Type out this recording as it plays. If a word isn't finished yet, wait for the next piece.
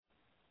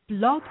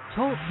Blog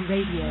Talk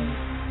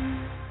Radio.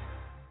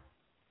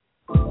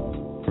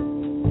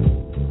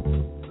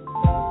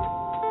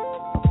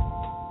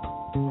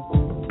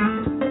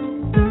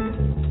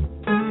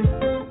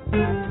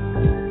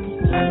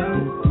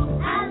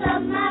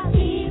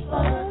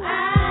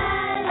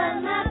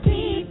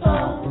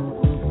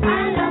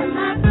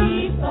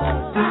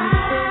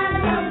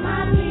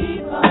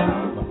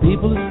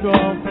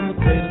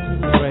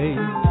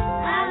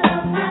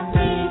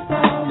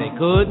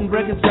 Couldn't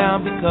break us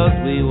down because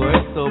we were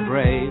so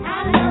brave.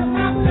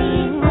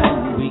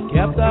 We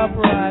kept our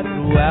pride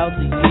throughout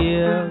the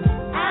years.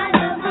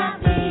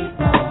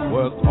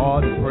 Worked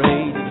hard and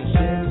prayed and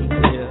shed some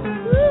tears.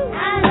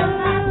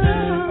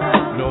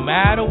 No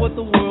matter what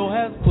the world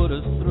has put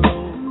us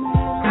through,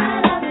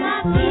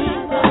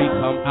 we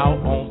come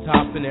out on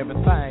top in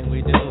everything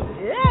we do.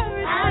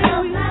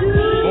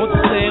 Won't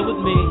you say it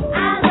with me?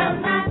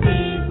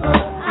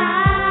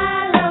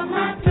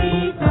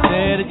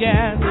 Say it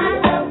again.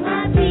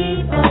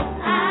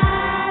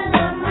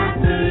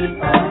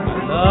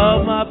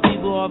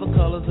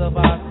 Of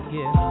our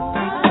skin.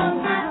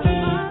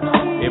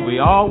 If we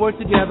all work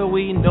together,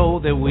 we know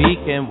that we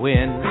can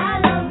win.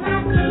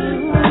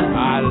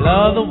 I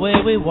love the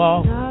way we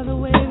walk.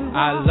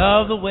 I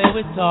love the way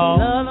we talk.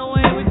 I love the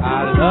way we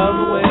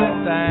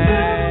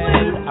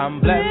sing. I'm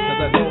blessed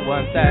because I know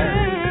one thing.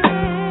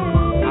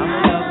 I'm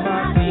love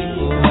my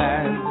people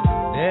and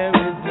there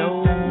is no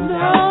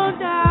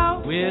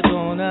doubt we're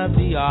gonna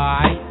be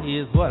alright.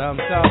 Here's what I'm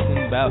talking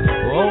about.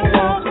 Oh,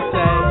 won't you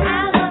say?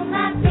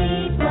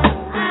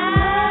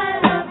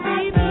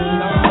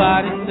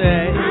 Somebody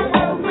say, I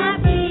love my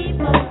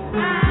people, I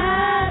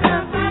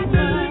love my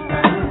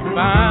people.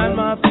 Find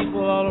my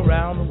people all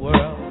around the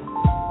world.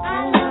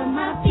 I love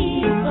my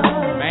people.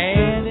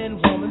 Man and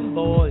woman,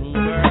 boy and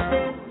girl.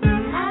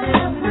 I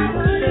love my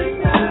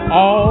people.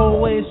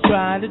 Always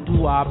trying to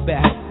do our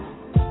best.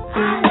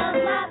 I love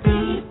my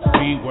people.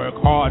 We work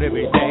hard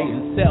every day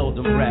and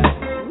seldom rest. I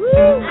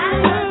love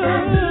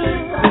my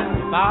people.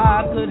 If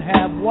I could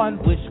have one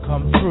wish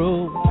come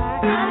true,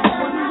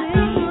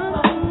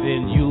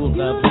 then you'll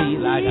love me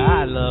like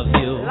I love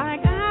you.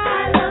 Like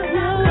I love you.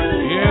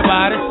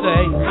 Everybody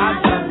say, I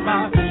love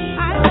my people.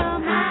 I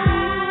love my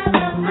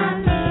people.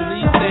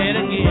 Please say it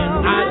again.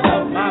 I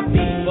love my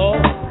people.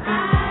 I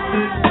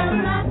love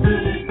my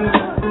people.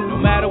 No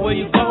matter where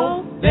you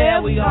go, there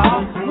we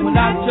are. We're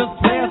not just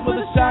players with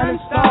a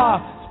shining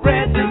star.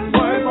 Spread this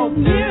word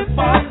from near and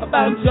far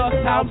about just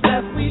how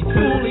blessed we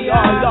truly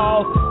are,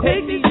 y'all.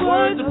 Take these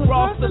words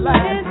across the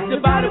land.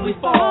 Divided we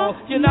fall,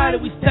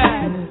 united we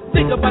stand.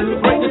 Think about your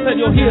greatness and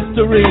your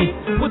history.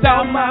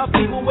 Without my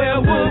people,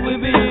 where would we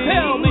be?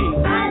 Tell me.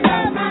 I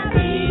love my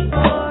people.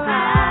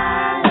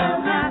 I love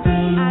my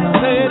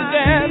people. Say it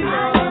again.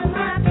 I love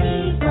my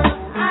people.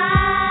 I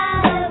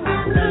love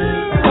my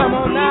people. Come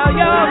on now,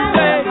 y'all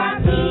say. I love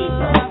my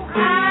people.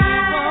 I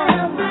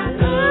love my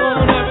people. Come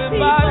on,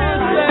 everybody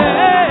say.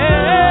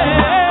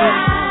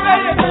 Say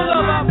it, you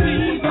love my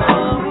people.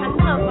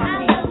 I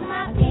love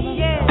my people.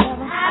 Yeah,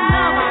 I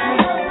love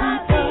my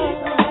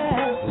people.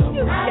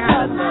 You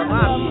gotta love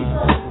my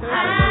people.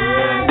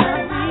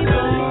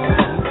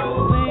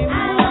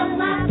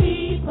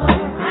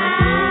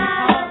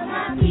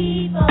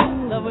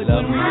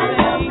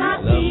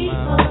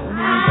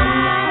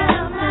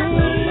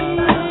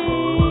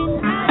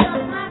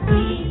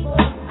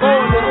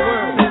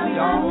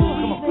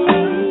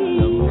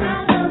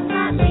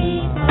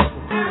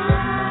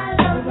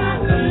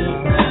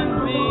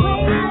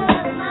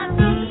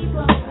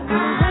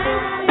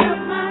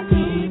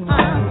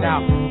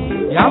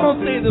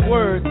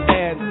 Words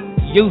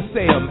and you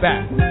say them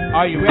back.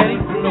 Are you ready?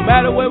 No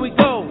matter where we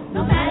go,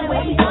 no matter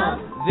where we go,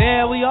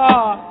 there we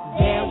are.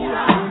 There we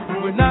are.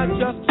 We're not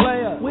just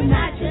players. We're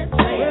not just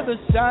players. We're the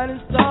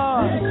shining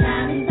stars. We're the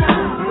shining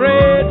stars.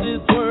 Spread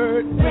this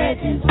word. Spread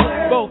this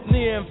word. Both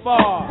near and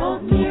far.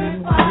 Both near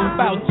and far.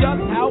 About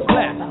just how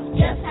blessed. About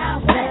just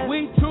how blessed.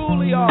 We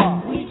truly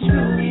are. We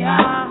truly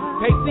are.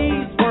 Take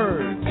these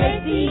words.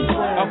 Take these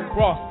words.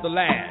 Across the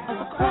land.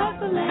 Across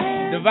the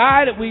land.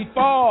 Divided we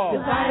fall.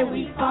 Divided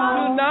we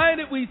fall.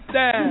 United we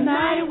stand.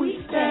 United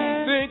we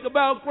stand. Think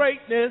about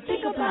greatness.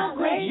 Think about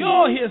greatness.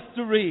 Your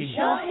history.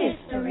 Your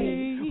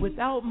history.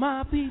 Without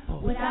my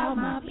people. Without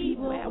my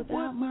people. Where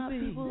would my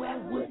people? Where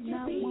would you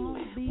be?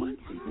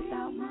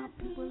 Without my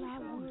people, I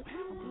would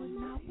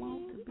not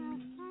want to be.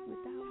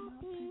 Without my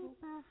people.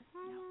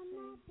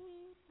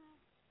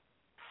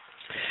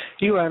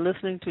 You are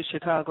listening to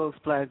Chicago's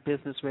Black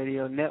Business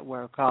Radio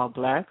Network, All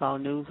Black, All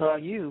News, All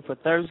You, for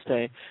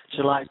Thursday,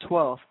 July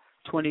 12th,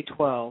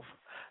 2012.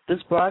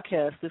 This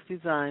broadcast is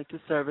designed to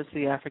service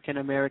the African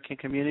American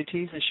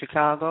communities in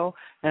Chicago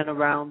and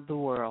around the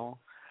world.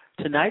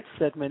 Tonight's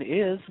segment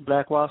is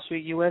Black Wall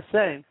Street,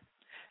 USA.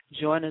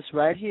 Join us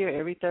right here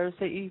every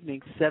Thursday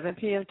evening, 7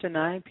 p.m. to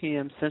 9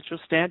 p.m. Central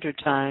Standard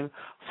Time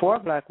for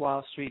Black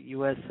Wall Street,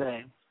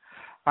 USA.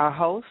 Our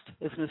host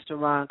is Mr.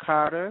 Ron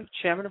Carter,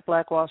 Chairman of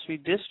Black Wall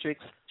Street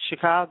Districts,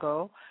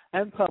 Chicago,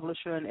 and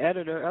publisher and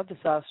editor of the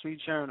South Street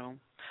Journal.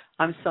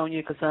 I'm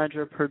Sonia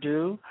Cassandra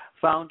Perdue,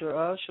 founder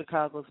of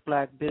Chicago's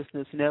Black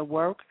Business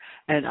Network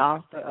and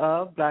author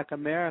of Black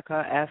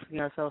America,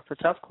 Asking Ourselves the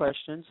Tough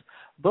Questions,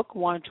 Book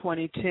 1,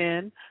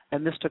 2010,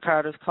 and Mr.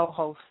 Carter's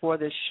co-host for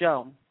this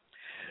show.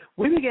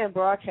 We began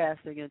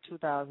broadcasting in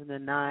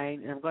 2009,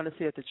 and I'm going to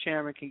see if the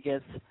chairman can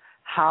guess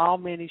how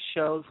many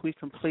shows we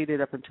completed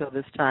up until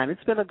this time.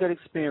 It's been a good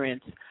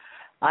experience.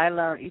 I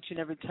learn each and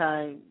every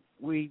time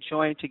we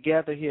join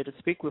together here to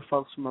speak with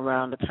folks from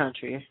around the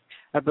country.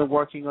 I've been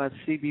working on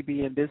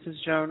CBB and Business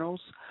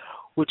Journals,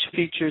 which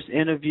features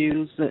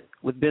interviews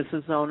with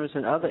business owners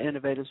and other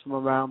innovators from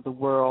around the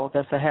world.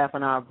 That's a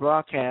half-an-hour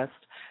broadcast,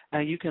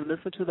 and you can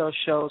listen to those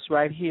shows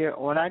right here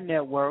on our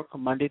network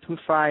Monday through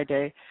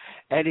Friday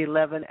at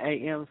 11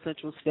 a.m.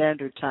 Central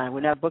Standard Time. We're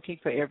not booking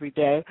for every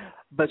day,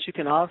 but you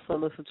can also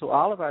listen to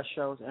all of our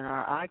shows in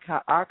our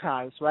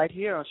archives right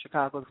here on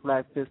Chicago's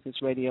Black Business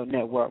Radio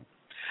Network.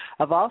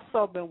 I've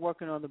also been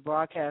working on the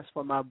broadcast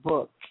for my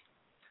book,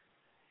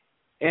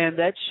 and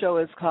that show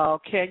is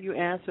called Can You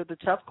Answer the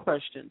Tough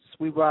Questions?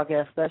 We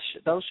broadcast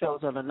those shows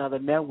on another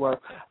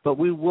network, but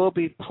we will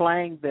be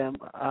playing them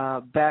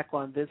back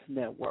on this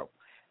network.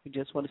 We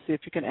just want to see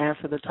if you can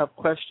answer the tough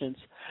questions.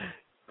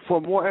 For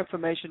more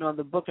information on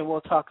the book, and we'll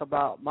talk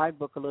about my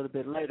book a little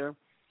bit later,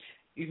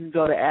 you can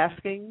go to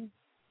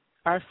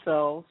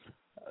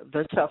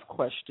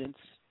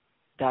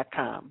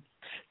AskingOurselvesTheToughQuestions.com.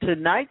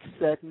 Tonight's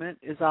segment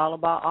is all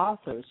about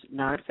authors,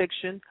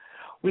 nonfiction.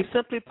 We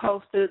simply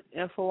posted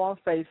info on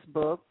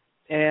Facebook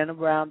and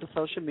around the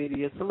social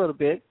media a little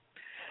bit.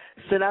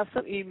 Sent out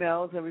some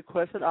emails and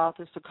requested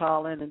authors to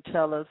call in and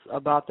tell us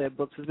about their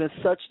books. It's been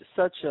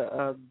such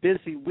a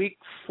busy week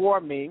for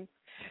me.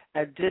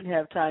 I didn't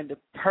have time to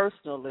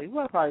personally,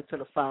 probably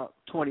took about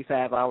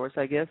 25 hours,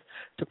 I guess,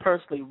 to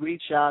personally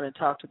reach out and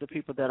talk to the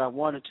people that I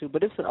wanted to.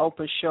 But it's an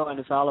open show, and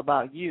it's all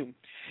about you.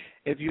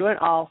 If you're an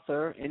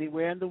author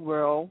anywhere in the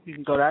world, you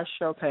can go to our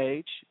show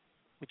page,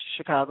 which is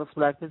Chicago's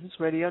Black Business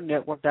Radio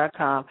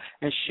Network.com,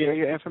 and share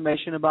your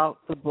information about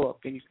the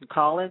book. And you can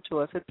call in to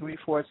us at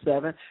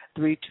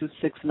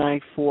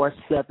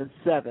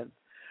 347-326-9477.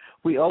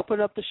 We open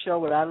up the show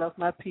with I Love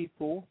My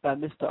People by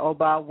Mr.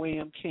 Oba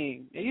William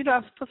King. And, you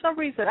know, for some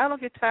reason, I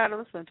don't get tired of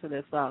listening to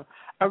that song.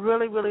 I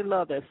really, really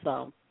love that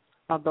song,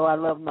 although I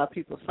love my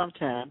people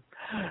sometimes.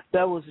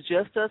 That was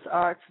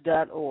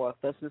justusarts.org.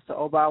 That's Mr.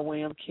 Oba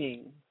William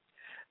King.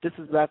 This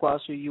is Black Wall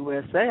Street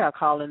USA. Our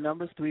call-in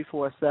number is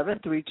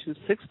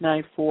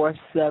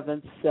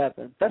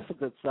 347-326-9477. That's a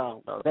good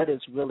song, though. That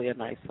is really a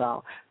nice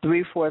song.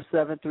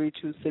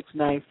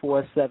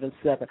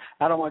 347-326-9477.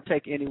 I don't want to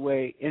take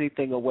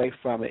anything away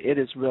from it. It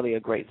is really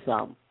a great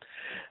song.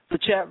 The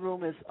chat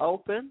room is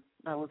open.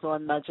 I was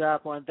on my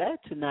job on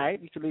that tonight.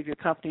 You can leave your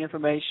company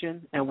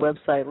information and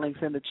website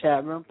links in the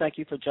chat room. Thank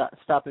you for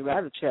stopping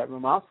by the chat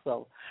room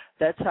also.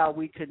 That's how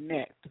we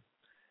connect.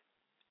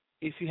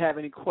 If you have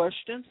any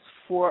questions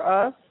for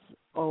us,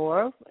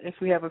 or if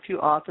we have a few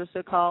authors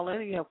that call in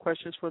and you have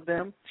questions for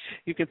them,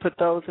 you can put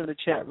those in the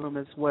chat room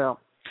as well.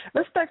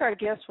 Let's thank our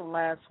guest from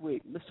last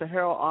week, Mr.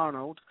 Harold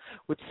Arnold,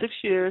 with 6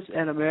 years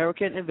in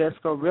American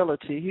Invesco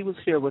Realty. He was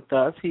here with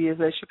us. He is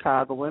a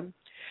Chicagoan.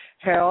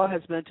 Harold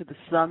has been to the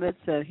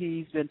summits, and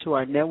he's been to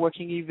our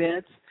networking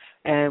events,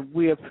 and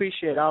we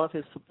appreciate all of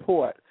his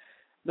support.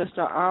 Mr.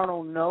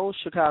 Arnold knows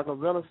Chicago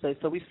real estate,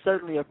 so we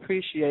certainly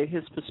appreciate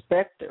his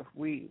perspective.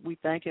 We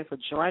thank him for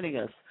joining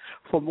us.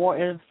 For more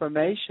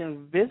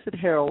information, visit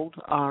Harold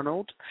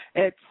Arnold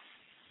at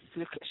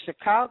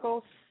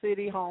Chicago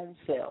City Home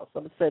Sales.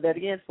 I'm going to say that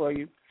again for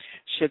you,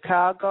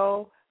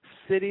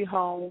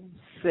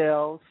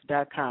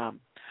 ChicagoCityHomeSales.com.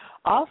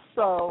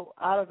 Also,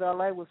 out of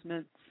L.A. was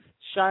Ms.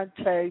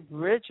 Shantae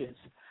Bridges.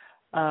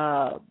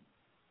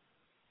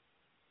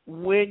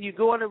 When you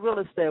go into real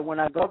estate, when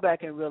I go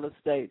back in real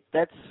estate,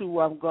 that's who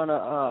I'm going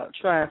to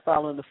try and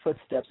follow in the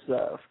footsteps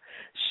of.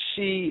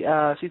 She's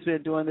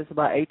been doing this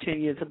about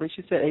 18 years. I believe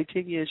she said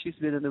 18 years she's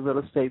been in the real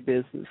estate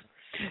business.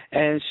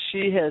 And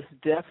she has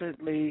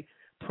definitely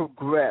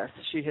progressed.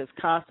 She has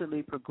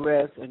constantly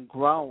progressed and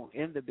grown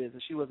in the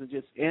business. She wasn't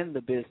just in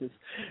the business.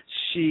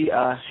 She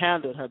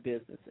handled her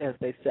business, as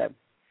they said.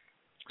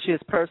 She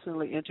has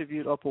personally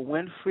interviewed Oprah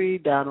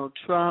Winfrey, Donald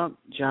Trump,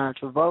 John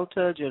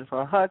Travolta,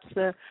 Jennifer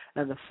Hudson,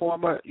 and the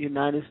former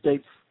United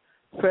States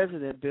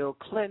President Bill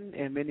Clinton,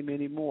 and many,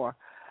 many more.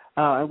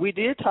 And we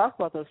did talk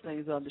about those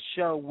things on the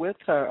show with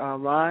her,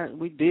 Ron.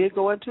 We did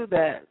go into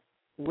that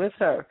with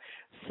her.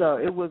 So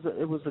it was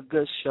a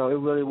good show. It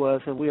really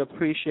was, and we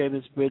appreciate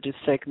Ms. Bridges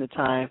taking the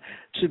time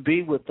to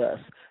be with us.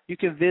 You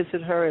can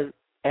visit her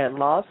at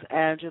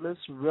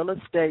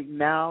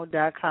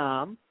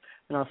LosAngelesRealEstateNow.com,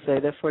 and I'll say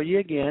that for you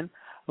again,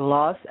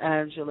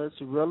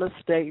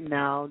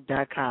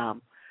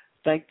 LosAngelesRealEstateNow.com.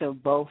 Thank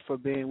them both for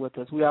being with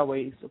us. We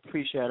always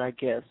appreciate our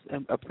guests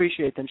and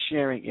appreciate them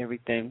sharing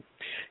everything.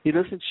 You're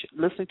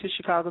listening to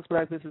Chicago's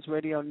Black Business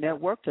Radio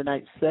Network.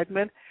 Tonight's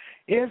segment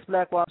is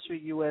Black Wall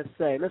Street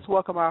USA. Let's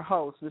welcome our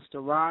host,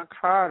 Mr. Ron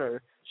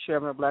Carter,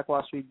 Chairman of Black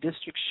Wall Street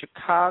District,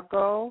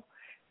 Chicago.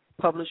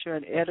 publisher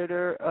and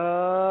editor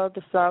of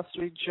the South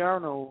Street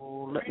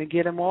Journal. Let me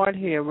get him on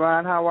here.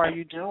 Ron, how are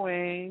you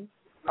doing?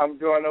 I'm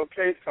doing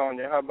okay,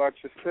 Sonia. How about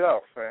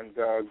yourself? And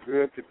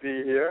good to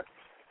be here.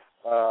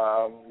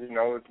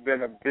 It's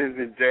been a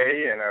busy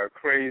day and a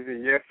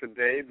crazy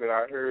yesterday, but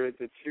I heard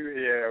that you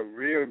had a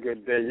real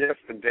good day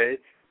yesterday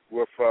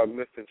with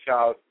Mr.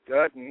 Charles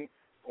Dutton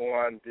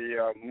on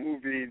the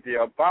movie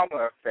The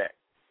Obama Effect.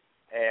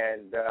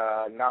 And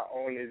not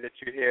only that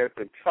you had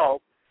to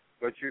talk,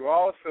 but you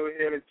also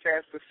had a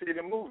chance to see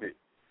the movie.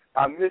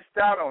 I missed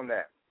out on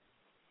that.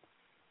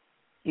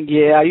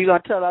 Yeah, are you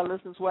gonna tell our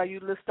listeners why you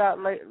missed out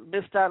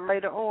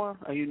later on?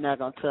 Or are you not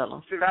gonna tell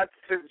them? Should I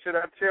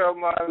tell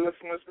my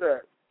listeners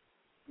that?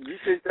 You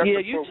think that's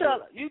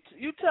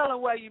you tell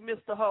them why you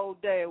missed the whole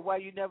day and why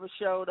you never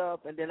showed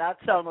up, and then I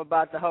tell them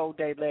about the whole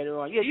day later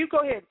on. Yeah, you go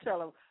ahead and tell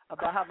them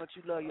about how much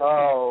you love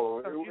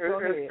your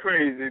it's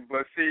crazy.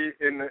 But see,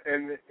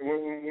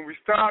 when we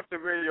start the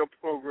radio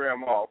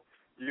program off,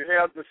 you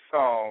have the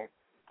song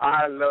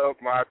 "I Love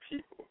My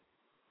People."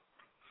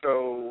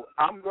 So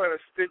I'm going to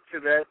stick to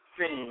that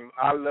theme,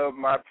 I love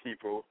my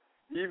people,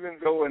 even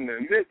though in the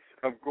midst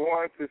of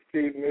going to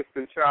see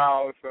Mr.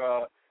 Charles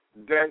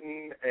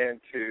Dutton and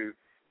to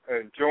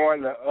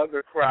join the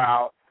other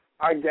crowd,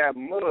 I got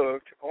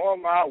mugged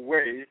on my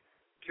way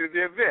to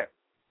the event.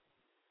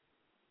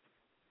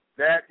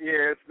 That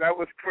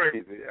was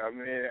crazy. I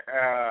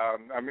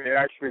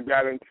actually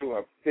got into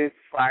a fist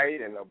fight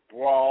and a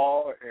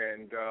brawl,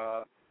 and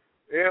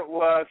it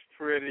was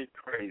pretty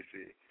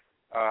crazy.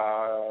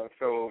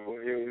 So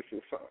it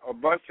was a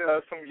bunch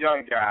of some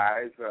young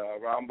guys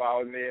around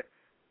about in their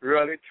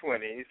early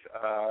 20s.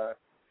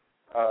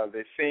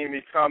 They seen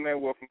me coming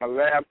with my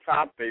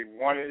laptop. They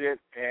wanted it,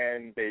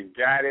 and they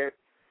got it.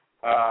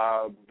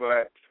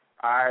 But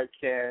I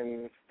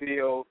can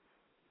still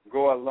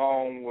go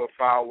along with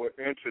our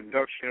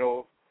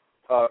introductional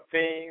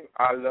theme,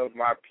 I love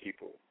my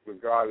people,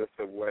 regardless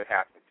of what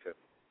happened to them.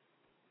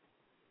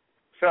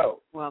 So,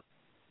 well,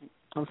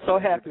 I'm so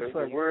happy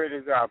for you. The word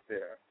is out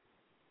there.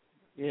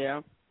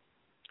 Yeah.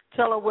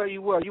 Tell them where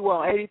you were. You were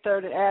on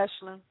 83rd and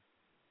Ashland?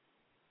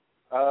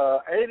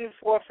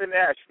 84th and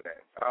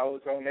Ashland. I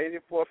was on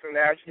 84th and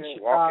Ashland,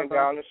 walking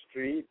down the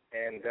street,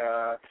 and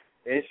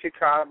in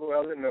Chicago,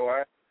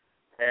 Illinois,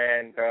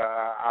 and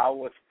I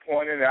was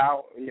pointed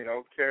out,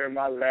 carrying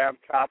my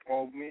laptop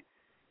on me,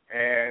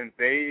 and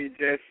they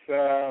just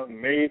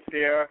made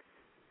their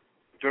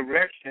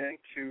direction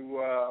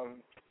to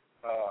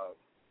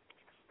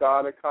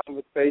start a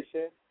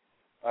conversation,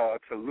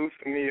 to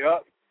loosen me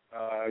up.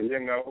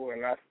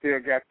 And I still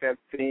got that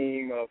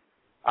theme of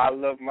I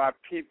love my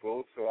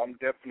people, so I'm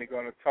definitely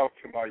going to talk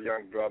to my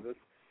young brothers.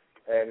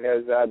 And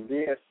as I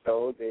did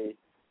so, they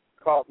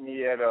caught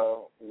me at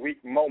a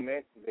weak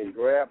moment. They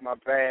grabbed my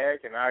bag,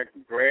 and I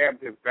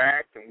grabbed it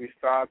back, and we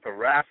started to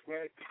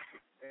wrestling,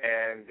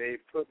 and they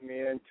put me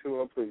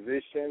into a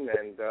position,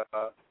 and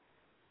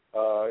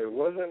it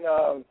wasn't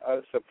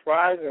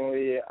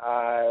surprisingly,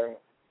 I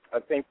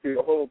think through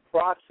the whole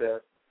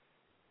process,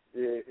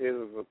 it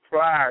was a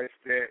surprise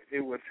that it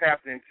was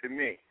happening to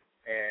me.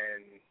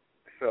 And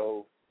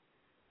so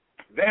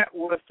that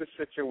was the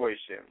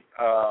situation.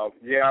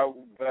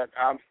 But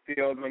I'm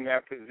still in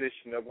that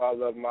position of I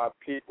love my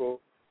people,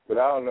 but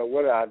I don't know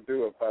what I'd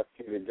do if I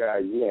see the guy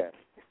again.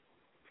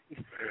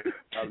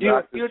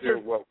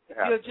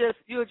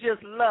 You'll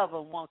just love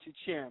him, won't you,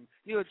 Chim?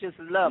 You'll just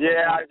love him.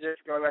 Yeah, I'm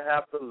just going to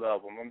have to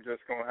love him. I'm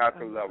just going to have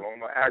to love him. I'm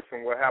going to ask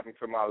him what happened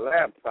to my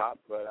laptop,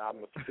 but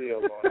I'm still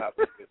going to have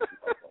to just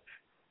love him.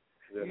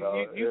 It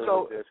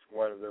was just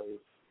one of those,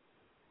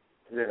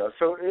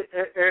 so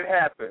it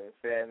happens.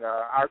 And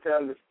I can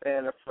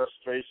understand the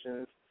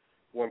frustrations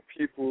when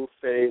people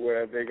say,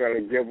 well, they're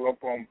going to give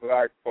up on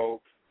black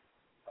folks,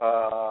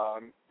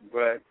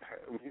 but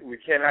we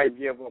cannot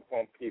give up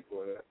on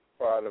people. That's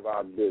part of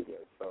our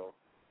business. So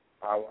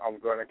I'm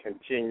going to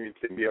continue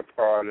to be a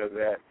part of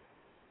that.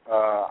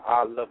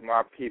 I love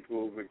my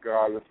people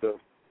regardless of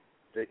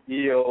the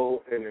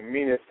ill and the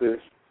meannesses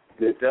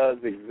that does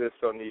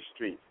exist on these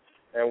streets.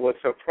 And what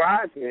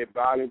surprised me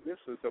about it, this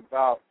was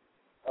about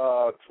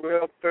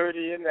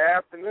 12:30 in the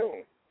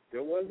afternoon.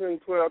 It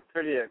wasn't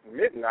 12:30 at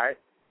midnight,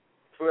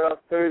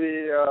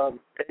 12:30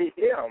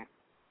 a.m.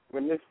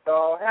 when this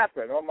all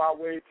happened. On my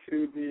way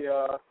to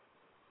the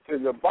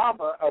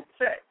Obama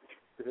Effect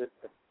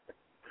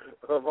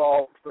of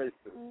all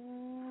places.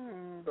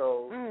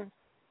 So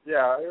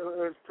yeah, it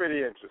was pretty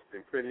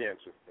interesting.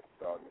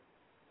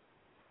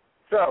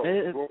 So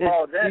with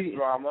all that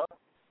drama.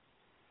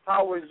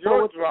 How was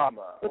your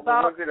drama?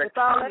 Was it a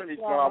comedy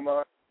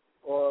drama,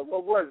 or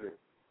what was it?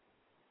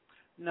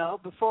 No,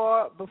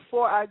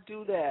 before I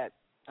do that,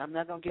 I'm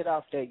not going to get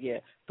off that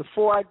yet.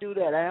 Before I do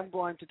that, I am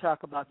going to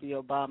talk about the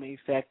Obama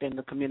Effect and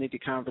the community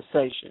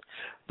conversation.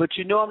 But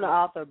I'm the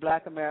author of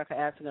Black America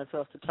Asking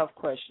Ourselves the Tough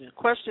Question.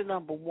 Question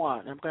number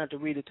one, I'm going to have to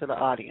read it to the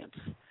audience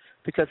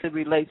because it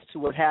relates to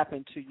what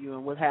happened to you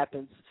and what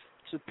happens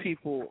to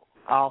people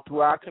all through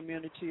our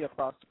community,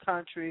 across the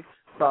country,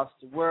 across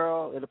the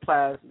world. It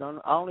applies,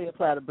 don't only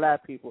apply to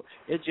black people,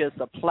 it just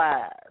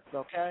applies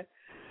okay?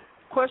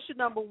 Question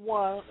number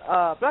one,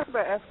 Black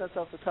America Asks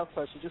Ourselves a Tough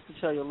Question, just to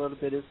tell you a little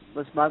bit.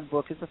 It's my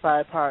book. It's a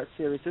 5-part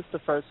series. It's the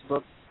first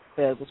book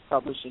that was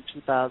published in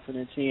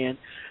 2010.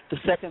 The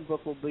second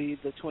book will be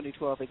the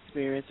 2012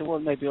 experience, and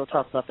we'll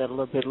talk about that a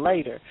little bit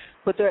later.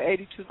 But there are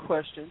 82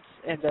 questions,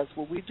 and that's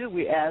what we do.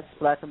 We ask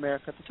Black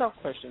America the tough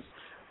questions.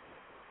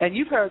 And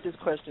you've heard this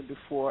question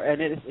before,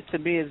 and it to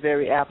me is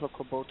very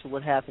applicable to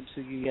what happened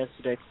to you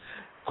yesterday.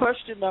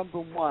 Question number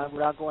one,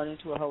 without going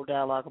into a whole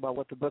dialogue about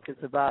what the book is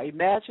about,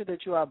 imagine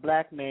that you are a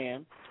black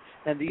man,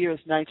 and the year is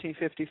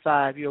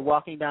 1955. You're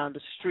walking down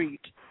the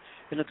street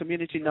in a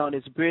community known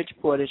as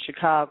Bridgeport in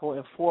Chicago,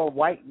 and 4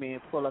 white men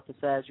pull up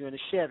beside you in a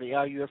Chevy.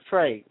 Are you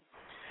afraid?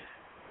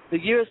 The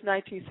year is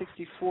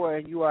 1964,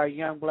 and you are a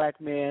young black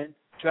man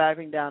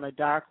driving down a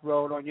dark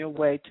road on your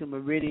way to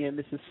Meridian,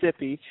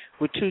 Mississippi,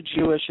 with 2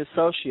 Jewish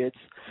associates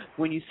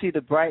when you see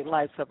the bright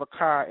lights of a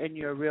car in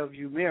your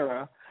rearview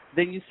mirror.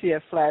 Then you see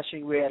a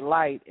flashing red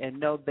light and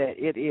know that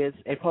it is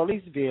a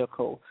police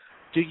vehicle.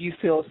 Do you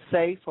feel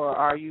safe, or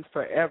are you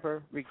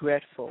forever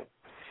regretful?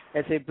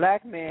 As a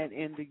black man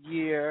in the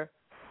year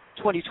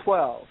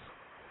 2012,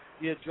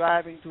 you're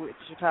driving through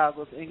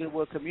Chicago's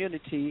Inglewood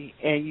community,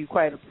 and you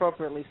quite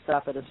appropriately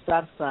stop at a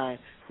stop sign.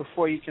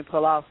 Before you can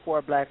pull out,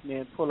 4 black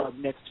men pull up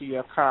next to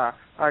your car.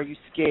 Are you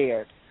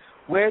scared?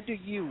 Where do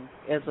you,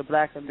 as a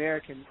black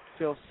American,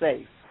 feel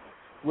safe?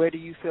 Where do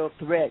you feel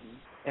threatened?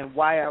 And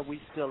why are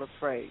we still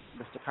afraid,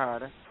 Mr.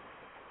 Carter?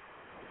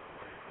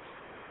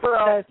 Well,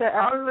 I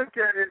look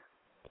at it.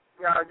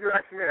 You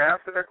asked me to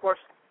answer that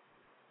question.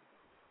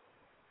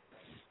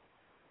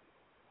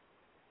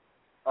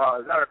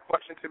 Is that a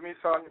question to me,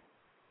 Sonia?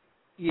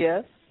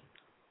 Yes.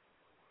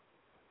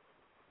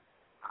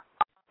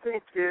 I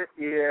think it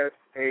is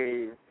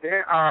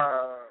there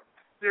are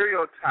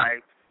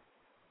stereotypes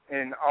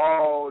in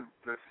all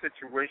the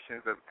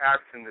situations of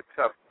asking the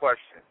tough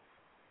questions.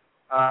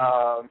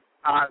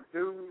 I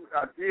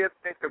did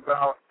think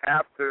about,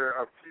 after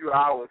a few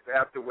hours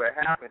after what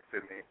happened to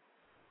me,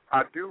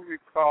 I do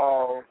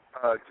recall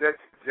Jesse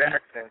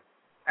Jackson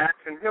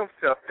asking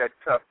himself that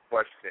tough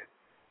question.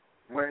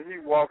 When he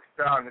walks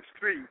down the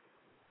street,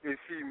 is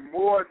he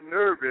more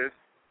nervous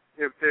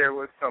if there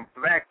was some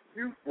black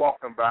youth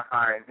walking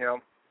behind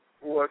him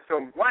or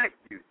some white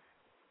youth?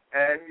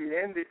 And he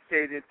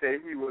indicated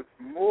that he was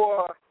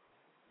more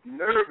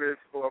nervous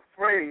or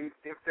afraid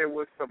if there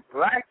was some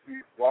black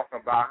youth walking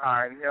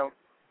behind him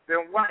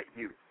than white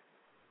youth.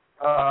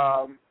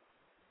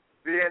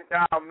 Being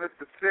down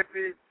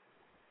Mississippi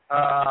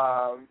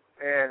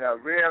and a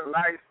red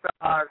light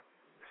starts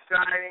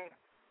shining,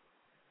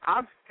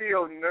 I'm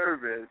still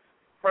nervous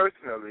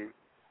personally.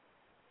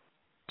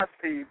 I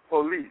see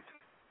police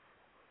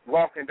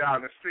walking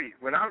down the street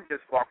when I'm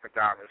just walking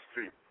down the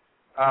street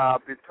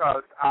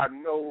because I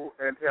know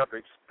and have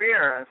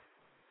experienced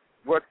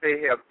what they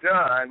have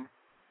done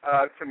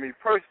to me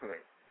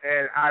personally.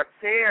 And I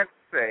can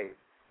say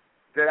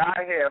that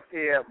I have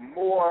had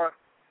more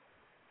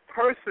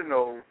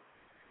personal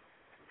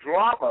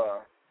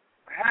drama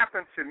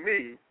happen to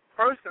me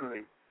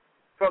personally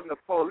from the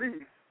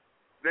police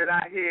than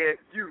I had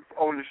youth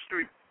on the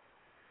street.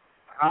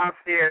 I've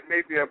had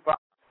maybe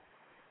about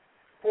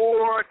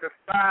 4 to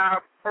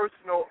 5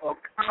 personal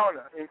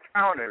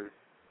encounters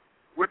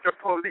with the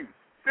police,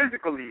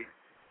 physically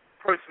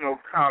personal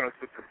encounters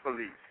with the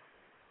police.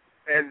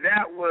 And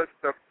that was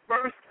the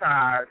first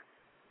time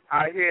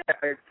I had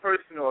a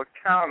personal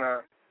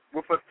encounter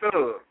with a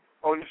thug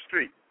on the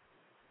street.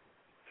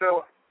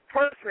 So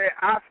personally,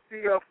 I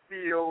still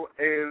feel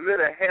a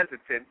little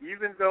hesitant,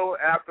 even though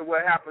after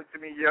what happened to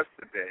me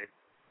yesterday,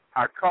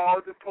 I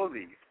called the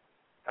police,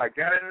 I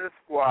got in the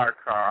squad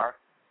car,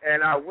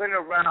 and I went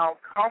around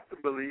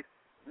comfortably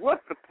with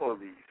the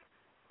police,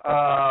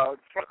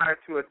 trying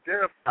to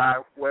identify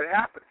what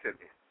happened to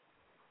me.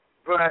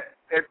 But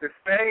at the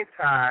same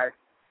time,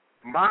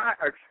 my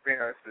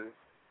experiences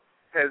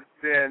has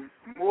been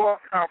more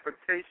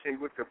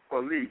confrontation with the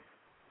police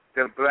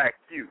than black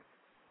youth.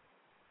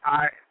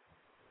 I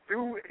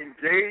do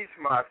engage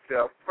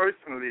myself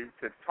personally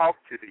to talk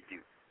to the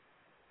youth,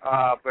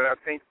 but I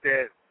think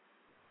that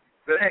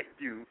black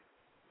youth,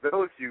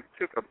 those youth,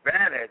 took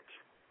advantage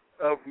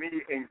of me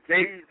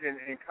engaging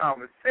in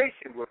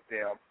conversation with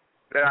them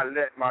that I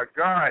let my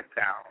guard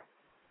down.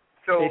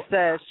 So they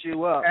sized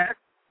you up.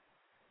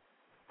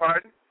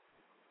 Pardon?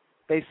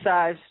 They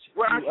sized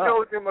you up. I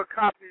showed them a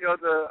copy of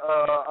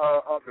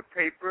the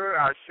paper.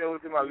 I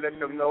showed them, I let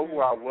them know who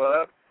I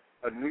was,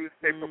 a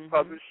newspaper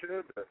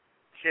publisher, the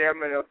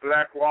chairman of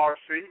Black Wall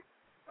Street.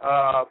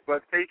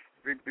 But they,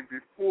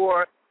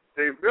 before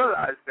they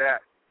realized that,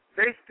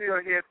 they still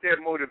had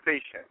their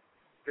motivation.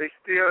 They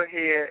still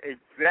had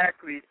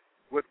exactly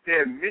what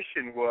their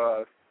mission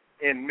was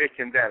in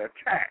making that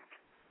attack.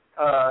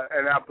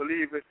 And I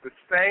believe it's the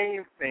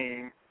same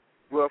thing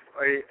with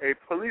a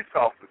police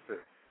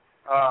officer.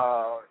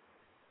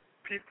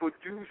 People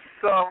do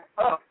sum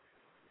up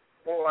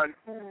on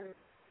who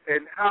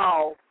and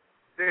how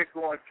they're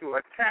going to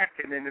attack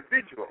an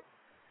individual.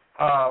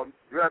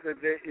 Whether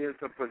there is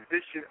a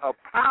position of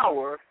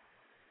power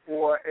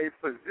for a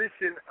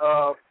position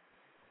of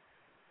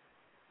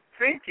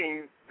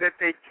thinking that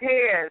they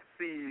can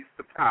seize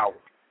the power.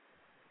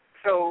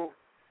 So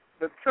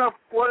the tough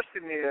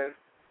question is,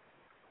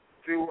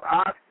 do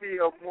I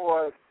feel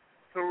more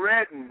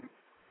threatened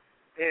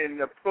in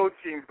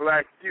approaching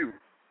black youth?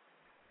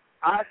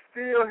 I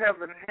still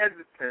have an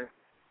hesitance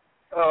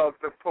of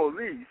the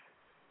police,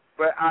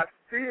 but I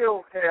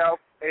still have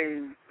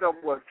a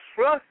somewhat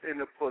trust in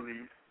the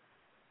police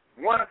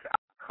once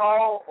I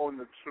call on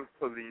the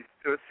police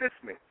to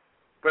assist me.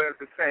 But at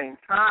the same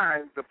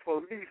time, the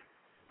police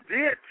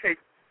did take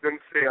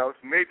themselves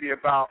maybe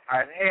about a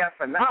half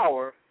an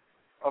hour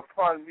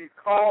upon me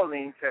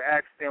calling to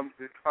ask them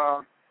to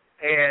come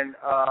and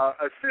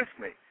assist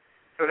me.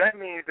 So that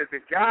means that the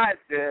guy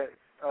that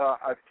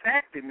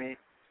attacked me,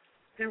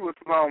 he was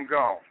long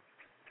gone.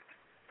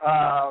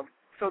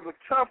 So the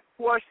tough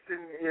question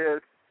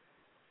is,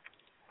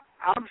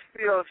 I'm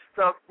still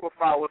stuck with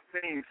our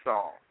theme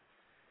song,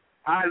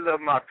 I Love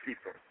My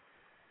People.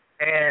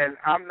 And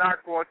I'm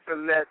not going to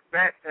let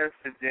that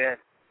incident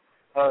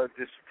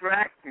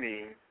distract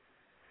me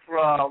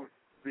from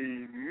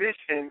the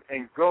mission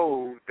and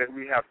goals that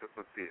we have to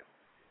fulfill.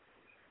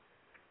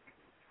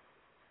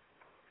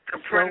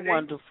 So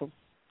wonderful.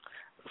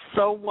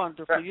 So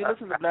wonderful. You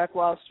listen to Black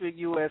Wall Street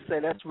USA.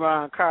 That's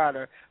Ron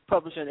Carter,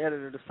 publisher and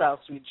editor of the South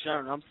Street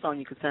Journal. I'm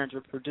Sonia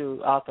Cassandra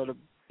Purdue, author of the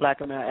Black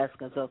Man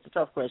Asking Himself the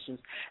Tough Questions.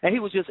 And he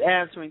was just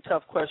answering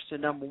tough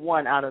question number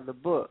 1 out of the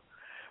book.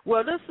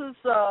 Well, this is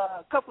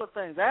a couple of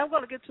things. I am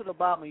going to get to the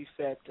Obama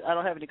effect. I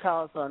don't have any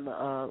calls on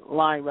the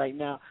line right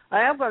now.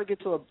 I am going to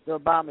get to the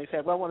Obama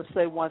effect, but I want to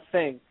say one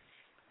thing.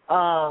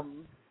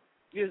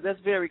 That's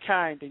very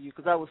kind of you,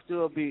 because I will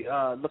still be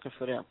looking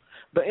for them.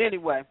 But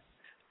anyway,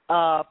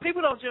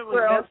 people don't generally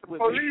mess with me.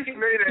 Well, the police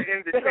made an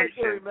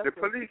indication. The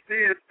police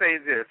did say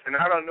this, and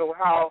I don't know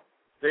how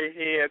they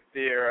had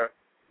their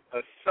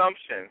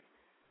assumptions,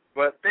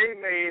 but they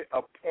made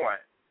a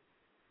point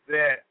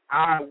that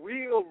I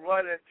will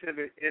run into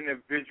the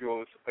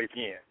individuals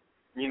again.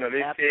 You know,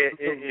 they said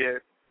it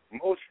is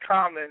most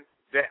common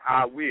that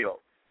I will.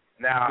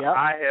 Now,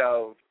 I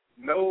have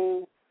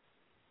no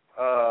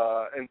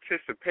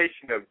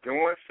anticipation of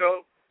doing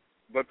so,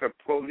 but the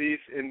police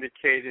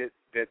indicated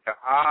that the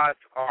odds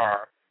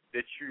are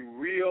that you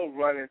will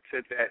run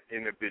into that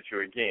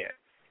individual again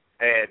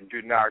and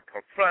do not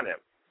confront him.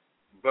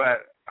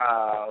 But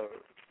I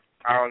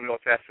don't know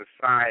if that's a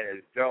sign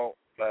as don't,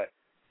 but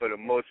for the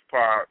most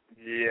part,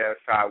 yes,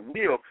 I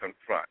will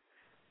confront.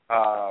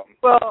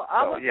 Well,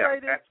 I would say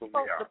this,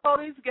 the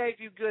police gave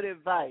you good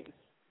advice.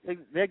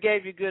 They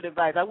gave you good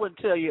advice. I wouldn't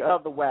tell you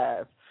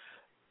otherwise,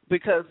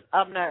 because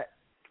I'm not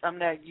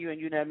you and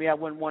you not me. I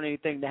wouldn't want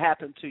anything to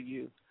happen to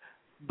you.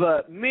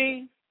 But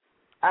me,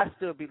 I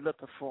still be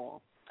looking for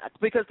them,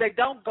 because they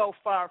don't go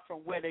far from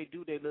where they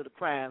do their little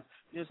crimes.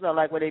 It's not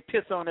like where they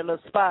piss on their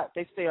little spot,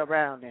 they stay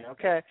around there,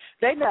 okay?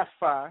 They're not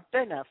far.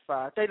 They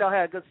don't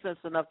have good sense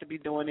enough to be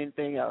doing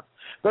anything else.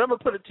 But I'm going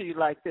to put it to you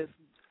like this.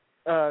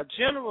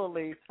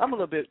 Generally, I'm a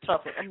little bit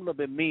tougher. I'm a little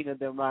bit meaner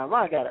than Ron.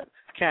 Ron got a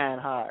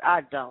kind heart.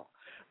 I don't.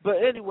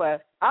 But anyway,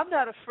 I'm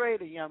not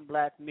afraid of young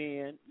black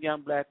men,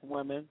 young black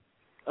women,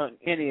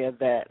 any of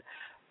that.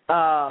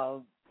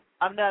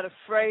 I'm not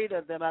afraid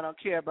of them. I don't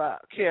care.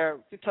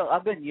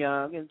 I've been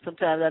young, and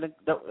sometimes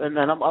and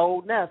then I'm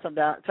old now.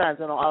 Sometimes I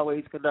don't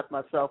always conduct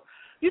myself,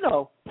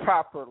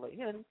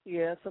 properly. And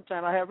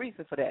sometimes I have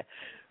reason for that.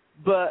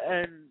 But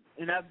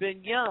and I've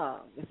been young,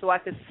 and so I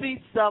can see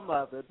some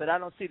of it, but I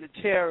don't see the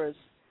terrorist,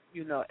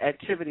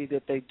 activity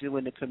that they do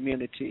in the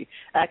community.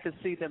 I can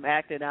see them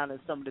acting out in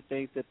some of the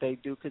things that they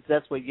do, because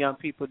that's what young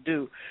people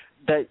do.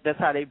 That's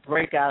how they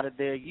break out of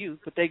their youth,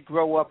 but they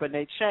grow up and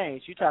they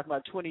change. You're talking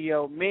about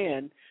 20-year-old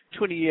men,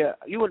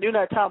 you're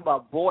not talking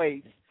about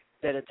boys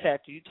that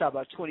attack you. You're talking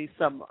about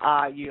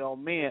 20-some-odd-year-old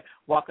men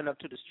walking up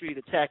to the street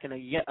attacking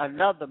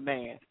another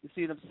man. You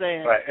see what I'm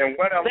saying? Right, and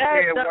when I'm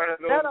hearing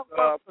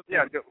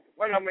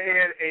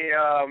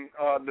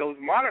those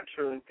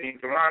monitoring things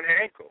around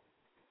the ankle.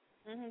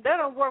 Mm-hmm. That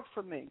don't work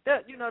for me.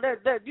 They not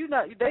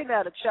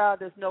a child.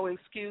 There's no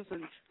excuse,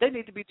 and they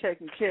need to be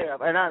taken care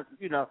of. And I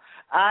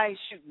ain't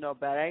shooting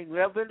nobody. I ain't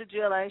never been to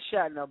jail. I ain't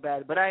shot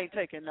nobody, but I ain't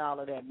taking all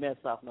of that mess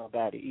off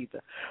nobody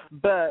either.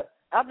 But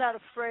I'm not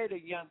afraid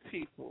of young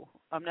people.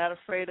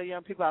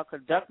 I'll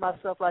conduct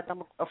myself like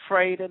I'm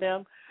afraid of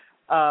them.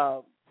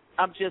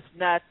 I'm just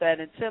not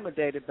that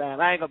intimidated by them.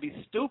 I ain't gonna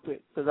be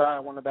stupid because I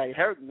don't want nobody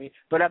hurting me,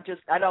 but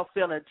I don't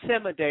feel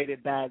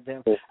intimidated by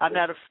them. I'm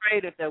not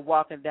afraid if they're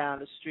walking down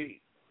the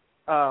street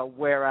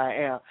where I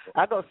am.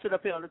 I go sit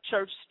up here on the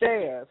church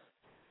stairs.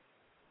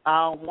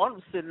 I don't want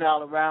them sitting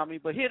all around me,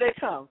 but here they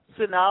come,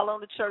 sitting all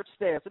on the church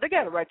stairs. So they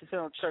got a right to sit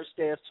on church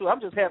stairs too. I'm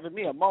just having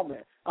me a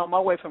moment on my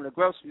way from the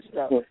grocery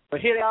store.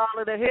 But here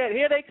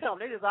they come.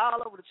 They just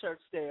all over the church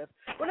stairs.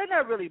 Well, they're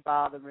not really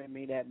bothering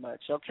me that much.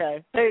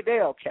 Okay,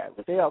 they're okay.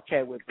 They're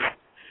okay with it.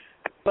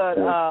 But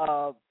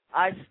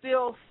I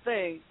still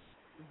think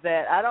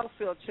that I don't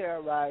feel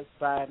terrorized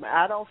by them.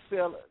 I don't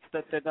feel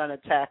that they're going to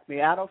attack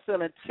me. I don't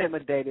feel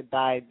intimidated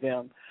by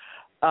them.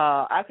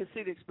 I can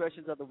see the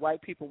expressions of the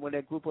white people when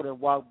that group of them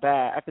walk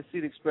by. I can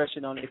see the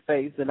expression on their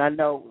face, and I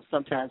know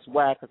sometimes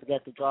why, because they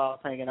got the drawers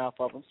hanging off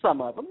of them.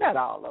 Some of them, not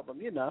all of them,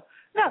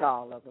 not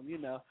all of them,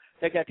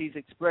 They got these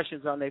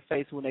expressions on their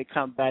face when they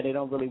come by. They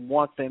don't really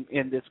want them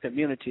in this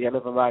community. I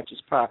live in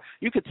Rogers Park.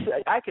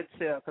 I could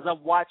tell because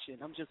I'm watching.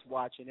 I'm just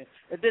watching it.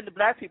 And then the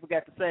black people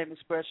got the same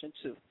expression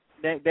too.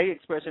 They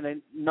expression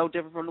ain't no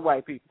different from the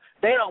white people.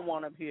 They don't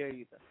want them here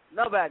either.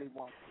 Nobody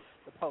wants them,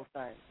 the post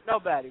thing.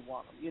 Nobody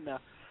wants them,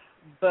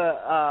 But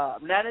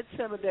I'm not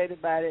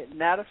intimidated by it,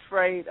 not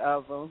afraid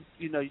of them.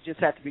 You just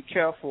have to be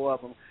careful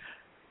of them.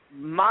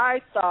 My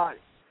thought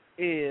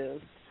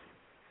is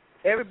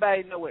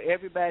everybody know what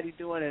everybody's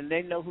doing, and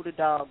they know who the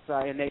dogs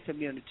are in their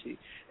community.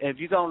 And if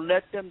you're going to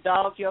let them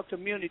dog your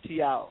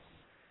community out,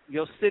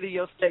 your city,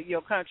 your state,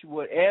 your country,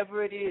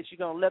 whatever it is, you're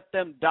going to let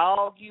them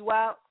dog you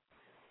out,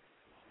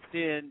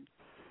 then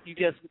you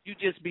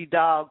just be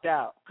dogged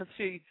out. Because,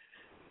 see,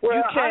 well,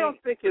 you can't, I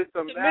don't think it's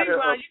a matter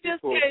of you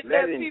just people can't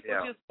let letting people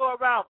them. just go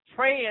around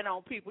preying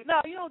on people.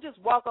 No, you don't just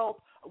walk all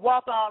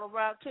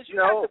around because you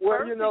No, got the well,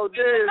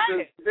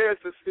 person there's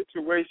a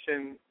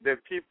situation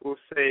that people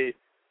say,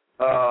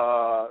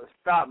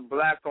 stop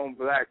black on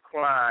black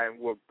crime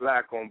with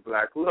black on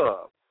black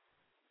love.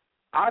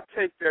 I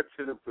take that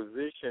to the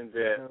position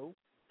that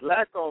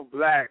black on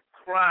black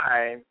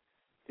crime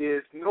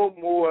is no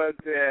more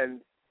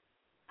than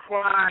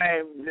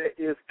crime that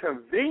is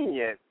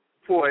convenient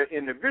for an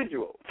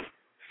individual.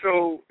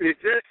 So it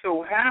just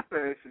so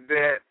happens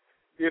that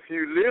if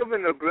you live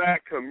in a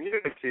black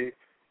community,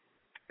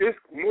 it's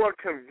more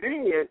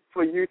convenient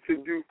for you to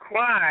do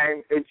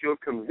crime at your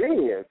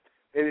convenience,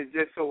 and it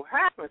just so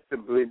happens to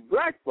be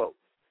black folks.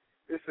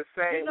 It's the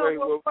same way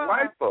with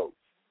white folks.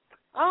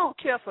 I don't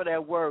care for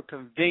that word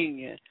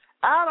convenient.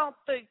 I don't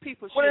think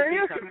people should it be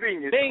is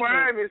convenient.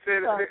 Crime is a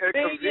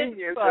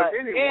convenience of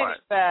anyone.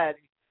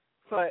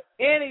 For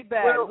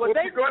anybody. Well, if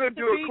you're going to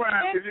do a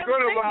crime, if you're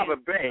going to rob a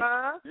bank,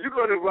 you're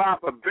going to rob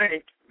a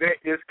bank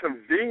that is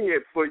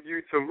convenient for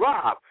you to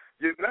rob.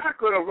 You're not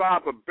going to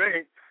rob a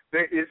bank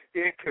that is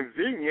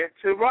inconvenient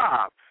to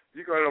rob.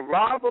 You're going to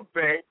rob a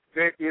bank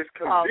that is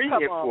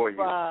convenient for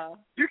you.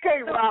 You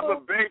can't rob a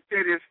bank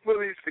that is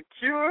fully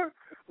secure.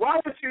 Why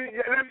would you?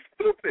 That's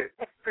stupid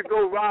to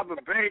go rob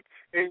a bank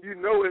and you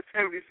know it's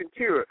heavily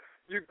secure.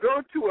 You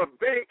go to a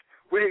bank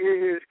where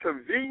it is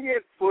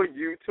convenient for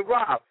you to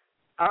rob.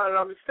 And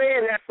I'm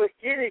saying that for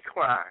any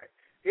crime.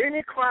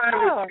 Any crime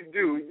that you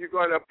do, you're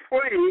going to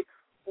prey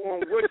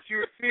on what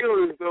you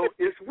feel as though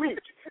it's weak.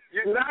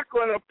 You're not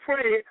going to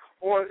prey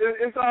on,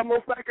 it's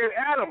almost like an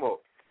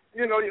animal.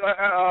 Maybe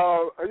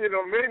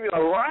a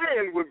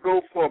lion would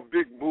go for a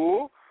big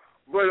bull,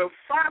 but a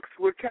fox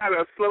would kind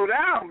of slow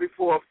down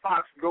before a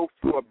fox goes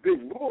for a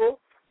big bull.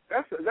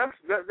 That's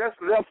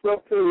left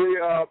up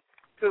to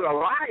the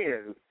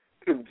lions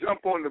to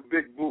jump on the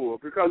big bull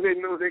because they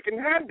know they can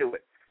handle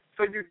it.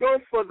 So you go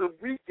for the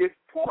weakest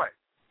point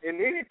in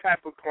any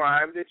type of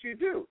crime that you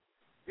do.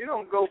 You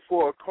don't go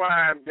for a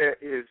crime that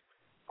is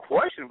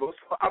questionable.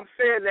 So I'm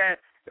saying that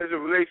as it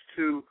relates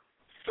to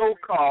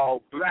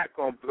so-called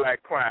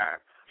black-on-black crime.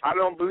 I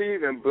don't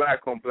believe in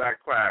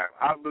black-on-black crime.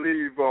 I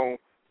believe on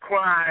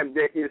crime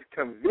that is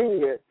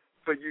convenient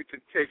for you to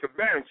take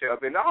advantage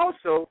of. And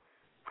also,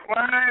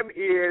 crime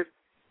is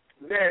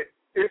that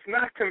it's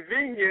not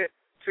convenient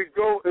to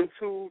go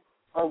into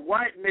a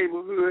white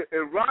neighborhood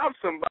and rob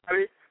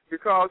somebody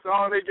because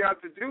all they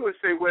got to do is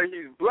say, well,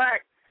 he's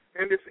black,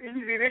 and it's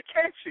easy to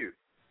catch you.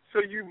 So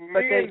you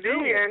mend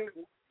in.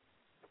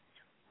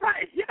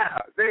 Right,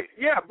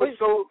 but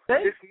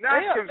it's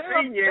not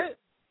convenient.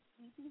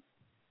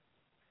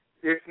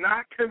 It's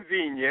not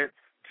convenient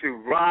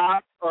to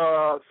rob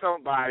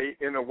somebody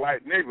in a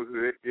white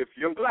neighborhood if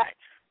you're black.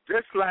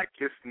 Just like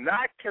it's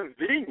not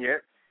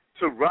convenient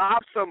to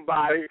rob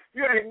somebody.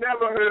 You ain't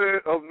never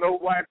heard of no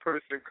white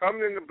person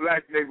coming in the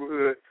black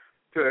neighborhood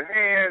to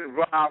hand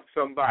rob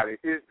somebody.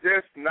 It's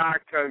just not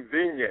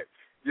convenient.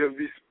 You'll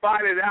be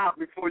spotted out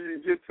before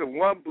you get to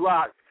one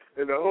block,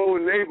 and the whole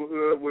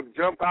neighborhood would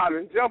jump out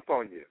and jump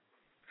on you.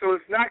 So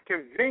it's not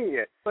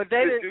convenient. But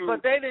they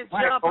didn't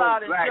jump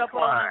out and jump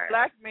on the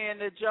black man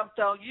that jumped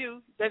on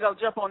you. They gonna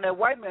jump on that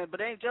white man, but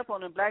they ain't jump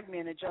on the black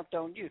man that jumped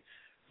on you.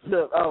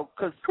 Look,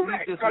 because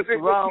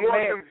it was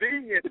more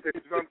convenient to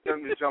jump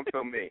them than jumped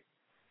on me.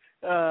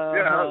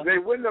 They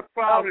wouldn't have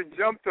probably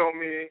jumped on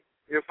me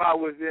if I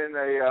was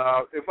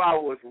if I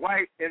was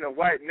white in a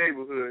white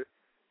neighborhood.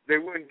 They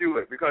wouldn't do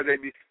it because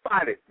they'd be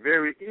spotted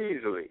very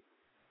easily.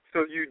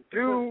 So you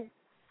do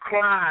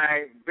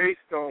crime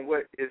based on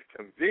what is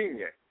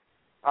convenient.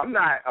 I'm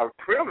not a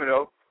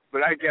criminal,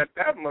 but I get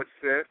that much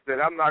sense that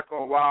I'm not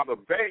going to rob a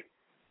bank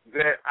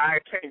that I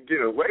can't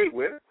get away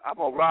with. I'm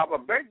going to rob a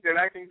bank that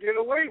I can get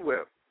away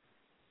with.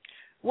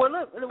 Well,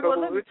 let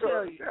me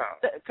tell you,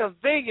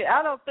 convenient.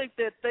 I don't think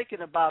they're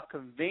thinking about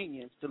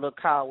convenience, the little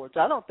cowards.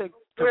 I don't think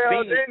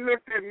convenience. Well, they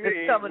looked at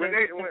me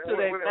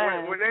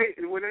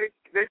when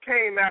they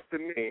came after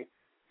me.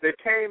 They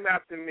came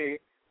after me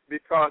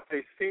because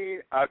they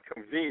seen a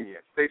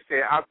convenience. They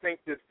said, I think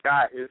this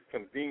guy is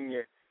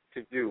convenient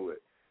to do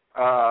it.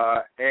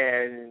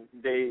 and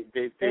they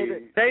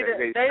didn't say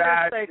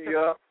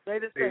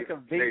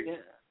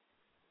convenient.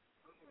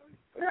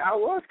 I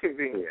was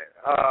convenient.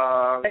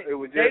 It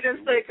was just they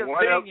didn't say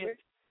convenient.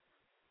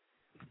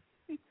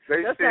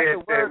 They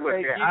said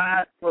their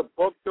eyes were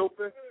both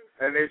open,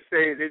 and they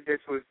say they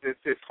just was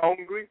just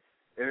hungry,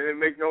 and it didn't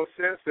make no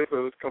sense if it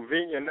was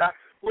convenient or not.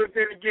 Well,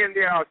 then again,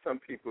 there are some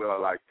people who are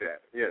like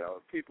that. You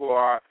know,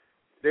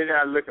 they're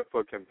not looking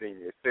for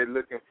convenience. They're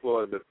looking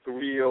for the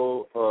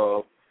thrill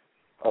of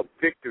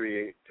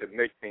victory to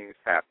make things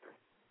happen.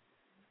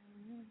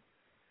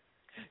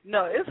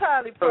 No, it's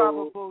highly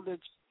probable that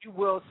you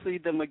will see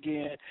them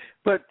again.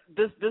 But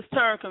this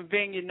term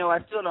convenient, no, I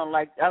still don't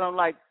like. I don't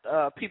like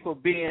people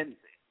being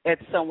at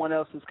someone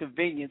else's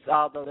convenience,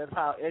 although that's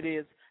how it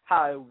is,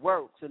 how it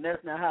works, and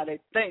that's not how they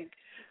think.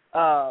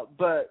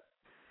 But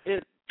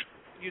it,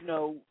 you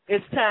know,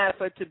 it's time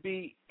for it to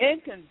be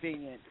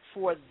inconvenient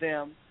for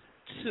them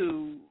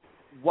to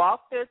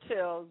walk their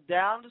tails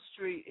down the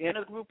street in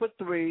a group of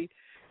three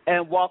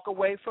and walk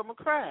away from a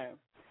crime.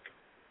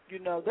 You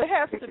know, there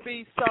has to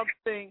be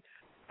something.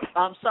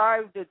 I'm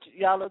sorry that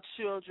y'all are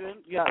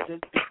children. This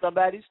is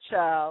somebody's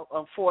child,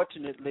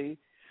 unfortunately.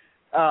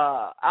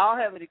 I don't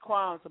have any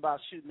qualms about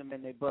shooting them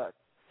in their butt.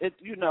 It's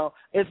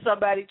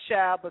somebody's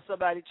child, but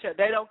somebody's child.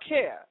 They don't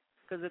care.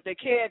 Because if they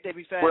cared, they'd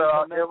be finding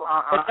something else.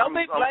 I'm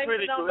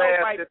pretty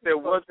glad that there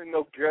wasn't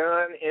no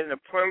gun in the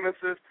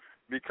premises,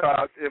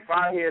 because if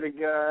I had a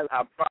gun,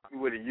 I probably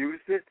would have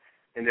used it.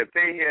 And if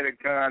they had a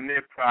gun, they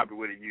probably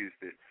would have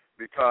used it,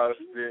 because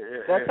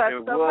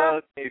it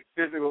was a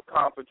physical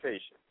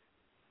confrontation.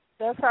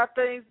 That's how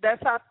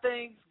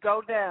things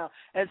go down.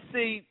 And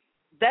see,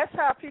 that's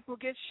how people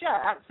get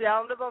shot. I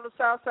don't live on the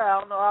South Side. I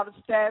don't know all the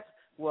stats.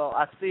 Well,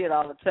 I see it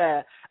all the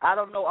time. I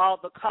don't know all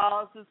the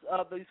causes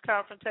of these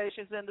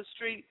confrontations in the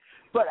street,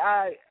 but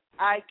I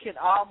can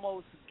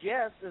almost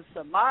guess and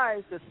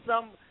surmise that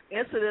some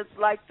incidents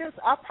like this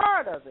are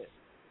part of it.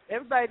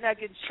 Everybody not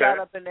getting shot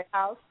up in their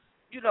house.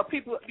 You know,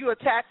 people, you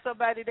attack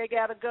somebody, they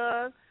got a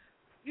gun.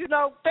 You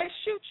know, they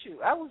shoot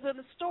you. I was in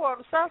the store on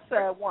the South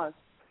Side once.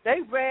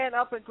 They ran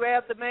up and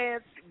grabbed the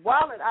man's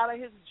wallet out of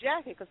his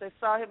jacket because they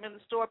saw him in the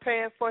store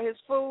paying for his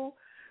food.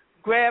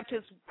 Grabbed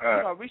his,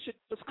 reached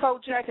his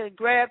coat jacket and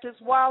grabbed his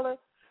wallet.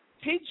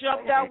 He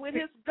jumped out with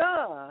his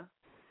gun.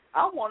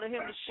 I wanted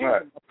him to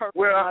shoot him.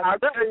 Well, I'll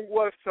tell you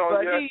what,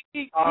 Sonia. But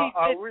he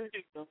didn't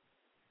shoot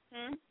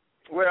him.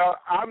 Well,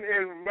 I'm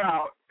en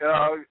route.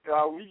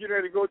 Are we getting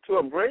ready to go to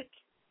a break?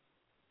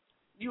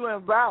 You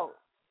en route?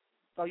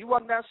 So you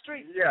walking down the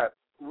street? Yeah.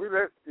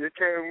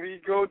 Can we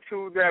go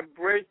to that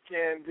break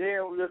and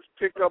then let's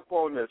pick up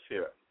on this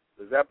here?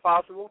 Is that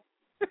possible?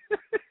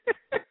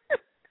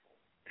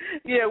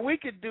 Yeah, we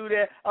could do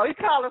that. Oh, he's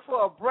calling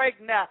for a break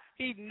now.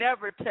 He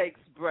never takes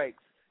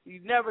breaks.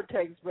 He's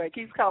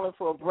calling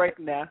for a break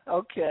now.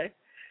 Okay.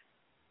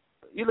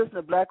 You listen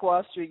to Black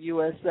Wall Street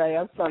USA.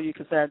 I'm Sonia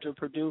Cassandra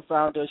Perdue,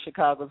 founder of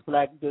Chicago's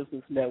Black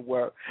Business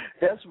Network.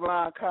 That's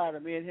Ron Carter.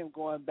 Me and him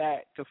going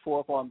back and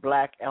forth on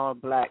black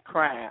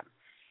crime.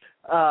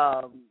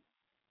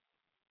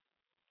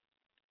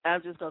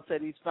 I'm just going to say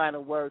these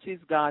final words.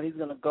 He's gone. He's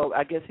going to go.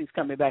 I guess he's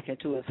coming back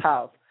into his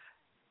house.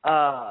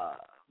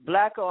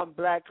 Black on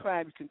black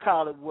crime, you can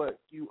call it what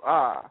you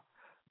are.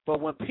 But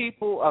when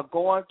people are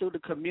going through the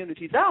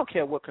communities, I don't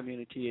care what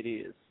community it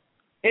is,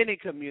 any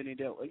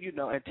community,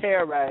 and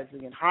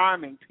terrorizing and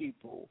harming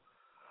people,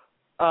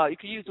 you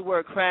can use the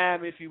word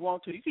crime if you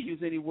want to. You can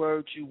use any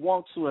word you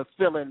want to and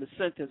fill in the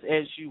sentence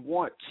as you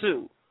want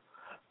to.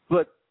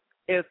 But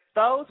if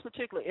those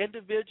particular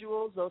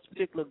individuals, those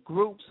particular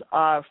groups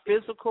are a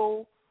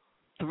physical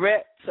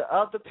threat to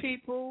other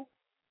people,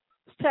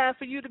 it's time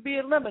for you to be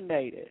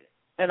eliminated.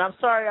 And I'm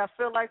sorry I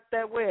feel like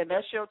that way, and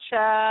that's your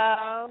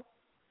child,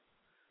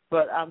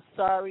 but I'm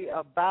sorry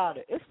about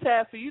it. It's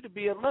time for you to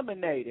be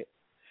eliminated.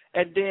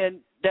 And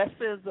then that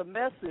sends a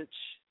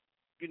message.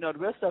 The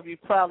rest of you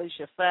probably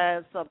should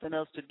find something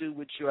else to do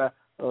with your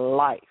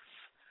life.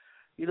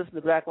 You listen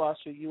to Black Wall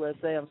Street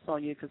USA. I'm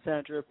Sonia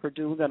Cassandra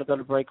Perdue. We're going to go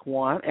to break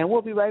one, and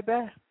we'll be right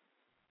back.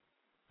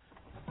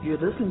 You're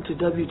listening to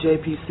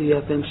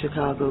WJPC-FM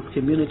Chicago's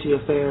Community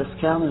Affairs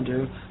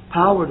Calendar,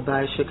 powered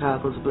by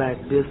Chicago's Black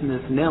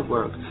Business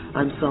Network.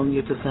 I'm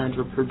Sonia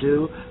Cassandra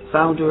Perdue,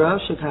 founder of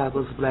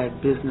Chicago's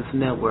Black Business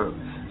Network.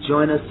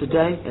 Join us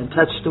today and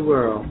touch the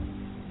world.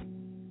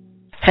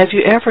 Have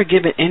you ever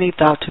given any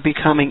thought to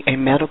becoming a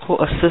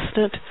medical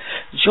assistant?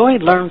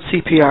 Join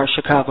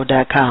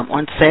LearnCPRChicago.com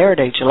on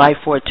Saturday, July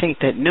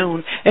 14th at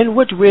noon in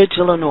Woodridge,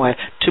 Illinois,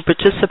 to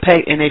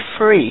participate in a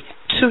free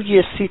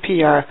 2-year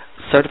CPR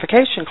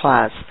certification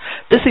class.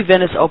 This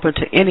event is open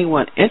to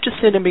anyone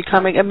interested in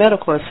becoming a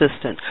medical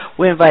assistant.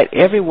 We invite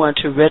everyone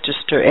to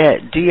register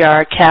at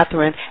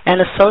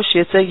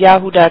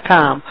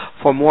drcatherineandassociates@yahoo.com.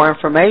 For more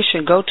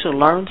information, go to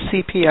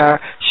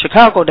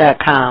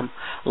LearnCPRChicago.com.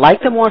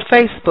 Like them on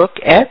Facebook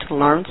at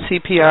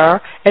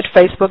LearnCPR at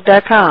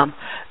Facebook.com.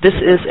 This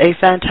is a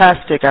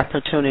fantastic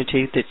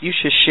opportunity that you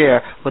should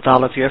share with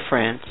all of your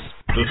friends.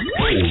 The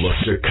Soul of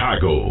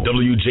Chicago,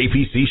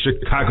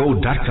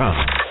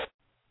 WJPCChicago.com.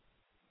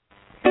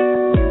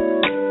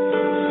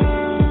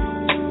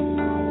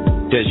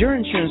 Does your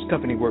insurance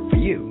company work for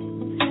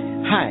you?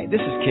 Hi, this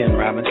is Ken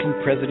Robinson,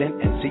 President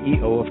and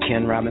CEO of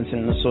Ken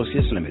Robinson &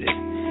 Associates Limited.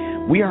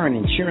 We are an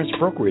insurance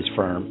brokerage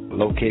firm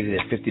located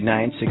at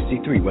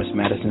 5963 West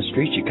Madison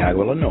Street,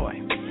 Chicago, Illinois.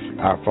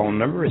 Our phone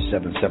number is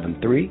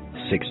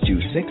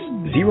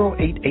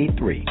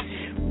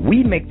 773-626-0883.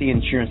 We make the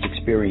insurance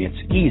experience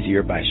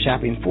easier by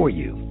shopping for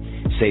you,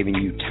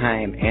 saving you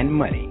time and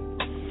money.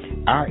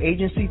 Our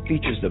agency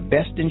features the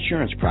best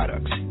insurance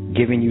products,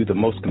 giving you the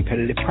most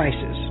competitive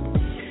prices.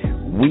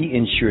 We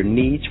insure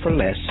needs for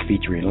less,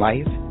 featuring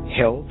life,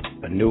 health,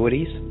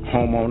 annuities,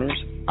 homeowners,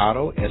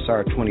 auto,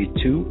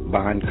 SR22,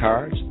 bond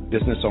cards,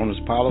 business owners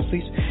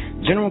policies,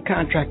 general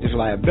contractors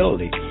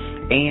liability,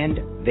 and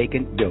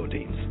vacant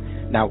buildings.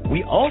 Now,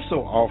 we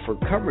also offer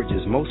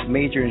coverages most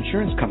major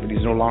insurance companies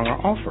no longer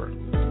offer.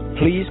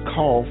 Please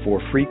call for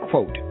a free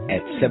quote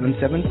at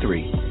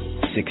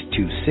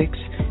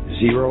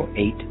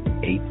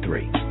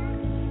 773-626-0883.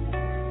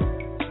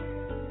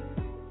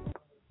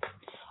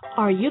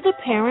 Are you the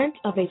parent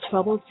of a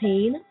troubled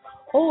teen?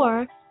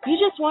 Or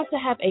you just want to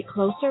have a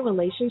closer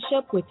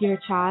relationship with your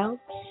child?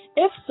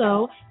 If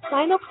so,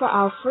 sign up for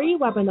our free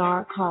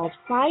webinar called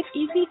 5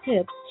 Easy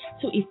Tips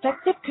to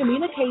Effective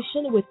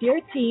Communication with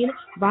Your Teen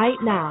right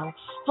now,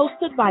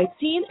 hosted by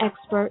teen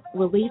expert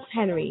Release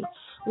Henry.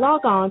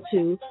 Log on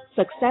to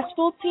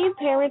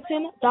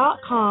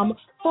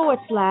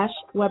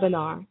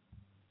successfulteenparenting.com/webinar.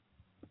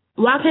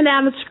 Walking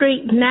down the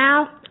street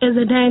now is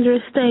a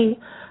dangerous thing.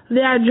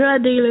 There are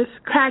drug dealers,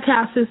 crack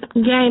houses,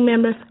 gang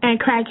members, and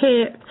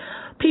crackheads.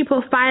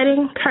 People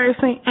fighting,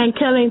 cursing, and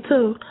killing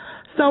too.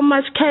 So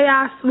much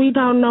chaos, we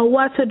don't know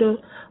what to do.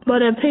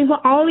 But if people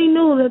only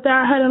knew that they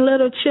are hurting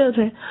little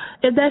children,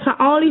 if they can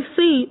only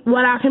see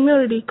what our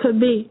community could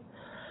be.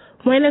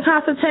 When in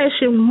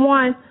consultation,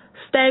 1,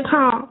 stay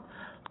calm.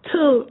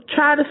 2,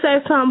 try to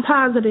say something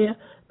positive.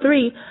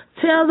 3,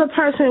 tell the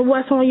person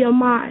what's on your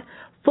mind.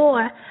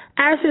 4,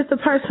 ask if the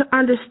person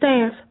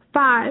understands.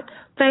 5,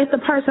 thank the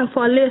person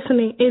for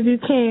listening if you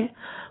can.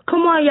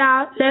 Come on,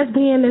 y'all, let's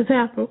be an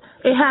example.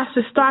 It has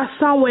to start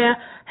somewhere.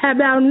 How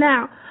about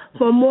now?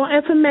 For more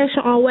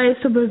information on ways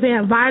to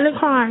prevent violent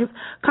crimes,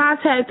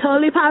 contact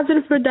Totally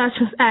Positive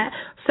Productions at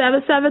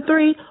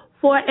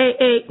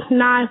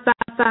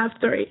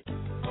 773-488-9553.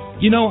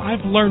 You know,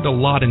 I've learned a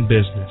lot in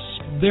business.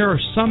 There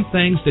are some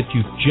things that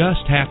you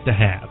just have to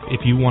have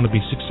if you want to be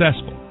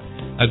successful.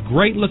 A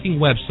great-looking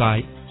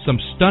website, some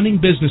stunning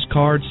business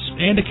cards,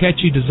 and a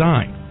catchy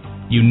design.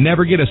 You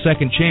never get a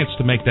second chance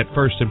to make that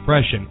first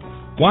impression.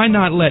 Why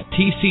not let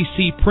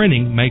TCC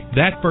Printing make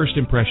that first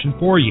impression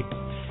for you?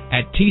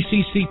 At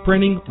TCC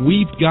Printing,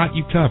 we've got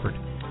you covered.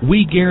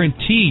 We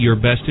guarantee your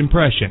best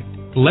impression.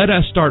 Let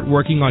us start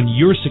working on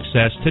your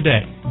success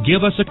today.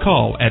 Give us a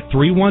call at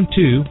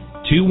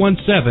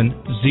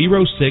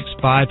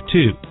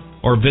 312-217-0652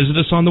 or visit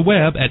us on the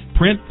web at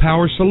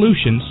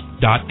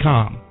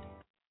printpowersolutions.com.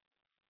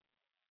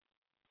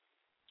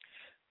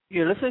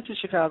 You're listening to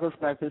Chicago's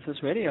Black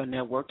Business Radio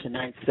Network.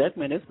 Tonight's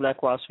segment is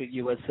Black Wall Street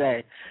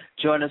USA.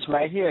 Join us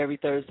right here every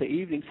Thursday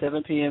evening,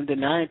 7 p.m. to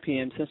 9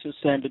 p.m. Central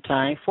Standard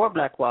Time for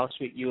Black Wall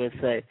Street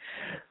USA.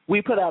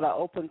 We put out an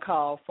open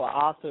call for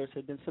authors who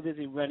had been so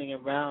busy running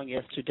around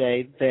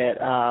yesterday that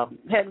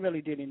hadn't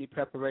really did any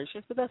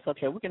preparations, but that's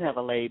okay. We can have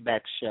a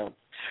laid-back show.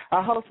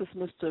 Our host is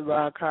Mr.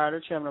 Ron Carter,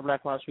 Chairman of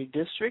Black Wall Street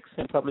Districts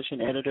and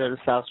publishing editor of the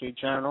South Street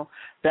Journal.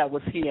 That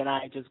was he and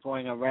I just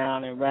going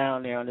around and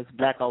around there on this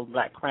black on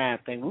black crime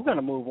thing. We're going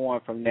to move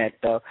on from that,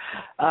 though.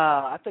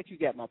 I think you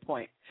get my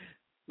point.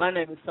 My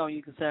name is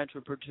Sonia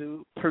Cassandra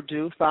Purdue,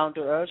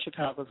 founder of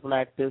Chicago's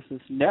Black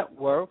Business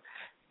Network,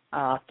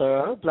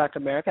 author of Black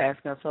America,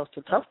 Asking Ourselves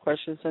the Tough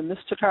Questions, and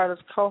Mr.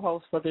 Carter's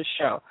co-host for this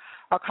show.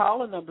 Our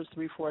caller number is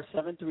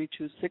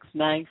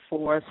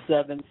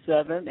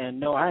 347-326-9477, and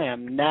no, I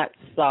am not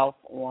soft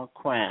on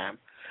crime.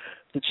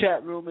 The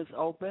chat room is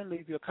open.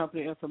 Leave your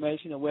company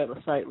information and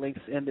website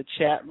links in the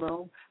chat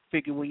room.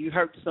 Figure when you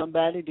hurt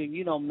somebody, then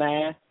you don't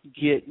mind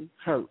getting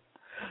hurt.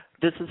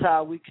 This is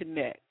how we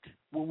connect.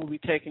 We will be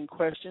taking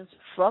questions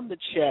from the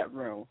chat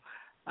room.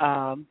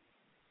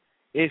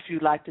 If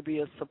you'd like to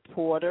be a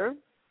supporter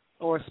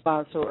or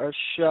sponsor a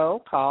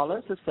show, call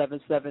us at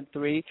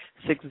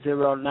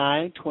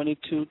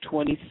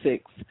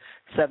 773-609-2226,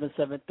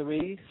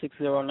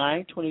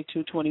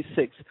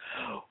 773-609-2226.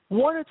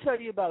 Want to tell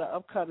you about an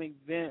upcoming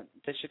event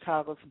that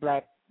Chicago's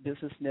Black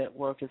Business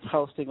Network is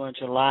hosting on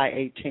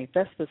July 18th.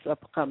 That's this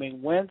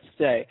upcoming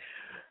Wednesday.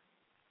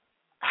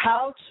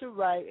 How to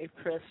write a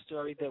press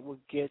story that will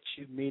get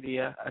you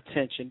media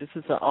attention. This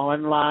is an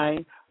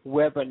online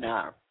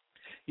webinar.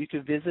 You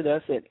can visit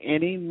us at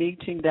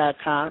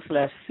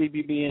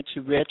anymeeting.com/CBBN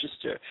to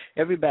register.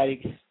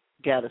 Everybody's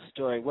got a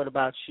story. What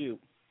about you?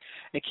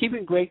 And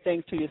keeping great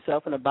things to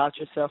yourself and about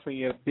yourself or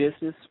your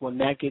business will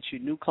not get you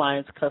new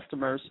clients,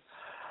 customers,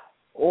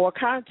 or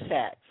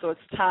contacts. So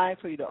it's time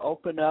for you to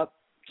open up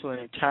to an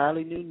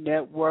entirely new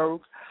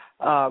network,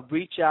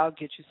 reach out,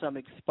 get you some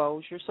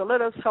exposure. So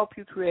let us help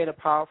you create a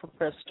powerful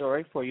press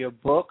story for your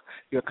book,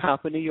 your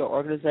company, your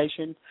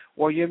organization,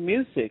 or your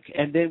music,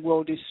 and then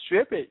we'll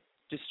distribute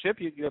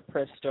distribute your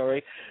press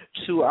story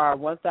to our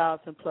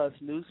 1,000-plus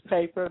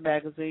newspaper,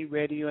 magazine,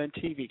 radio, and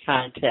TV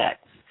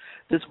contacts.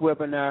 This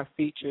webinar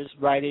features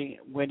writing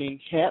winning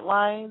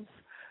headlines,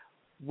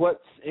 what's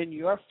in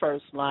your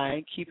first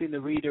line, keeping the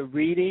reader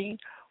reading,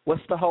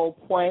 what's the whole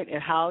point,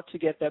 and how to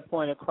get that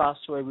point across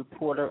to a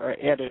reporter or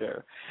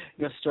editor.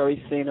 Your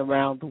story seen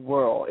around the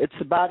world. It's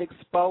about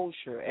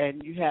exposure,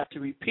 and you have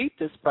to repeat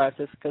this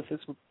process because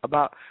it's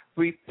about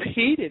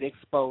repeated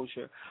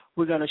exposure.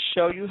 We're going to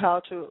show you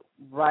how to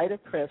write a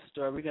press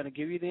story. We're going to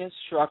give you the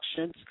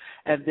instructions,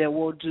 and then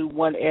we'll do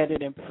one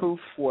edit and proof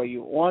for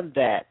you on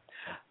that.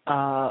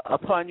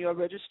 Upon your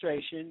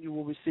registration, you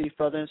will receive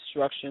further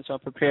instructions on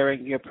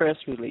preparing your press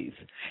release.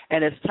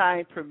 And as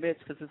time permits,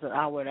 because it's an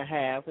hour and a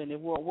half, and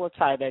we'll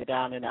tie that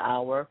down in an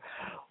hour,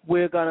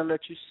 we're going to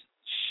let you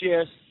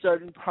share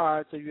certain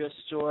parts of your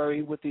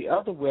story with the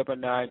other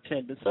webinar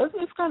attendants. So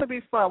it's going to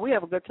be fun. We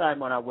have a good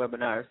time on our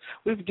webinars.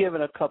 We've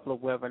given a couple of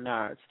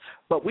webinars,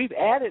 but we've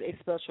added a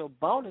special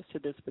bonus to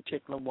this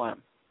particular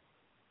one.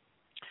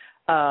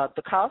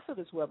 The cost of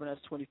this webinar is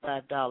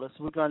 $25.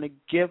 We're going to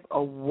give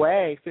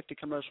away 50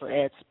 commercial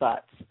ad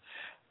spots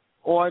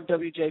on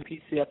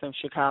WJPC-FM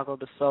Chicago,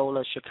 the Soul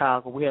of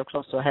Chicago. We have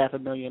close to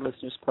 500,000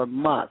 listeners per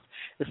month.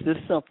 It's this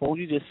simple.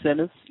 You just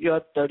send us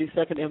your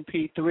 30-second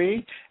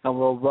MP3, and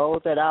we'll roll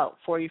that out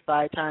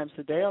 45 times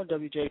a day on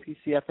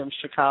WJPC-FM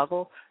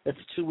Chicago.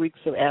 That's 2 weeks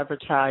of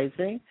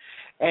advertising.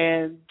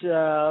 And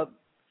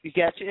you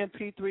got your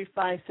MP3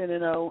 file, send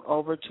it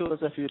over to us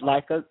if you'd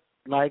like us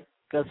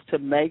to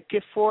make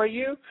it for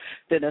you,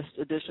 then that's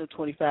additional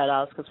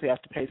 $25 because we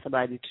have to pay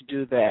somebody to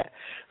do that.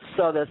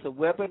 So there's a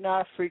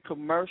webinar, free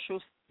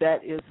commercials.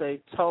 That is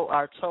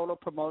our total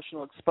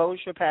promotional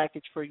exposure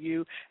package for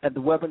you, and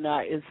the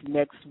webinar is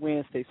next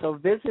Wednesday. So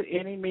visit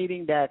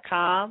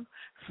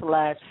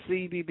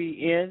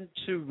anymeeting.com/CBBN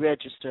to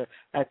register.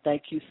 I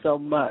thank you so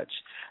much.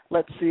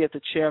 Let's see if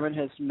the chairman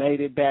has made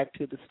it back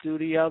to the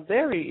studio.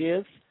 There he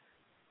is.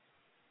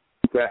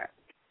 Back.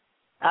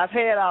 I've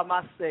had all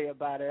my say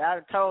about it. I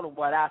told them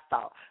what I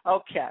thought.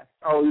 Okay.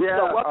 Oh, yeah.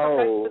 So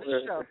welcome back to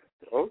the show.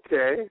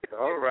 Okay.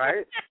 All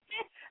right.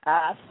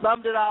 I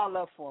summed it all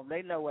up for them.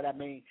 They know what I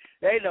mean.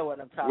 They know what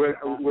I'm talking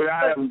about. Would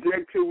I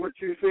object to what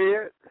you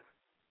said?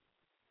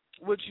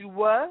 Would you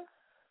what?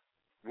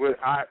 Would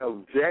I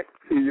object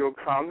to your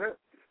comment?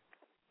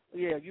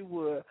 Yeah, you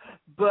would.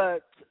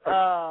 But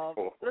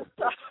let's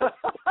talk.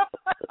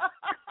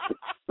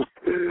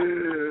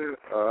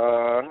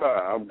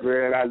 I'm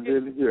glad I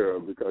didn't hear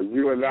him because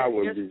you and I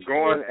would be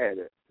going at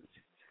it.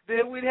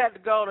 Then we'd have to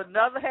go to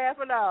another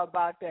half an hour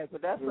about that,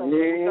 but that's okay.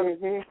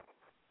 Mm-hmm.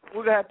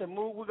 We're gonna have to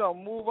move. We're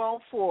gonna move on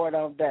forward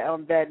on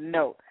that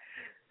note.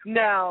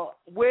 Now,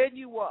 when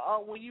you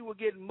were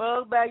getting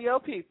mugged by your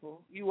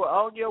people, you were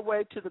on your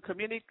way to the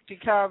community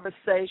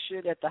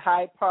conversation at the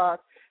Hyde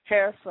Park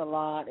Hair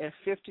Salon at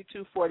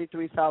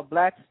 5243 South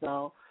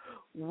Blackstone,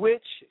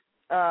 which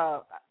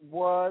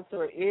was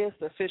or is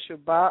the official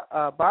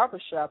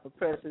barbershop of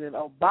President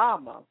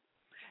Obama.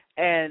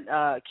 And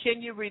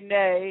Kenya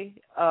Renee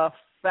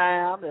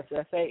FAM, that's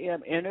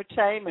F-A-M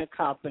Entertainment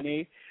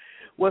Company,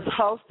 was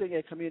hosting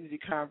a community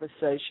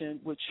conversation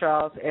with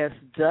Charles S.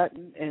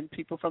 Dutton and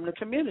people from the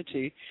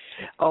community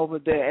over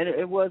there. And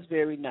it was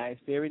very nice,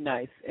 very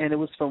nice. And it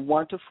was from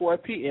 1 to 4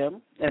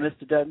 p.m., and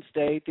Mr. Dutton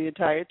stayed the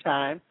entire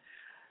time.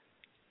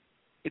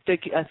 I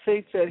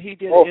think that he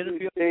did an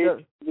interview.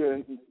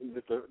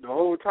 The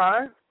whole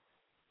time?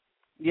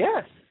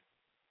 Yes.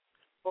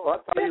 Oh, I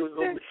thought he was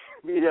going to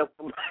be there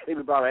for maybe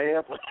about a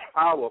half an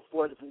hour,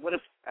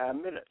 45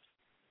 minutes.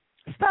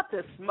 Stop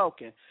that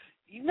smoking.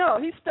 No,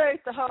 he stayed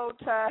the whole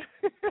time.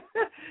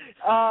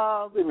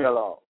 Leave me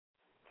alone.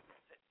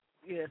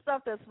 Yeah,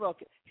 stop that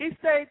smoking. He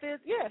stayed there.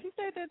 Yeah, he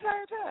stayed the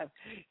entire time.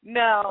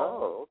 Now.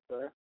 Oh,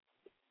 okay.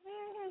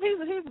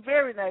 He's a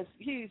very nice.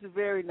 He's a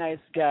very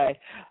nice guy.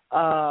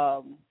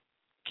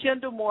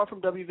 Kendall Moore from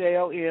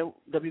WVO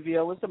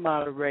was the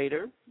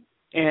moderator,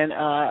 and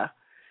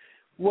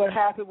what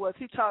happened was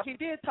he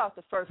did talk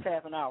the first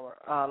half an hour,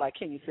 like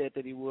Kenya said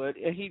that he would,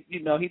 and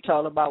he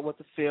told about what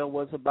the film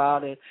was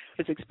about and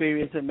his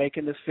experience in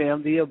making the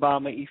film, The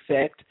Obama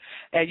Effect.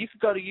 And you can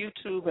go to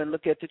YouTube and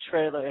look at the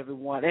trailer,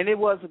 everyone. And it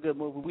was a good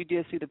movie. We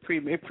did see the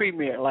premiere. It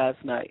premiered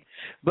last night,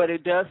 but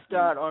it does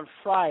start on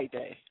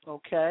Friday.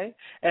 Okay,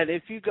 and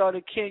if you go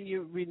to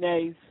Kenya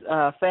Renee's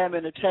Fam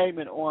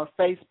Entertainment on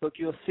Facebook,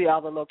 you'll see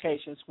all the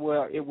locations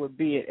where it would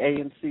be at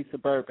AMC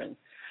Suburban.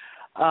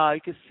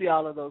 You can see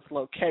all of those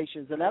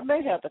locations. And I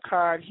may have the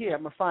card here.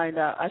 I'm going to find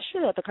out. I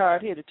should have the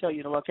card here to tell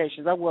you the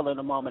locations. I will in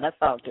a moment. I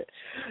found it.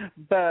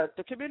 But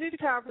the community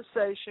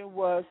conversation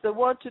was they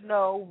want to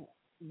know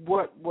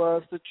what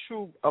was the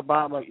true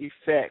Obama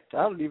effect.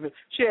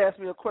 She asked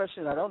me a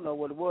question. I don't know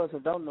what it was. I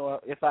don't know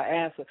if I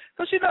answered.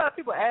 Because you know how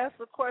people ask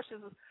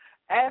questions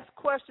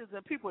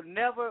and people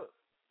never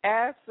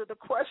answer the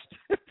question.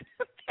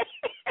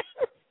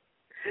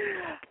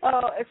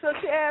 And so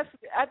she asked,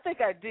 I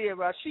think I did,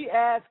 right?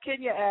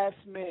 Kenya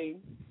asked me,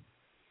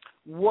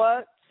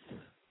 what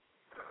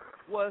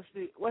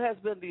has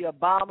been the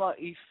Obama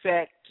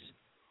effect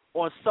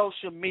on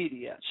social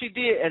media. She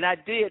did, and I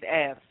did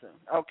answer.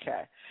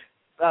 Okay.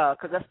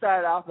 Because I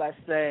started off by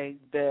saying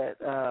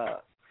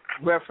that,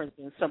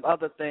 referencing some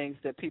other things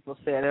that people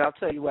said, and I'll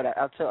tell you what,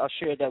 I'll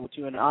share that with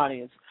you in the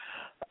audience.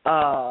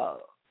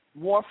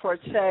 War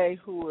Forte,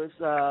 who is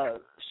a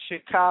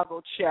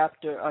Chicago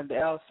chapter under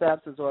Al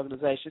Sampson's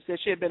organization, said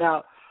she had been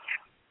out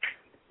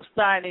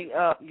signing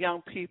up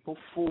young people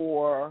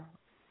for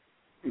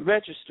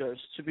registers,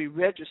 to be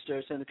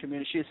registers in the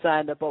community. She had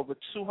signed up over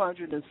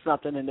 200 and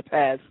something in the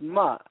past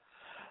month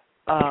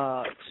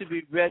to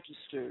be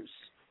registers.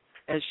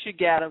 And she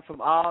got them from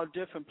all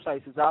different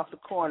places, off the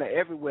corner,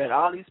 everywhere. And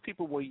all these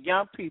people were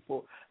young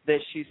people that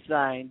she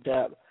signed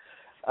up.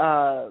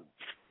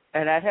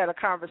 And I had a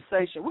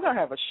conversation. We're going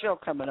to have a show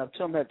coming up,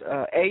 too. I'm at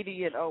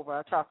 80 and over.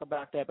 I'll talk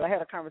about that. But I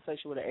had a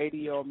conversation with an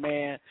 80-year-old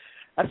man.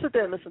 I sit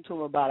there and listen to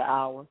him about an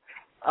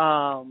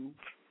hour.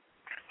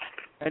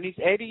 And these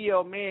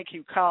 80-year-old men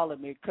keep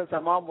calling me because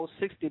I'm almost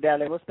 60 down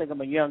there. Let's think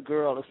I'm a young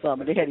girl or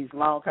something. They had these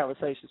long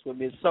conversations with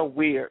me. It's so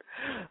weird.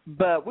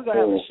 But we're going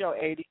to have a show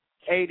 80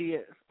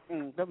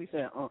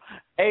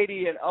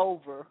 and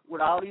over with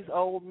all these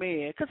old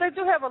men, because they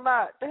do have a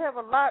lot. They have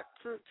a lot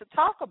to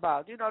talk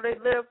about. You know,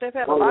 they've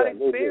had a lot of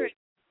experience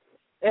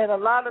and a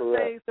lot of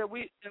things that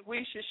we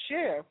should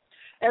share.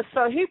 And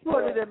so he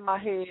put it in my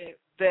head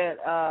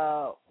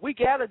that we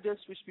got a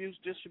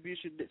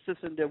distribution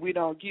system that we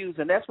don't use,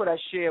 and that's what I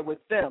share with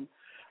them.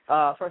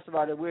 First of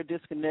all, that we're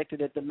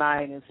disconnected at the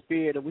mind and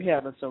spirit, and we're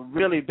having some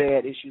really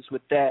bad issues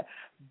with that.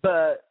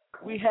 But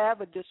we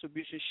have a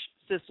distribution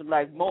system,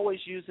 like Mo is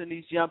using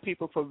these young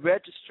people for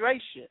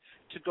registration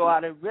to go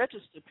out and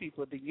register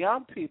people, the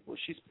young people.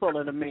 She's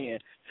pulling them in.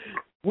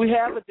 We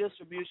have a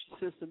distribution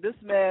system. This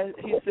man,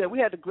 he said, we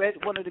had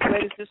one of the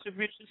greatest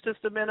distribution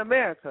systems in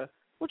America.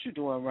 What you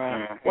doing,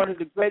 Ryan? One of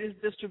the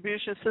greatest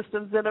distribution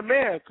systems in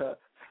America.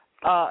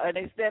 And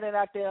they standing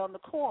out there on the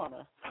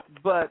corner.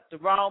 But the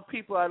wrong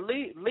people are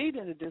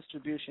leading the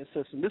distribution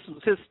system. This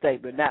was his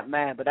statement, not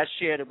mine, but I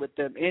shared it with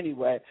them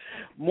anyway.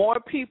 More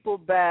people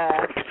buy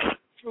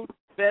fruit,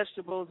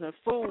 vegetables, and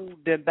food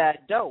than buy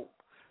dope.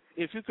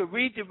 If you could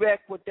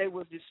redirect what they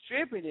were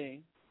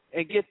distributing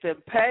and get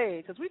them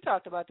paid, because we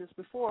talked about this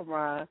before,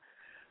 Ryan,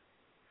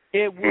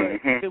 it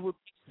would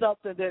be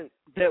something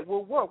that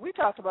will work. We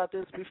talked about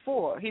this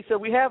before. He said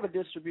we have a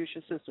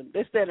distribution system.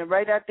 They're standing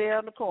right out there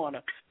on the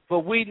corner, but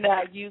we're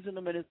not using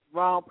them, and it's the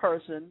wrong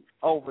person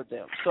over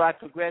them. So I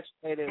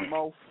congratulated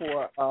Mo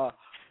for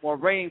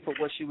Maureen for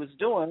what she was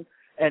doing,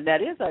 and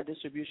that is our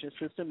distribution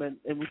system, and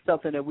it was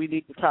something that we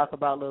need to talk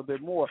about a little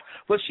bit more.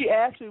 But she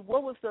asked me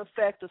what was the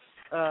effect of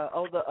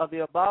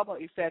the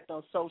Obama effect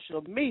on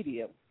social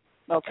media.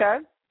 Okay?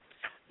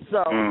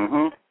 So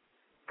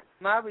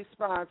my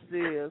response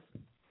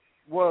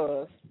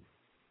was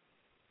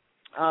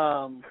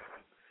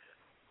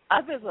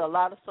I visit a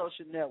lot of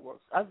social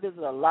networks. I visit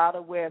a lot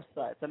of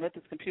websites. I'm at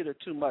this computer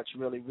too much,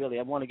 really.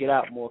 I want to get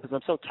out more because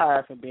I'm so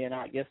tired from being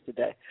out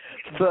yesterday.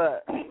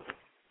 But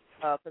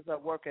because I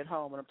work at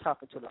home and I'm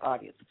talking to the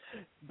audience.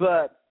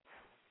 But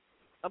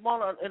I'm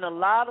in a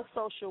lot of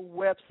social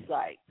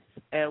websites,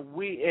 and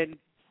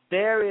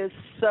there is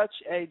such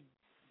a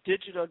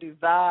digital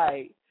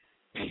divide,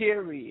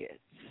 period.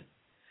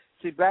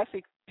 See, black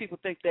people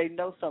think they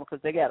know something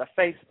because they got a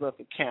Facebook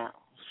account,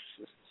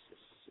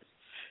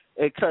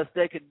 because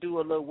they could do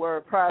a little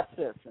word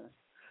processing.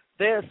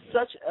 There's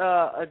such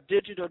a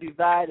digital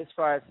divide as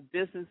far as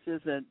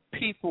businesses and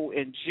people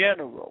in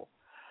general.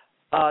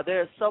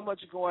 There's so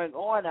much going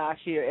on out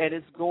here, and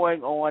it's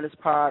going on as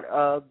part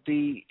of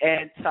the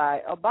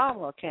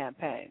anti-Obama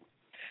campaign.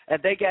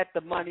 And they got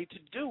the money to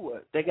do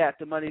it. They got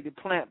the money to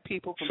plant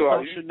people from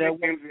social networks. So are you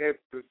thinking that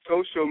the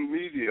social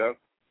media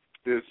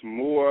is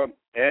more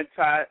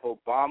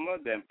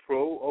anti-Obama than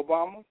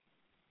pro-Obama?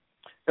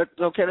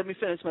 Okay, let me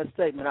finish my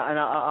statement, and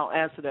I'll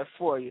answer that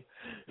for you.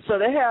 So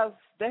they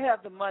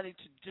have the money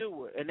to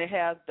do it, and they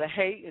have the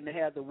hate, and they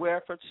have the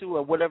wherefore to,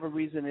 or whatever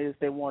reason it is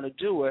they want to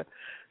do it,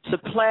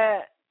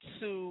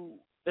 to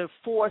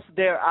enforce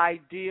their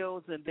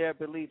ideals and their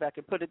belief. I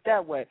can put it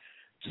that way,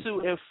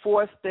 to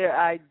enforce their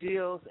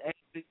ideals and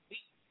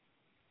beliefs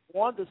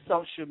on the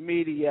social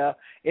media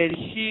in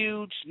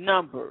huge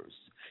numbers,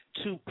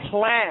 to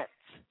plant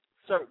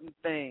certain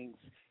things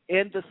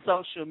in the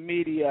social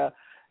media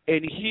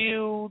in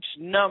huge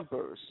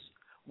numbers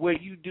where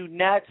you do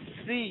not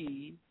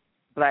see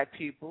black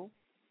people,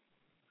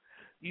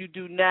 you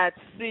do not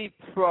see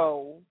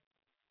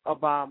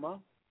pro-Obama.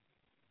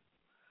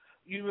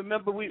 You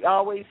remember we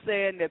always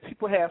saying that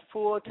people have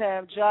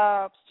full-time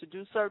jobs to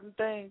do certain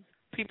things.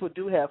 People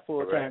do have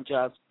full-time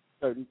jobs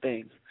for certain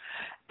things.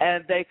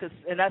 And I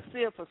see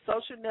it for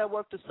social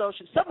network to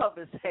social. Some of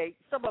it's hate,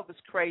 some of it's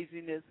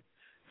craziness,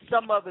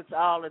 some of it's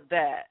all of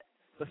that.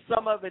 But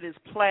some of it is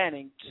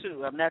planning,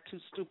 too. I'm not too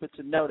stupid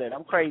to know that.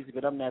 I'm crazy,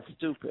 but I'm not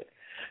stupid.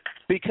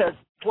 Because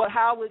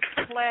how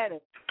it's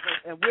planted,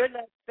 and we're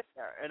not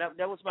there. And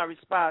that was my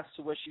response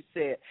to what she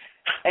said.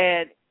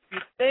 And you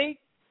think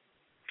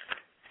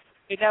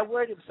they're not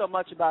worried so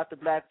much about the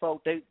black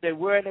vote. They're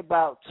worried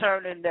about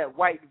turning that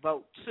white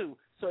vote, too.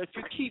 So if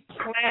you keep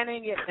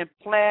planning it and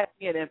planning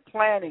it and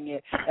planning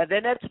it, and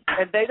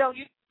they don't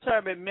use the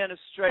term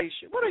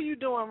administration. What are you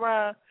doing,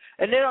 Ryan?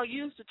 And they don't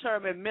use the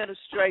term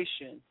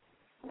administration,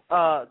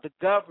 the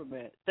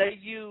government. They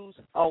use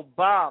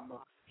Obama.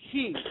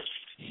 He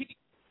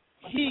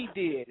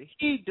did it.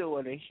 He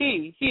doing it.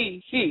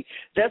 He.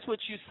 That's what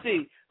you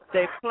see.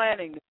 They're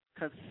planning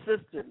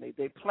consistently.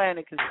 They're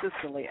planning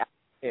consistently out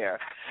there.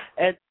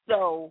 And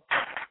so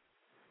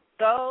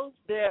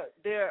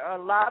there are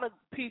a lot of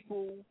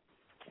people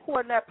who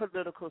are not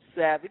political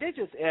savvy. They're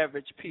just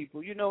average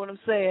people. You know what I'm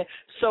saying?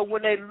 So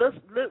when they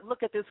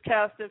look at this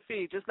constant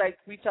feed, just like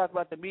we talk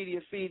about the media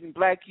feeding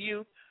black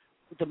youth,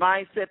 the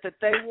mindset that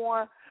they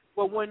want,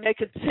 well, when they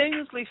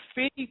continuously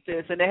feed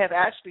this, and they have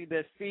actually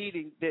been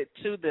feeding it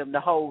to them the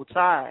whole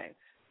time,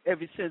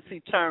 ever since he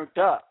turned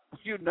up,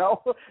 you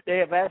know, they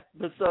have asked,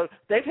 so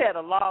they've had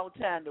a long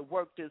time to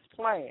work this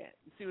plan.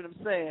 You see what I'm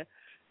saying?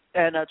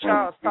 And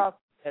Charles talked about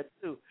that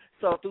too.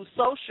 So through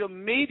social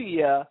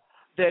media,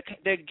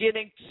 they're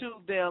getting to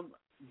them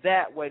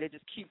that way. They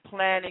just keep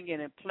planning it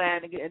and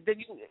planning it, and then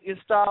you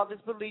install this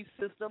belief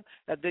system,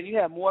 and then you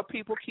have more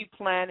people keep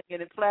planning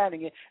it and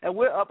planning it, and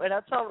we're up. And I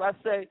told them, I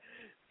say,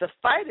 the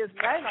fight is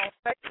not on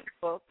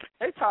Facebook.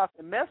 They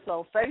talking mess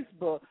on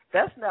Facebook.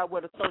 That's not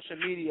where the social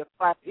media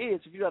fight is.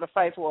 If you're going to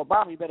fight for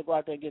Obama, you better go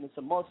out there and get in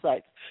some more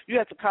sites. You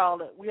have to call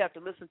it. We have to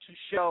listen to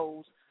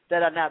shows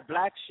that are not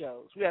black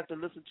shows. We have to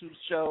listen to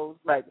shows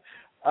like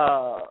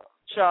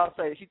Charles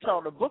said. He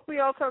told them, book me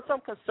on some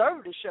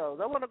conservative shows.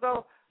 I want to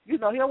go. You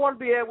know, he don't want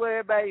to be everywhere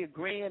everybody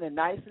agreeing and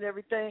nice and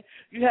everything.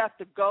 You have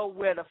to go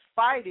where the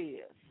fight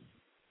is,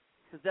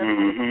 because that's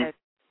what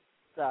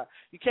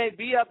you can't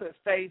be up at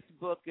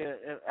Facebook.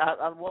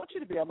 I want you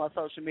to be on my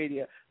social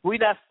media. We're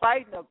not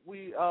fighting.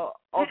 We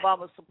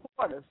Obama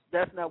supporters.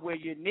 That's not where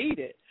you need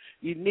it.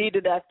 You need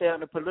it out there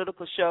on the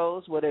political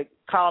shows where they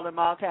call them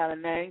all kind of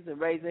names and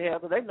raise their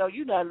hand, because they know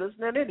you're not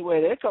listening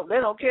anyway. They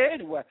don't care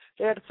anyway.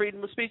 They have the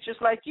freedom of speech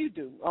just like you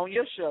do on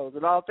your shows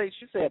and all things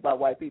you say about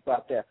white people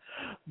out there.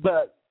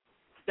 But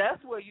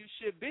that's where you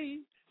should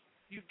be.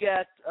 You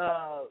got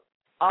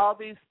all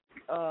these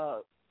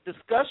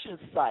discussion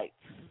sites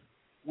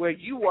where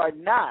you are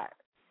not.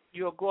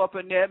 You'll go up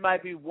in there, it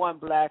might be one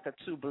black or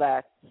two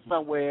black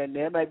somewhere in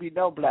there, it might be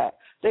no black.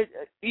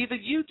 Either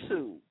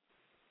YouTube.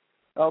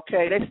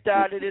 Okay, they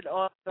started it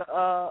on the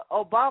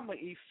Obama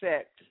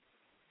Effect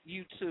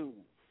YouTube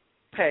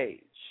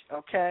page.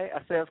 Okay, I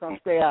said I was going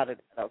to stay out of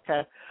it.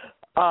 Okay,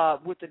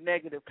 with the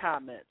negative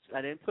comments.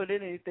 I didn't put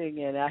anything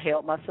in. I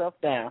held myself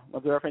down.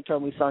 My girlfriend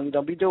told me, son, you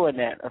don't be doing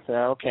that. I said,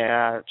 okay,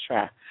 I'll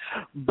try.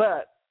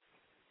 But,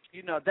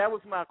 you know, that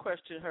was my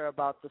question to her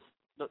about the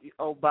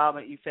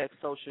Obama Effect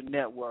social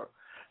network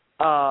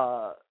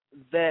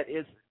that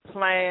is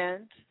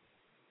planned,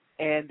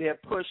 and they're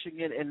pushing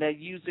it, and they're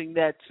using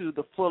that to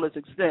the fullest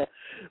extent,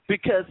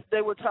 because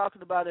they were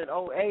talking about in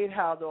 2008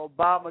 how the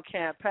Obama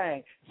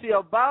campaign. See,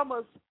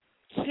 Obama's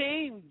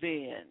team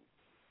then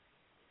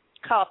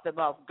caught them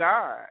off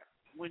guard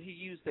when he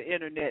used the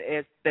internet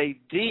as they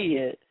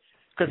did,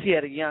 because he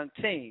had a young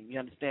team. You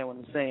understand what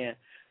I'm saying?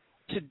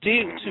 To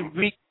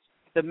reach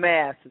the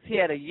masses. He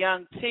had a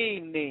young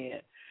team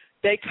then.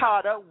 They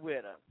caught up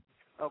with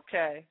him,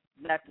 okay?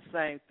 Not the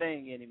same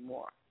thing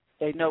anymore.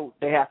 They know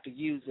they have to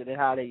use it and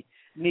how they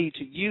need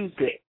to use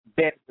it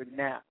better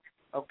now,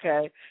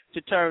 okay,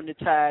 to turn the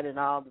tide and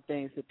all the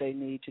things that they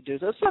need to do.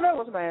 So that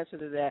was my answer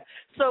to that.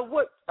 So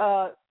what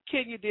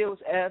Kenya did was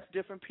ask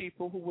different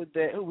people who was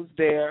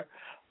there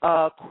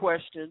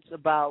questions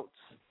about.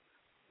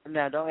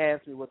 Now, don't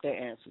ask me what their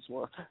answers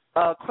were.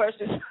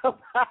 Questions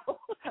about,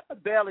 I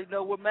barely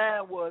know what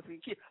mine was.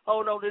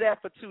 Hold on to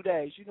that for 2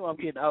 days. You know I'm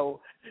getting old.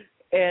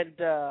 And,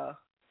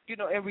 you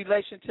know, in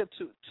relationship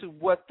to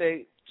what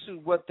they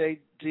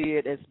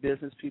did as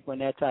business people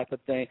and that type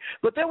of thing.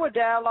 But there were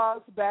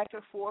dialogues back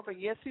and forth, and,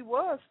 yes, he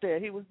was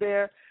there. He was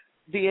there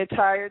the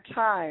entire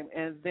time.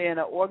 And then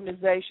an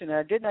organization, and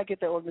I did not get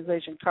the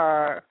organization's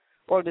card.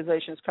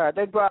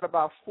 They brought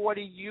about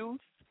 40 youth.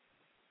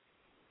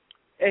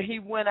 And he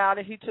went out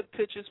and he took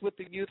pictures with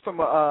the youth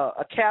from a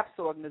CAPS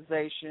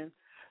organization.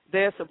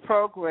 There's a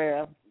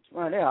program.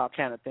 Well, there are all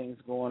kind of things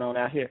going on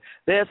out here.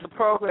 There's a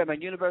program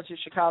at University of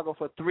Chicago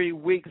for 3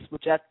 weeks,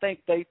 which I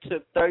think they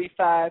took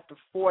 35 to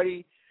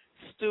 40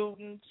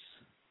 students,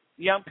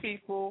 young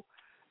people,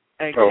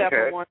 and kept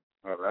them on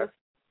all right.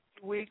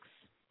 weeks.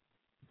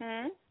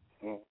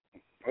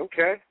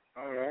 Okay.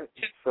 All right.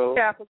 So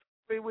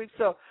 3 weeks.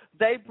 So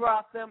they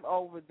brought them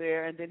over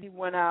there, and then he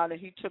went out and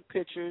he took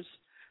pictures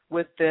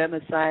with them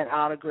and signed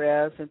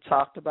autographs and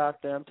talked about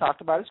them,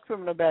 talked about his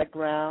criminal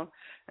background,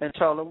 and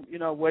told them, you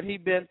know, what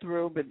he'd been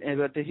through, but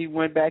he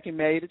went back and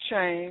made a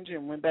change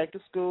and went back to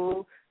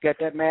school, got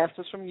that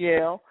master's from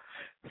Yale.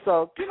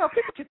 So, you know,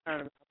 people can turn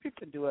around. People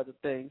can do other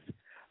things.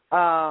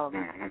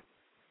 And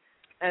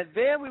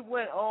then we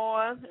went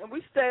on, and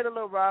we stayed a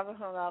little while and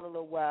hung out a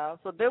little while.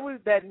 So then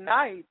that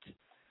night,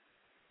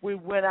 we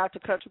went out to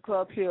Country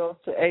Club Hills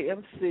to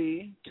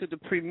AMC to the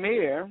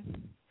premiere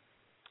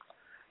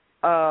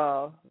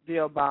the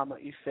Obama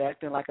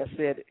Effect, and like I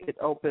said, it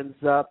opens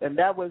up, and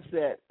that was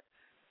at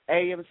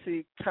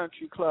AMC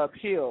Country Club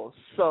Hills.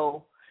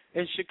 So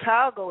in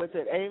Chicago, it's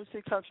at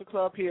AMC Country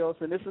Club Hills,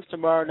 and this is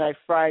tomorrow night,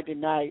 Friday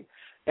night,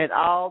 and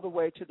all the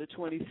way to the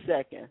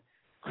 22nd.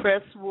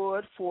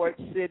 Crestwood, Ford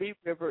City,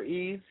 River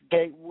East,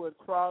 Gatewood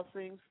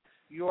Crossings,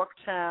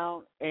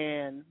 Yorktown,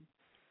 and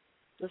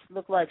this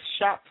look like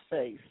Shop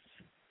Face.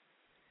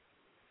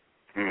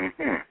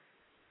 Mm-hmm.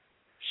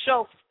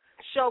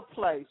 Show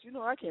place. You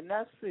know, I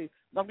cannot see.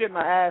 I'm getting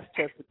my ass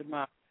tested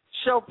tomorrow.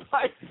 Show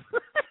place.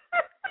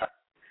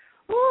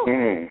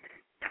 Mm.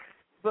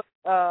 But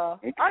are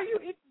you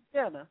eating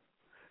dinner?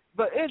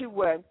 But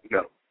anyway.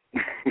 No.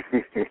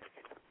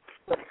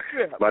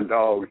 My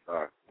dogs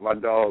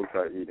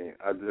are eating.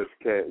 I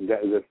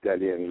just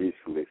got in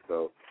recently,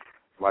 so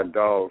my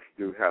dogs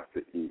do have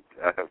to eat.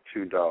 I have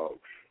 2 dogs,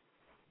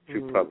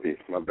 2 puppies,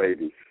 my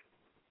babies.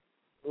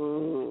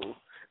 Ooh.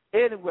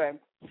 Anyway,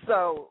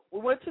 so we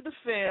went to the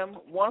film.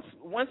 What's his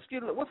name?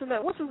 Wansky Love. What's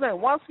his name?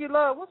 Mosky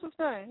Love.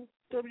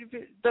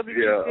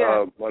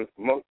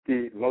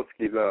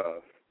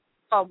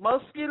 Oh,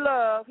 Mosky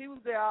Love. He was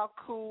there all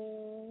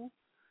cool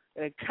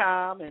and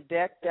calm and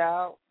decked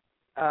out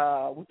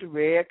with the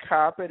red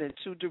carpet and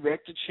 2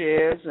 director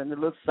chairs and the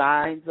little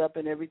signs up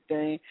and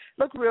everything.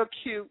 Looked real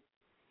cute.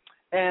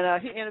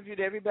 And he interviewed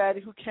everybody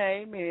who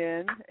came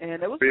in,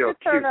 and it was real a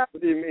turnout.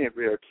 What do you mean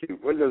real cute?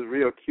 What does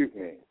real cute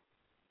mean?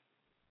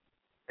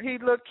 He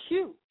looked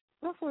cute.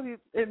 That's what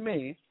it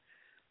means.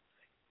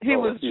 He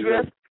was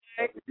dressed.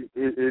 It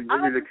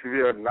really looks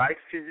real nice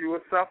to you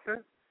or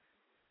something?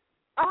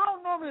 I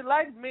don't normally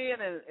like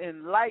men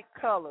in light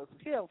colors.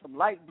 He had some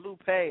light blue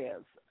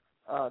pants,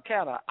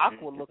 kind of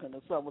aqua looking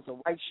or something with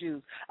some white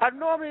shoes. I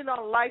normally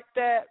don't like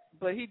that,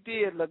 but he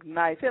did look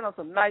nice. He had on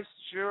some nice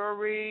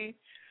jewelry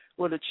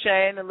with a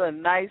chain, a little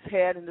nice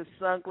hat, and the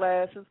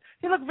sunglasses.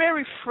 He looked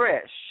very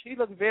fresh.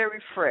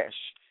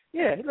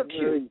 Yeah, he looked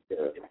cute.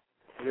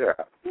 Yeah.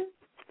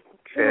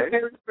 Okay.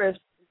 Very fresh,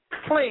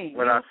 clean.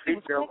 When I see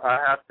him, I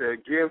have to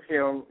give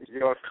him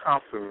your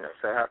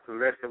compliments. I have to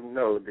let him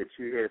know that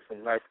you had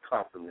some nice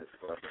compliments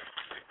for him.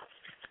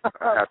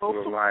 I have to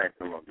remind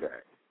him of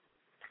that.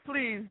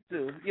 Please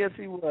do. Yes,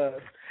 he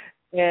was.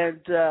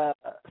 And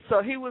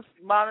so he was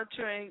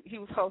monitoring, he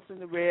was hosting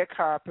the red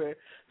carpet,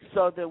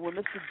 so that when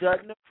Mr.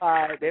 Dutton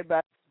arrived,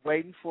 everybody was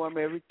waiting for him,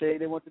 everything.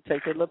 They wanted to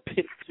take their little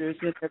pictures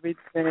and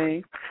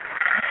everything.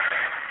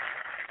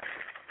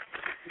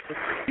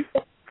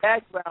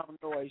 Background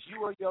noise,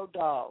 you or your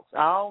dogs.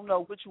 I don't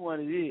know which one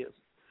it is.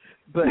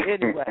 But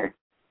anyway,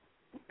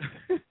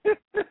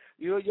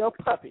 you or your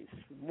puppies,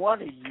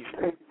 one of you.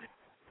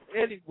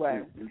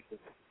 Anyway,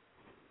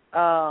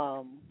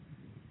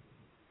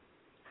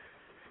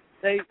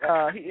 he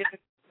interviewed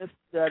Mr.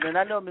 Dutton, and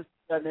I know Mr.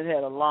 Dutton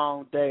had a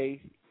long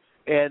day,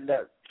 and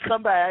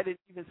somebody I didn't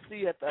even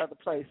see at the other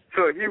place.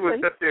 So he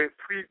was at the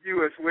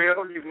preview as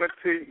well? He went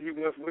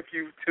with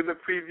you to the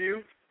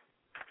preview?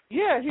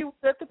 Yeah, he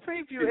was at the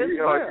preview as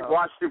well. He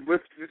watched it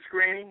with the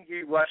screening?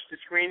 He watched the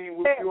screening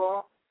with you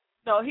all?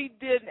 No, he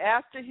didn't.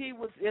 After he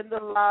was in the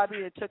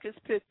lobby and took his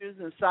pictures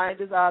and signed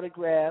his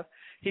autograph,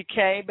 he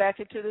came back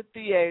into the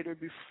theater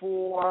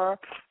before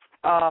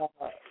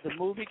the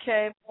movie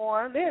came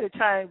on. They had it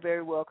timed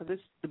very well because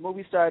the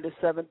movie started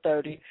at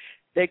 7:30.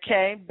 They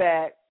came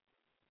back.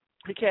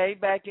 He came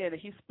back in and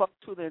he spoke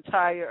to the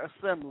entire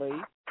assembly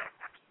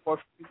for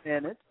a few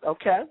minutes.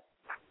 Okay.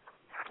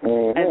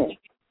 Mm-hmm. And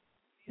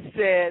he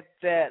said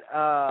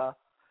that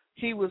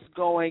he was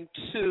going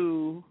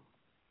to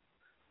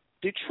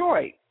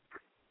Detroit.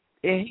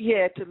 And he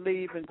had to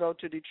leave and go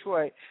to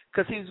Detroit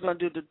because he was going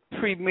to do the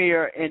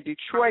premiere in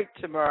Detroit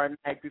tomorrow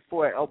night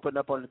before it opened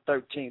up on the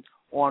 13th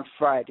on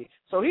Friday.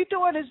 So he's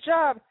doing his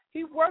job.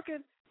 He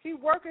working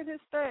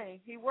his thing.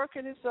 He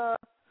working his film.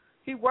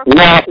 As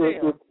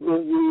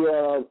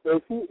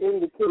he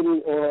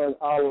indicated on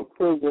our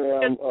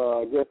program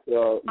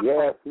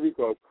last week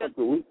or a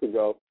couple of weeks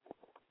ago,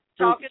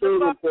 he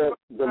stated that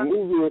the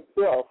movie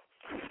itself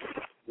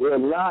will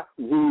not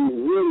be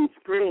really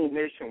screened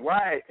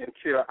nationwide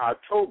until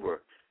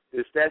October.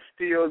 Is that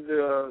still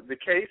the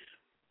case?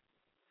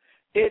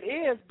 It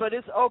is, but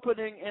it's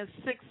opening in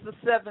 6 or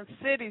 7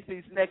 cities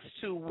these next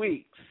 2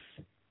 weeks.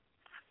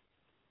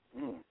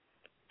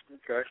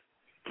 Okay.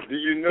 Do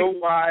you know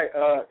why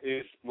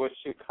was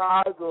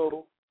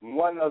Chicago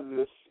one of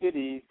the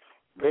cities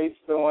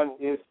based on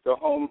it's the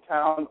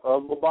hometown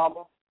of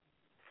Obama?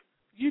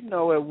 You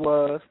know it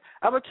was.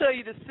 I'm going to tell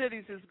you the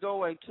cities it's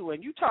going to,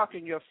 and you talk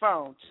in your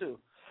phone, too.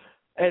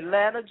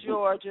 Atlanta,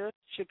 Georgia,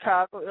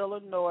 Chicago,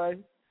 Illinois.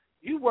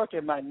 You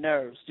working my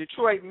nerves.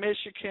 Detroit,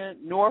 Michigan,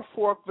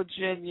 Norfolk,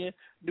 Virginia,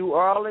 New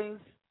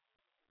Orleans,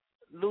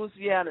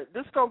 Louisiana.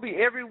 This is going to be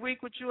every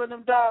week with you and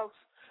them dogs.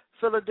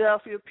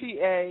 Philadelphia,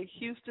 PA,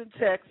 Houston,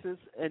 Texas,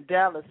 and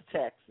Dallas,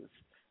 Texas.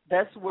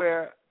 That's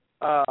where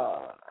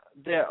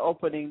they're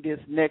opening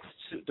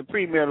the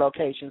premier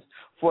locations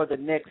for the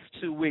next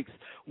 2 weeks.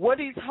 What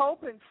he's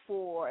hoping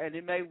for, and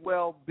it may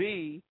well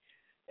be,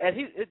 and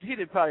he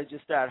didn't probably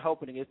just start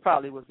hoping, it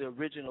probably was the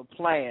original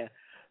plan,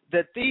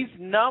 that these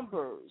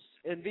numbers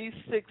in these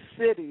 6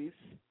 cities,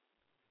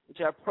 which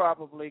I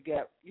probably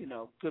got,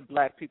 good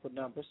black people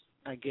numbers,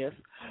 I guess,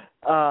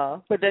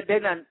 but that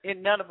they're not,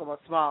 and none of them are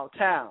small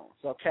towns,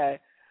 okay,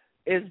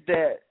 is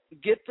that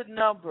get the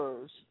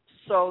numbers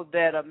so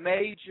that a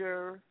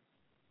major,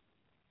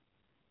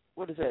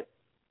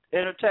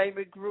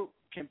 entertainment group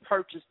can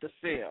purchase the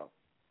film.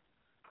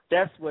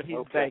 That's what he's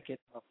banking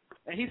on.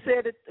 And he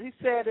said it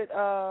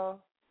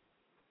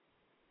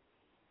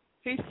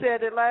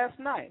last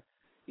night.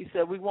 He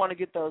said, we want to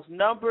get those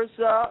numbers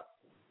up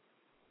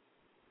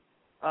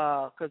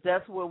because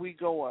that's where we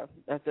going.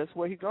 That's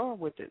where he's going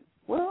with it.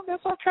 Well,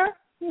 that's okay.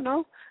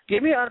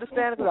 Give me an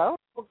understanding because I don't know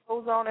what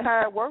goes on and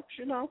how it works,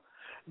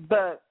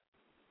 But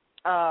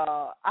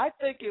I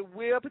think it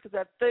will because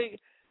I think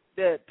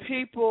that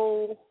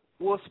people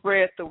will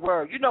spread the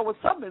word. When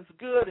something's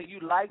good and you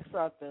like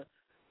something,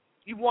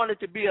 you want it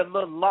to be a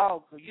little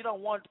longer. You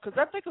don't want, because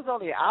I think it's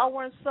only an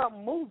hour and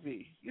something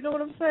movie. You know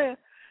what I'm saying?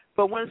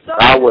 But when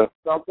something... Hour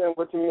something?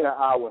 What you mean an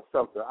hour and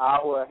something?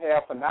 Hour and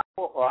half an hour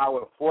or hour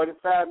and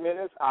 45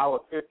 minutes? Hour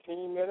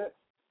 15 minutes?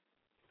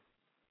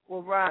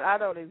 Well, Ron, I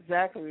don't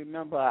exactly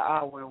remember an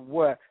hour and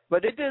what,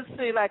 but it didn't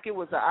seem like it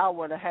was an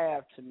hour and a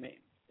half to me.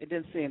 It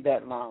didn't seem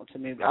that long to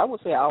me. I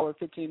would say an hour and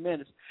 15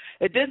 minutes.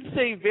 It didn't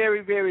seem very,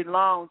 very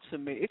long to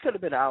me. It could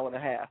have been an hour and a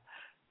half.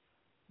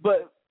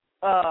 But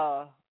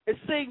it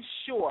seems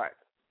short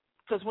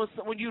because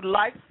when you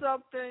like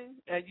something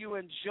and you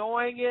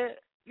enjoying it,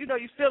 you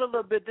feel a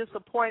little bit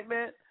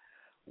disappointment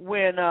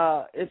when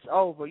it's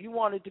over. You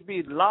want it to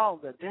be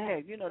longer.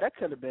 Dang, that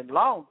could have been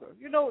longer.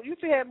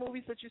 You've had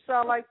movies that you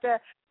saw like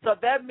that. So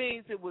that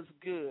means it was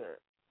good.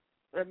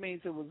 That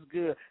means it was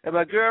good. And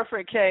my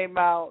girlfriend came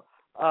out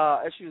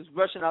as she was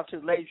rushing off to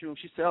the ladies' room.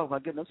 She said, oh, my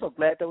goodness, I'm so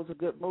glad that was a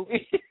good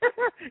movie,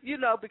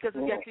 because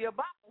it gets the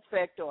Obama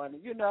effect on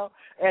it,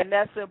 and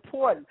that's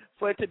important.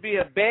 For it to be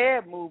a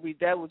bad movie,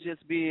 that would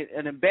just be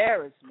an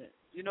embarrassment.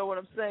 You know what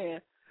I'm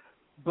saying?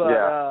 But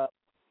yeah.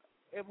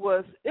 It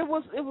was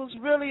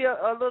really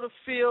a little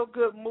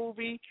feel-good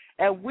movie,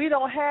 and we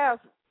don't have,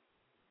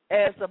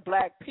 as a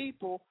black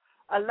people,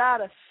 a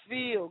lot of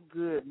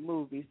feel-good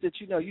movies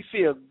that, you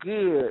feel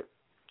good,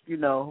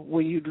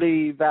 when you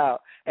leave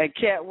out. And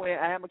Cat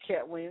Williams, I am a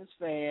Cat Williams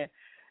fan,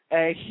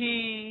 and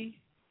he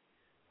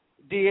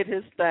did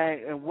his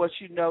thing and what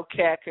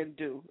Cat can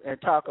do and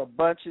talk a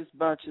bunch of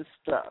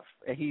stuff,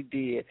 and he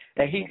did.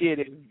 And he did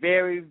it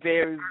very,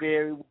 very,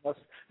 very well.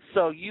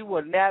 So you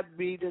will not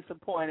be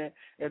disappointed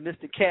in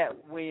Mr. Cat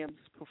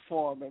Williams'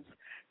 performance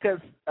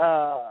because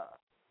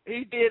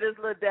he did his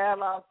little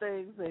dialogue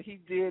things, and he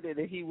did it,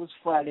 and he was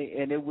funny,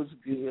 and it was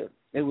good.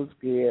 It was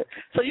good.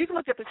 So you can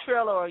look at the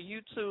trailer on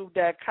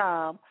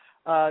YouTube.com.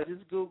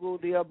 Just Google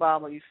The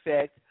Obama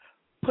Effect.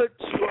 Put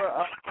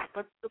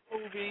the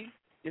movie.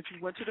 If you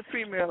went to the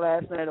premiere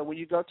last night or when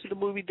you go to the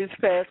movie this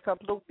past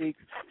couple of weeks,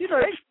 they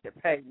should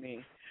pay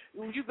me.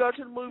 When you go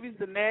to the movies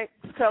the next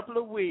couple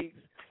of weeks,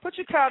 put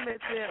your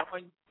comments in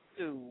on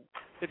YouTube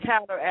to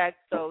counteract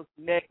those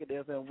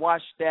negatives and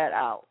wash that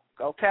out,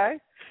 okay?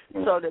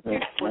 So that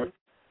people,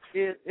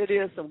 it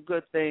is some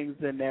good things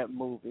in that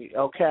movie,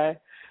 okay?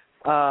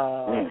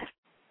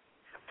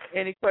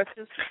 Any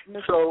questions,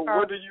 Mr. So Carl?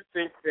 what do you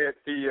think that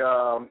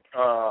to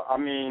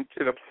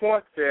the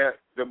point that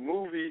the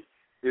movie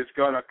is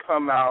going to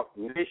come out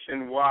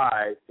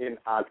nationwide in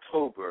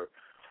October,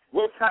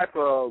 what type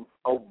of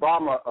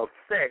Obama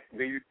effect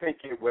do you think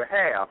it will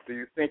have? Do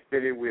you think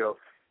that it will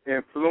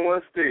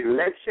influence the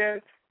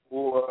election,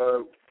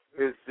 or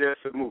is this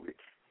a movie?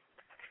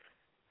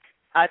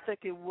 I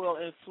think it will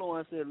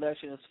influence the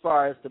election as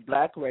far as the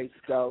black race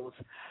goes.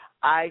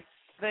 I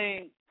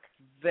think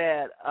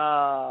that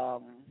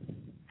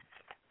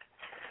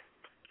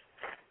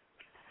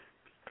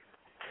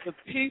the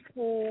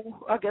people,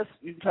 I guess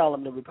you can call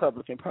them the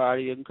Republican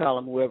Party, you can call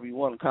them whoever you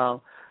want to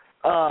call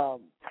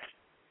them,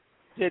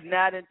 did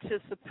not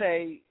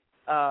anticipate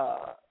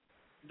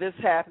this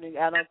happening.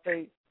 I don't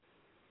think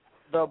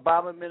the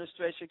Obama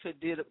administration could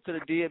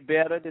have did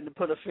better than to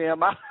put a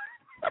film out.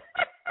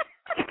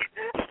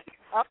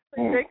 I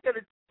think they could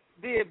have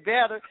did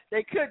better.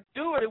 They couldn't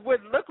do it. It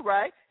wouldn't look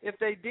right if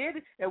they did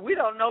it, and we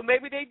don't know.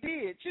 Maybe they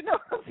did. You know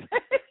what I'm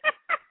saying?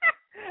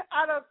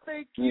 I don't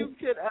think you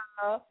could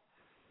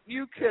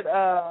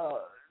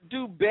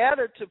do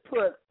better to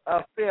put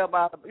a film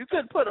out. You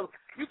couldn't put a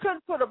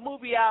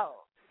movie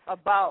out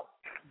about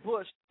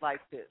Bush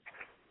like this.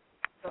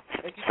 Well,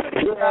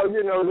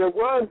 there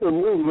was a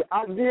movie.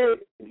 I did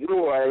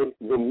enjoy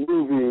the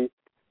movie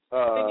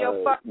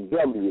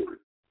W.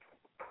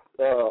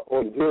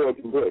 Or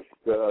George Bush,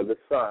 the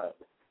son.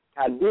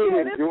 I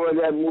did enjoy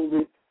that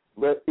movie,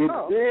 but it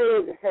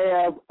did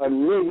have a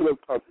negative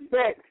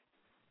effect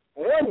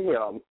on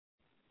him.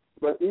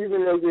 But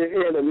even though it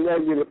had a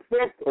negative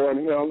effect on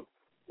him,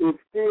 it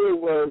still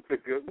was a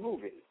good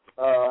movie.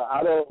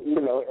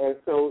 And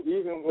so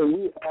even when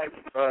we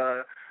asked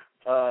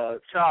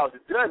Charles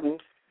Dutton,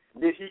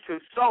 did he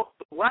consult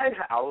the White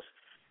House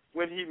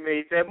when he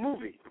made that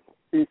movie?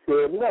 He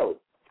said no.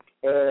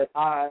 And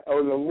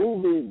on the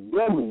movie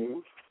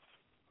W,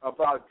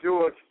 about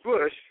George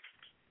Bush,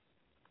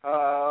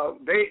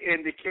 they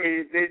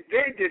indicated that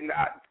they did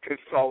not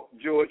consult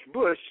George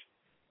Bush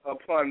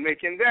upon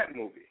making that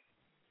movie.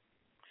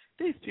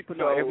 These people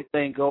know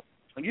everything goes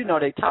on. You know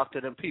they talk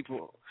to them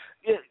people.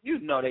 You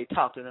know they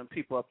talk to them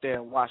people up there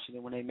in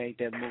Washington when they made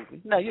that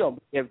movie. Now, you don't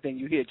believe everything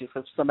you hear just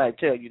because somebody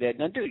tell you that,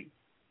 now do you?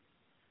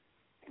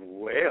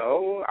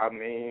 Well, I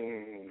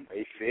mean,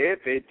 they said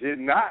they did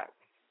not.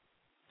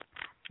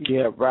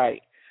 Yeah,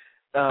 right.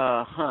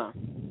 Well,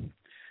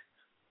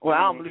 I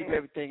don't believe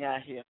everything I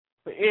hear.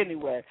 But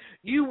anyway,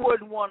 you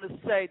wouldn't want to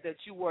say that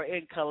you were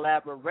in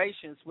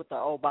collaborations with the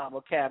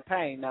Obama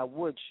campaign, now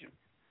would you?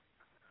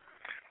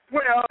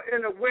 Well,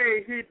 in a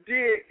way, he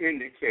did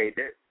indicate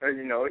it.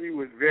 You know, he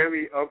was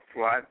very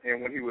upfront,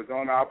 and when he was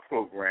on our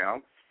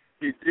program,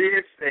 he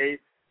did say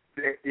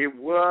that it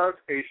was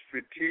a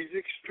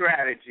strategic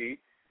strategy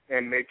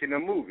in making a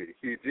movie.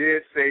 He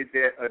did say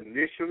that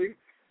initially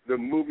the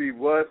movie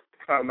was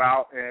to come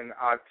out in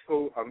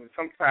October,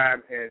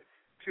 sometime in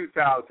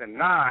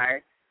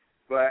 2009,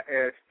 but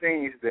as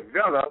things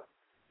developed,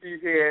 he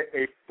had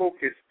a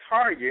focused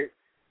target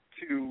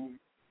to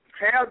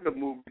have the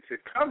movie to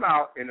come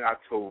out in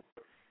October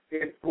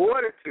in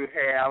order to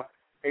have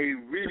a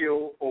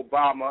real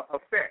Obama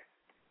effect.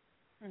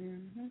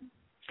 Mm-hmm.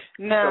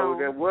 No. So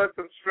there was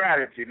some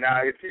strategy.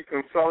 Now, if he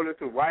consulted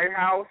the White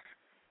House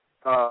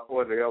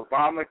or the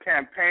Obama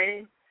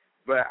campaign,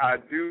 but I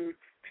do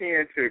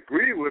tend to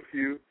agree with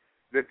you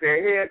that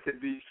there had to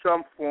be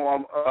some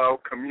form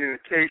of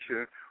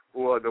communication,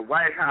 or the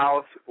White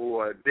House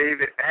or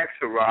David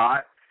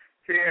Axelrod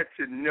had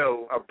to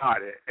know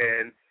about it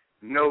and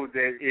know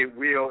that it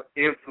will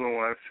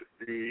influence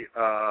the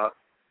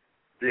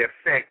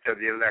effect of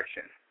the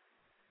election.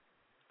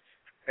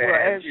 Well,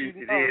 and he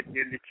did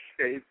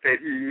indicate that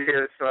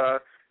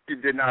he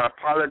did not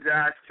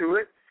apologize to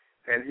it,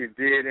 and he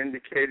did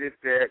indicate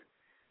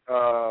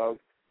that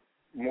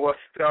more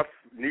stuff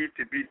needs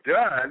to be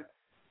done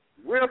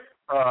with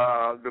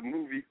the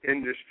movie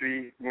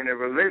industry when it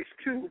relates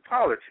to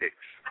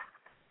politics,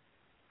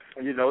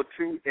 you know,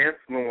 to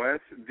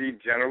influence the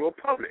general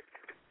public.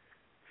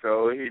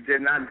 So he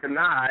did not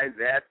deny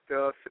that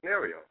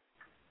scenario,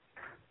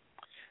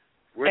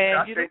 which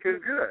I think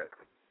is good.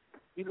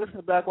 You listen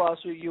to Black Wall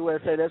Street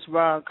USA, that's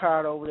Ron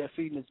Carter over there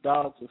feeding his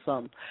dogs or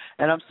something.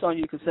 And I'm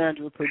Sonia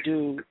Cassandra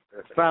Perdue,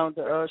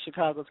 founder of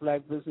Chicago's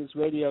Black Business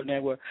Radio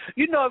Network.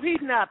 You know, if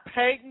he's not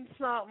painting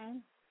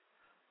something,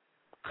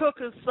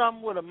 cooking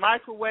something with a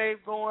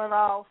microwave going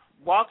off,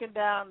 walking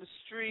down the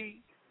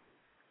street,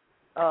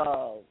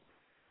 but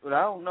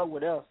I don't know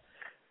what else.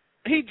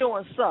 He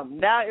doing something.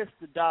 Now it's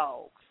the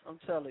dogs. I'm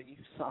telling you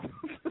something.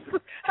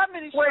 How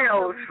many shows?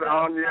 Well,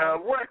 Sonia,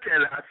 what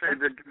can I say?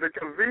 The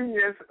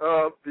convenience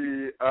of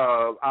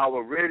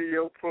our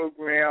radio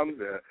program,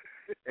 the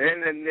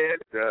internet,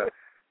 the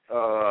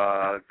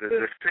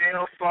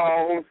cell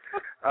phone,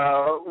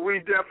 we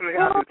definitely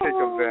have to take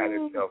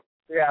advantage of it.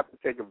 We have to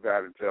take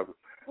advantage of it.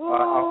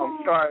 I'm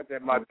sorry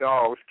that my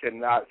dogs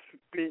cannot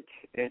speak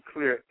in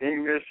clear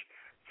English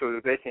so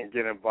that they can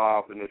get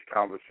involved in this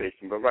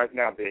conversation. But right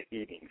now they're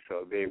eating,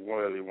 so they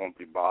really won't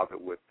be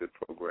bothered with the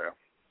program.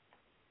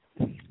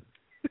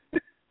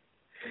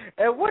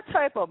 And what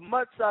type of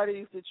mutts are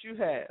these that you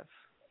have?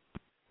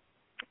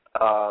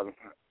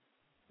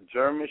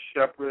 German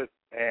Shepherd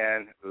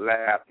and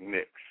Lab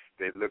Mix.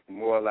 They look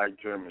more like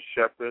German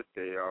Shepherd.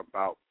 They are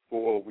about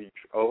 4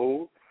 weeks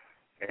old,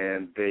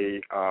 and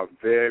they are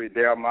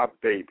my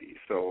babies.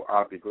 So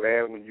I'll be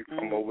glad when you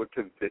come over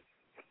to visit.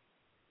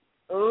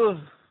 So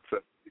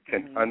you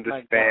can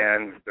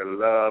understand the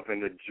love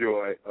and the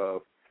joy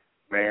of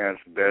man's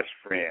best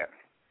friend.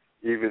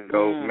 Even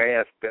though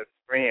man's best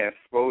friend is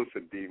supposed to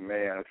be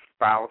man's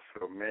spouse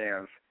or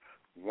man's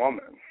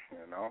woman,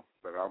 you know,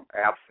 but I'm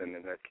absent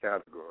in that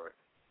category.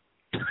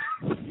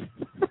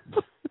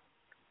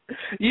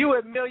 You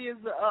and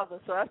millions of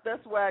others, so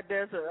that's why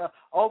there's an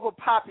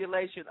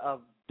overpopulation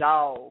of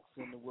dogs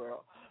in the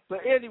world. But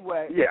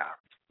anyway,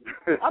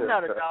 I'm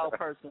not a dog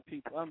person,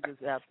 people. I'm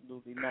just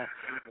absolutely not.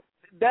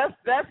 That's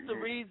the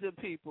reason,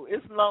 people.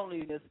 It's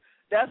loneliness.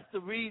 That's the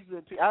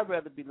reason. I'd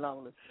rather be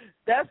lonely.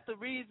 That's the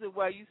reason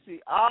why you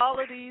see all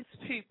of these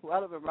people. I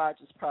live in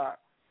Rogers Park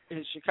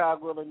in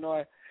Chicago,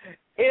 Illinois.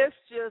 It's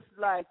just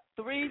like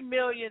 3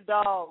 million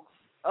dogs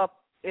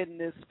up in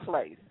this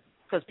place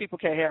because people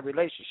can't have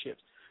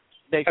relationships.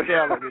 They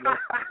fail at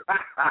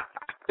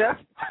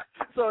relationships.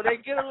 So they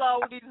get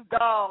along with these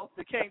dogs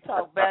that can't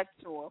talk back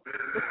to them.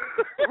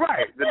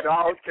 Right. The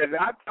dogs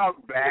cannot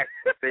talk back.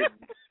 They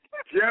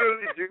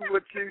generally do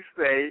what you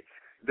say.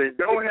 They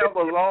don't have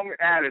a long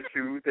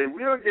attitude. They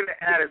will get an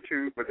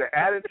attitude, but the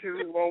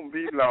attitude won't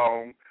be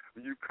long.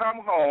 When you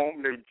come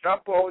home, they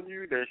jump on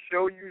you. They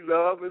show you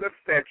love and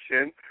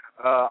affection.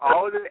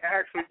 All they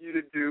ask for you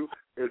to do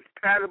is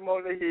pat them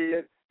on the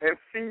head and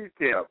feed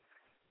them.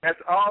 That's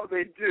all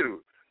they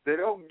do. They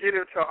don't get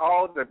into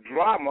all the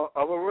drama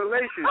of a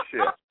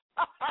relationship.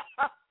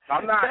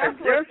 I'm not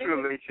against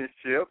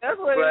relationships. That's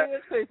what it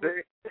is, people.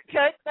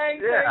 Can't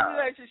maintain Yeah.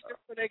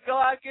 relationships when they go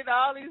out and get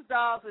all these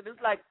dogs, and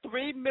it's like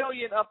 3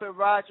 million up in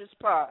Rogers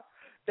Park.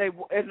 They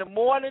in the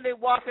morning they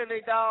walking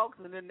their dogs,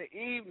 and in the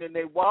evening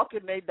they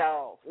walking their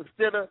dogs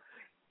instead of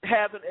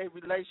having a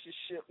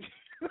relationship.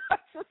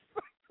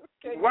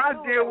 Why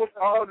deal with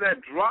all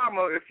that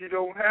drama if you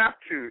don't have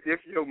to?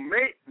 If your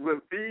mate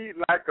would be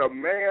like a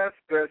man's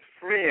best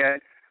friend,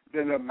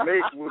 then a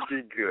mate would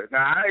be good.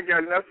 Now, I ain't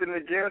got nothing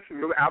against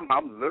it.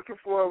 I'm looking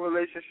for a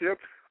relationship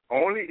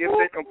only if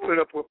they can put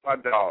up with my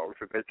dogs.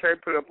 If they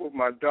can't put up with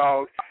my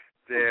dogs,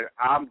 then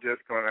I'm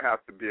just going to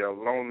have to be a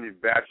lonely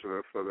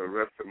bachelor for the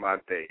rest of my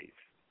days.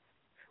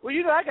 Well,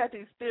 you know, I got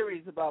these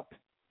theories about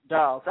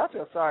dogs. I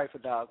feel sorry for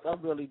dogs. I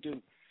really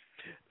do.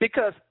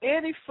 Because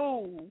any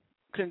fool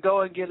can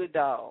go and get a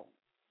dog.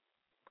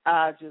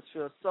 I just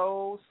feel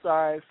so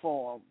sorry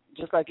for them.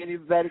 Just like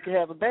anybody could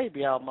have a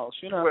baby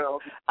almost, you know. Well,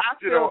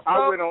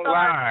 I went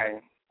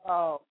online.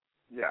 Oh.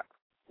 Yeah.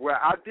 Well,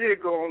 I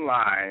did go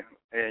online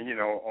and,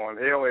 on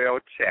LL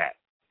Chat.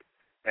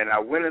 And I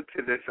went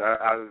into this,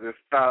 I just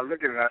started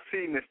looking, and I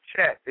seen this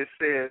chat. It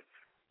says,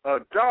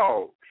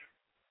 dogs.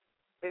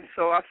 And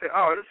so I said,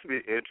 oh, this will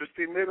be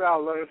interesting. Maybe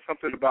I'll learn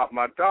something about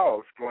my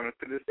dogs going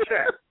into this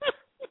chat.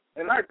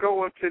 And I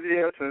go into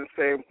this and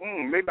say,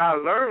 maybe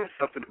I'll learn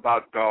something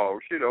about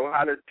dogs,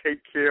 how to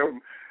take care of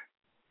them.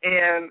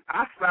 And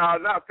I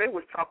found out they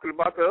was talking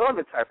about the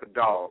other type of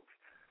dogs.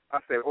 I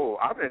said,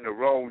 I'm in the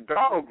wrong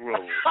dog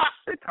room.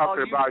 They're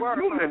talking about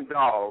human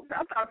dogs.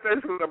 I thought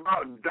this was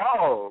about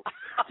dogs.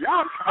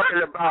 Y'all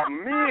talking about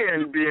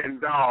men being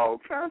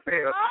dogs. I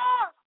said,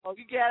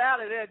 you got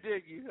out of there,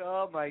 didn't you?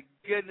 Oh, my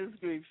goodness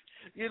grief.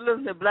 You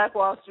listen to Black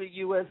Wall Street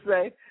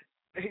USA.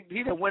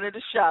 He done went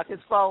into shock. His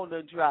phone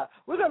done dropped.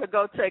 We're going to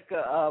go take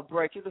a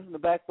break. You listen to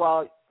Black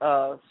Wall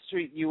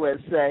Street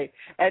USA.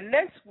 And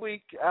next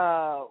week,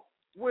 what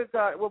we're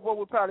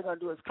probably going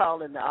to do is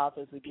call in the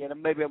office again,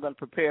 and maybe I'm going to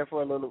prepare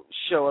for a little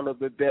show a little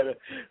bit better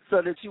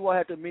so that you won't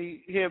have to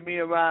hear me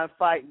and Ryan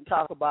fight and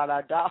talk about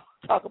our dogs,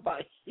 talk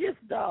about his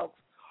dogs,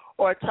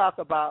 or talk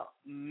about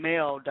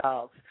male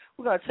dogs.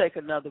 We're going to take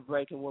another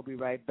break, and we'll be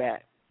right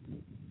back.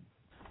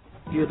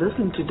 You're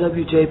listening to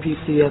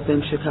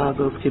WJPC-FM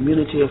Chicago's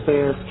Community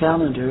Affairs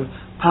Calendar,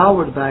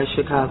 powered by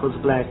Chicago's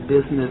Black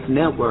Business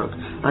Network.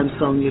 I'm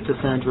Sonia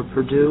Cassandra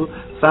Perdue,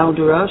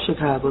 founder of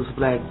Chicago's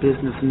Black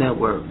Business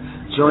Network.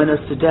 Join us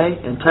today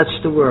and touch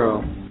the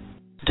world.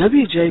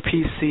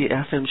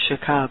 WJPC-FM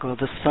Chicago,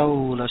 the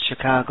soul of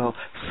Chicago,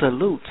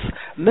 salutes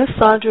Ms.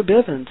 Sandra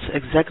Bivens,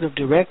 Executive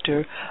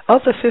Director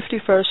of the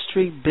 51st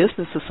Street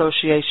Business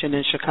Association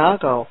in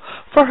Chicago,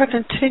 for her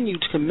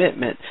continued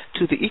commitment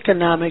to the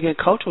economic and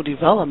cultural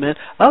development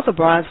of the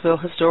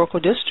Bronzeville Historical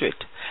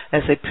District.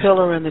 As a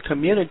pillar in the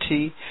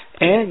community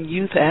and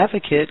youth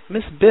advocate,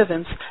 Ms.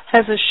 Bivens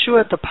has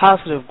assured the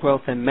positive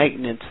growth and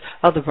maintenance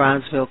of the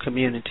Bronzeville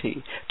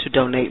community. To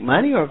donate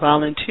money or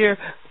volunteer,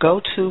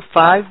 go to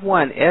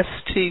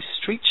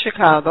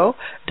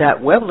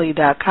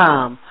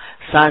 51ststreetchicago.weebly.com.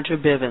 Sandra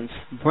Bivens,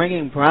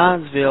 bringing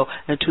Bronzeville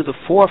into the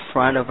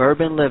forefront of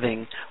urban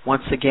living.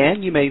 Once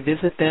again, you may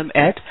visit them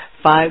at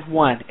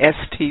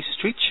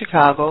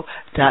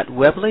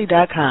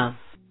 51ststreetchicago.weebly.com.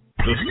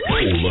 The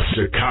soul of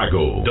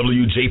Chicago,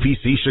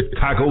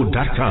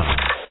 WJPCChicago.com.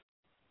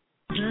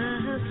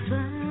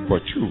 For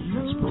true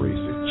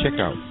inspiration, check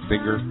out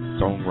singer,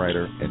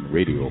 songwriter, and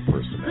radio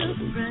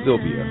personality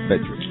Sylvia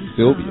Fedrick.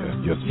 Sylvia,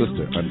 your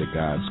sister under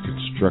God's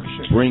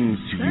construction, brings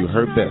to you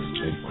her best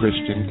in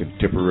Christian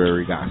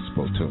contemporary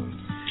gospel tunes,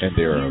 and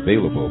they are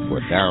available for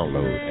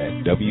download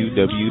at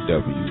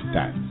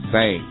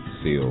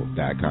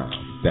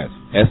www.sangsyl.com. That's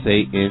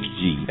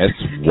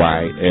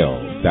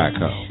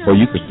SANGSYL.com. Or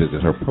you can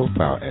visit her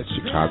profile at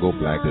Chicago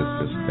Black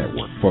Business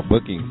Network. For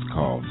bookings,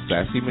 call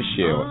Sassy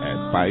Michelle at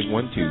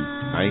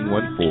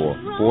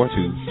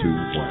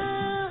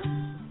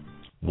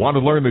 512-914-4221. Want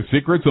to learn the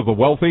secrets of the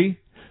wealthy?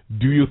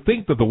 Do you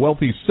think that the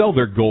wealthy sell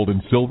their gold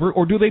and silver,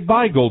 or do they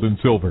buy gold and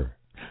silver?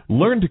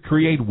 Learn to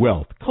create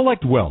wealth,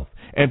 collect wealth,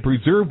 and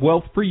preserve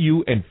wealth for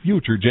you and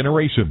future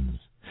generations.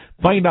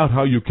 Find out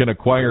how you can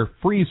acquire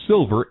free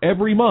silver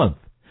every month.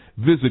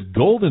 Visit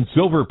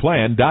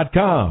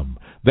goldandsilverplan.com.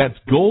 That's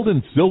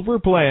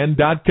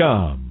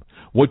goldandsilverplan.com.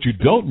 What you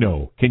don't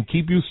know can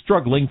keep you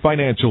struggling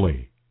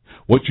financially.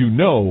 What you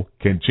know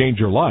can change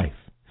your life.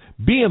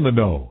 Be in the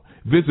know.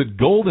 Visit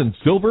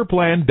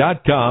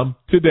goldandsilverplan.com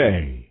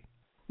today.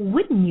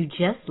 Wouldn't you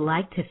just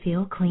like to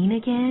feel clean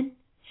again?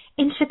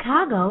 In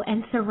Chicago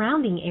and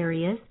surrounding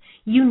areas,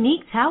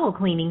 Unique Towel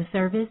Cleaning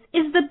Service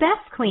is the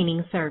best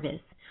cleaning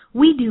service.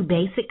 We do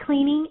basic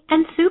cleaning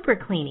and super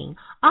cleaning,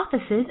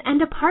 offices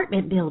and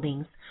apartment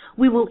buildings.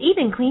 We will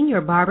even clean your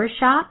barber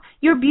shop,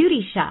 your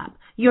beauty shop,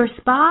 your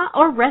spa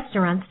or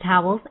restaurant's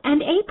towels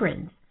and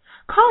aprons.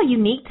 Call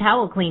Unique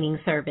Towel Cleaning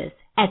Service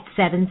at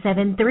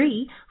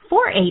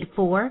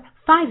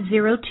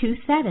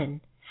 773-484-5027.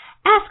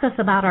 Ask us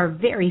about our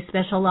very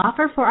special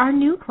offer for our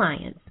new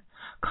clients.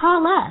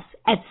 Call us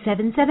at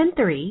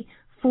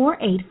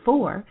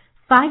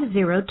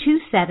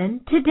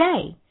 773-484-5027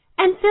 today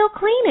and feel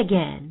clean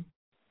again.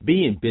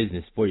 Be in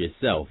business for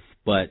yourself,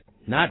 but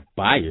not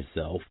by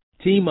yourself.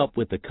 Team up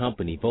with a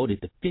company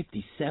voted the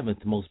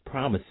 57th most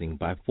promising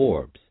by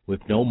Forbes, with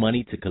no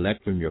money to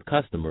collect from your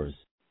customers,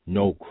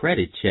 no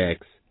credit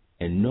checks,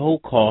 and no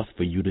cost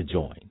for you to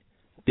join.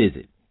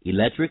 Visit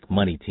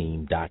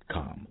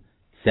electricmoneyteam.com,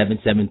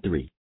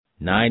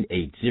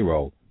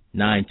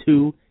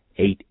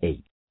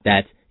 773-980-9288.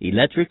 That's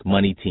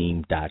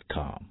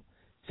electricmoneyteam.com,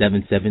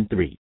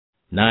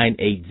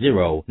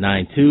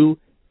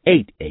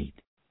 773-980-9288.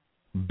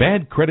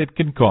 Bad credit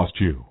can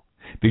cost you.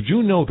 Did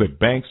you know that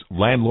banks,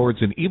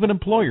 landlords, and even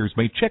employers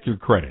may check your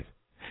credit?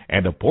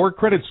 And a poor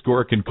credit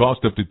score can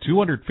cost up to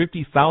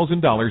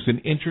 $250,000 in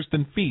interest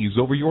and fees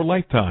over your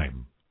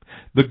lifetime.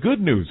 The good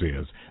news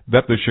is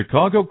that the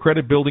Chicago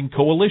Credit Building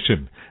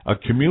Coalition, a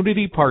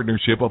community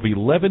partnership of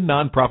 11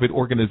 nonprofit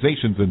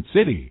organizations and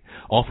city,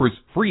 offers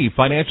free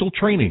financial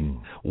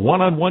training,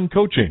 one-on-one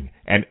coaching,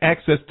 and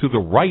access to the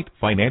right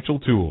financial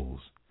tools.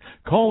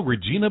 Call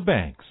Regina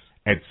Banks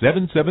at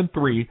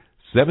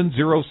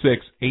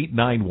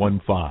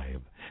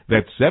 773-706-8915.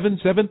 That's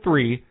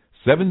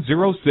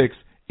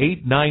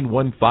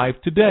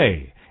 773-706-8915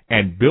 today,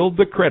 and build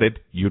the credit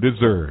you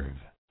deserve.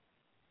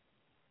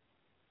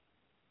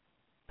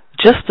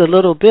 Just a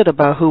little bit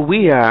about who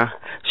we are.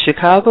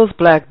 Chicago's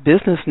Black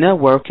Business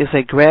Network is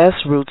a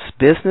grassroots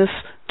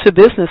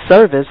business-to-business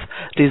service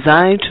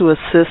designed to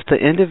assist the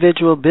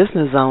individual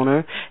business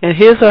owner in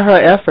his or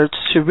her efforts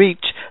to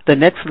reach the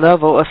next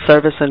level of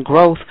service and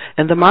growth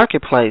in the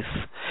marketplace.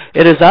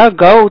 It is our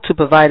goal to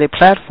provide a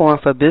platform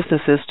for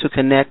businesses to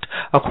connect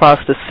across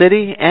the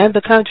city and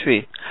the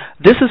country.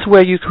 This is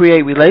where you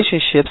create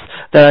relationships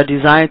that are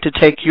designed to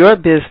take your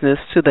business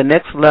to the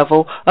next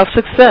level of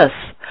success.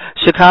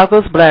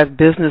 Chicago's Black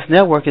Business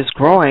Network is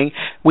growing.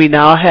 We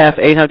now have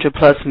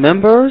 800-plus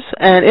members,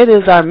 and it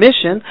is our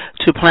mission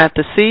to plant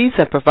the seeds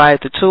and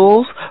provide the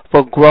tools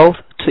for growth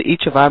to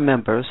each of our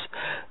members.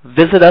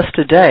 Visit us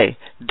today,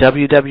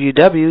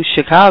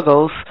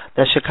 www.chicagos,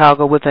 that's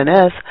Chicago with an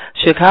S,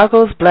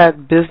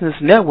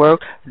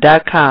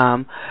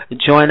 chicagosblackbusinessnetwork.com.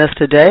 Join us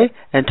today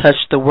and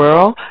touch the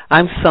world.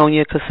 I'm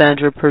Sonia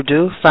Cassandra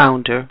Perdue,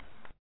 founder.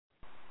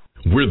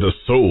 We're the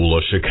soul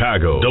of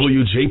Chicago,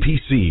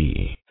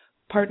 WJPC.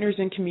 Partners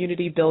in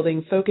Community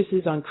Building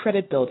focuses on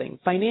credit building,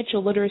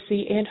 financial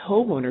literacy, and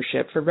home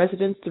ownership for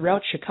residents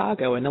throughout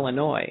Chicago and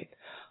Illinois.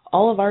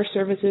 All of our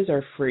services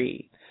are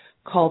free.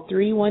 Call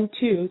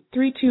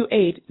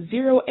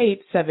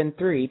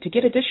 312-328-0873 to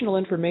get additional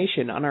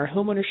information on our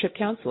homeownership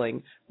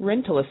counseling,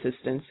 rental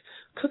assistance,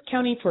 Cook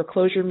County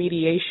foreclosure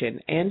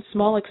mediation, and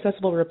small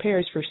accessible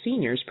repairs for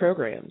seniors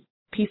programs.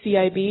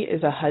 PCIB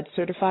is a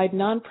HUD-certified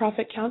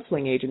nonprofit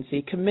counseling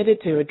agency committed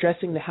to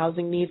addressing the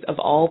housing needs of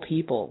all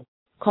people.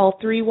 Call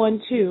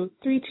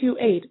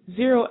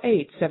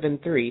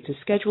 312-328-0873 to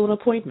schedule an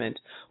appointment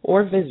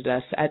or visit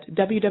us at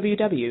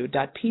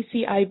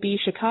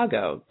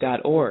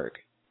www.pcibchicago.org.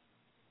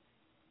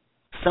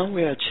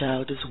 Somewhere a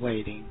child is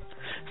waiting.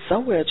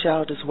 Somewhere a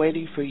child is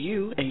waiting for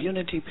you, and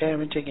Unity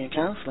Parenting and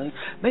Counseling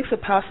makes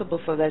it possible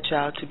for that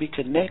child to be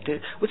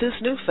connected with his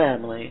new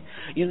family.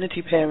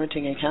 Unity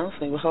Parenting and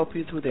Counseling will help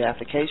you through the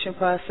application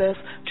process,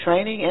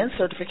 training, and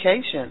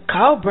certification.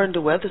 Call Brenda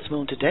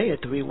Weatherspoon today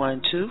at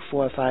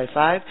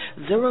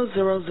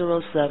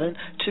 312-455-0007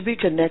 to be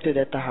connected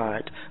at the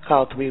heart.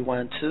 Call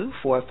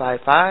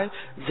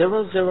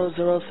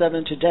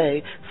 312-455-0007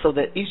 today so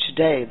that each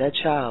day that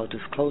child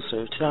is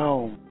closer to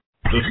home.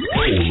 The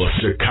soul of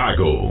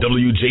Chicago,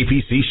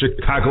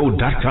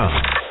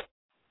 WJPCChicago.com.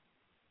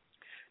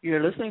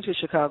 You're listening to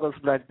Chicago's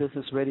Black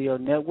Business Radio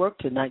Network.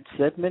 Tonight's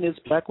segment is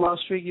Black Wall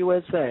Street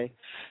USA.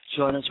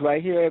 Join us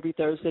right here every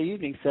Thursday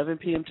evening, 7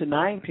 p.m. to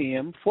 9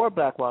 p.m. for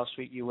Black Wall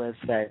Street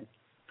USA.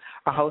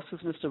 Our host is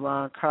Mr.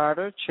 Ron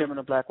Carter, Chairman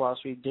of Black Wall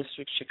Street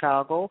District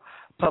Chicago,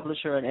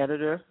 publisher and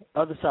editor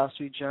of the South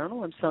Street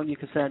Journal. I'm Sonia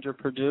Cassandra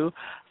Perdue,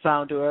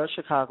 founder of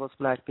Chicago's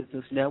Black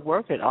Business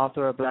Network and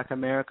author of Black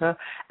America,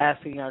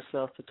 Asking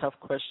Ourselves the Tough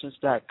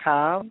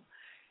Questions.com.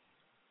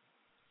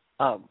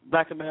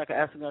 Black America,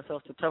 Asking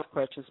Ourselves the Tough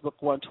Questions, Book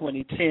 1,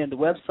 2010. The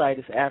website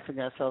is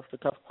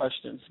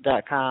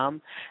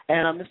AskingOurselvesTheToughQuestions.com.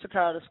 And I'm Mr.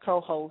 Carter's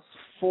co-host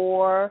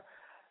for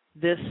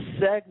this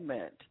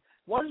segment.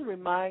 I wanted to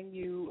remind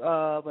you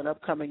of an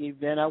upcoming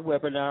event, our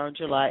webinar on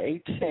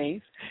July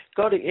 18th.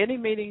 Go to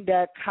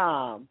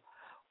anymeeting.com.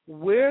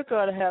 We're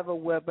going to have a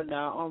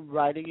webinar on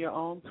writing your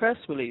own press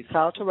release,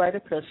 how to write a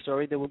press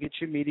story that will get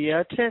your media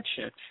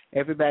attention.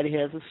 Everybody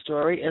has a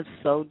story, and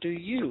so do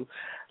you.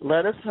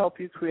 Let us help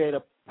you create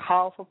a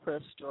powerful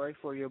press story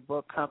for your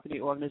book, company,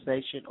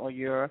 organization, or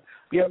your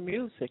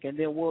music, and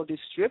then we'll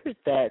distribute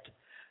that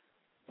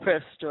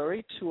press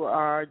story to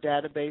our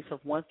database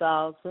of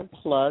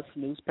 1,000-plus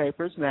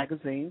newspapers,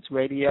 magazines,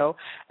 radio,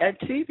 and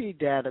TV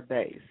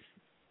database.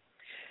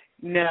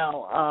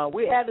 Now,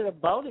 we added a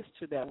bonus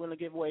to that. We're going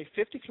to give away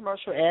 50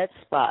 commercial ad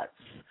spots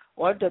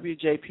on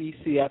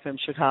WJPC-FM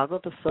Chicago,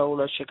 the soul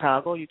of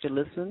Chicago. You can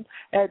listen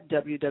at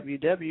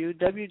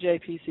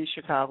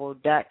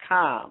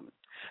www.wjpcchicago.com.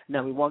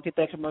 Now, we won't get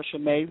that commercial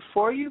made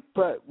for you,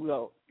 but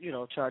we'll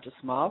charge a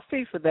small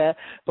fee for that.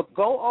 But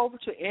go over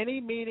to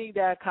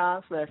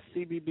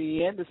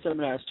anymeeting.com/CBBN. The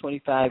seminar is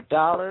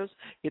 $25.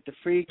 Get the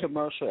free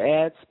commercial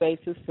ad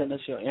spaces. Send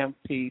us your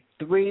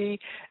MP3,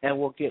 and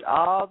we'll get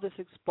all this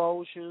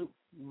exposure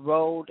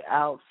rolled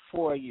out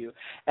for you.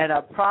 And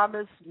I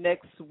promise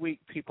next week,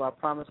 people, I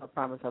promise,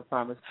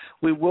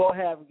 we will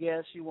have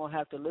guests. You won't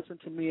have to listen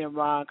to me and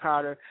Ron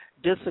Carter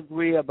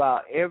disagree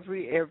about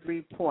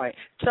every point.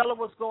 Tell them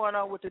what's going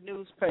on with the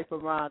newspaper,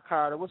 Ron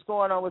Carter. What's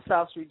going on with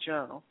South Street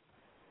Journal?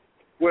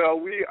 Well,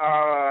 we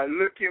are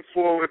looking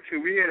forward to,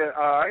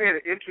 I had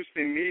an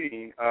interesting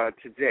meeting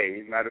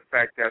today. Matter of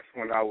fact, that's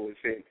when I was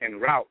en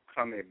route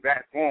coming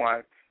back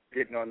on,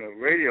 getting on the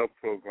radio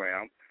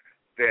program,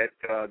 that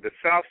the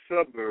South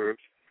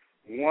Suburbs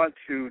want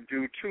to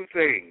do two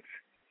things.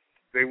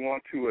 They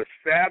want to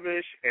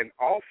establish an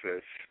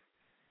office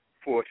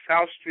for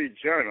South Street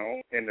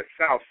Journal in the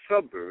South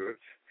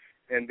Suburbs,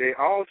 and they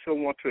also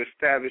want to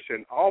establish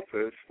an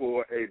office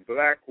for a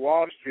Black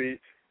Wall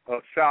Street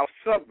of South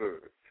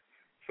Suburbs.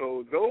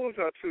 So those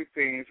are two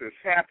things that's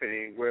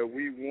happening where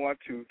we want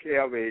to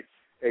have a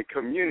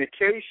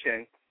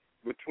communication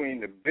between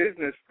the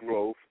business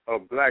growth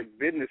of black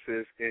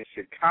businesses in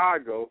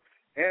Chicago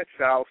and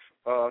South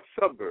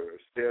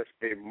Suburbs. There's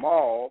a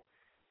mall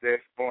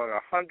that's on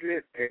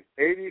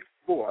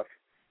 184th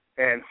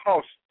and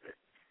Halsted,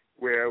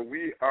 where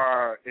we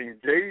are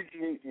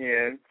engaging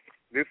in.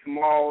 This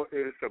mall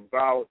is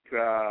about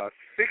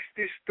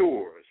 60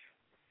 stores,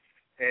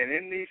 and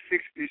in these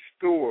 60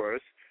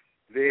 stores,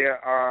 there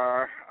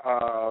are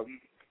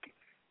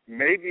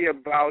maybe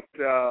about,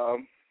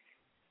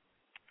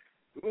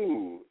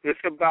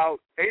 it's about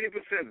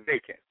 80%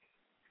 vacant.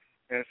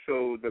 And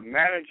so the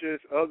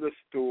managers of the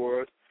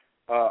stores,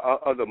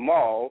 of the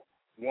mall,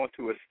 want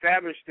to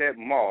establish that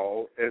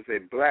mall as a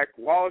Black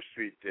Wall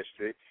Street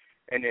district.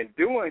 And in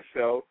doing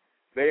so,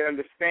 they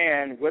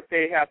understand what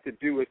they have to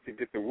do is to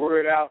get the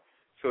word out.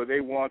 So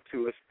they want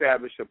to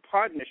establish a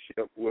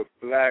partnership with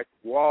Black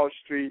Wall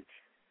Street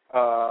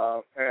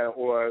or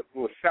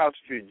South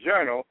Street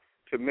Journal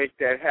to make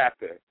that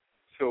happen.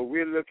 So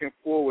we're looking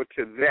forward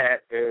to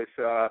that, as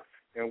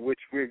in which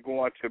we're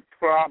going to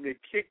probably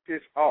kick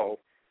this off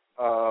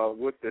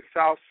with the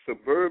South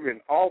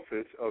Suburban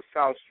office of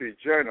South Street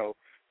Journal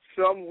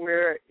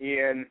somewhere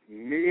in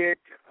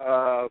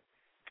mid-August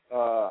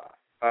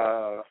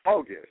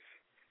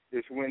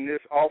is when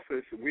this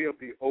office will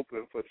be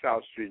open for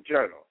South Street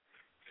Journal.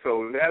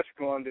 So that's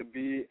going to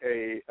be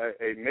a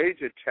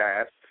major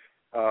task.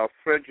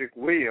 Frederick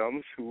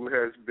Williams, who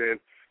has been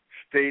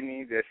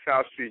stating that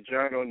South Street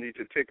Journal needs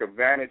to take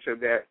advantage of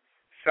that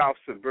South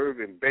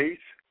Suburban base,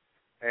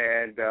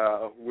 and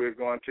we're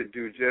going to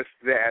do just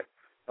that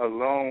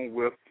along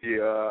with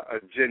the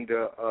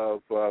agenda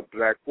of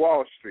Black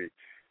Wall Street.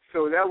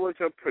 So that was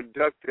a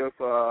productive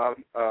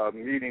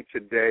meeting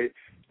today,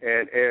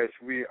 and as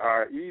we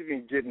are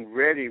even getting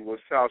ready with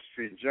South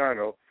Street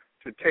Journal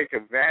to take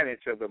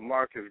advantage of the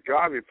Marcus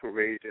Garvey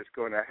Parade that's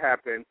going to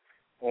happen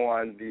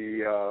on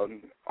the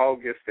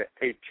August the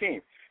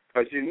 18th.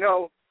 Because, you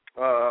know,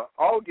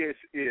 August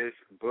is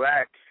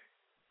Black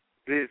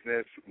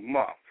Business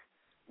Month,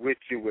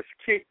 which it was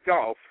kicked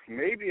off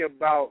maybe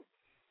about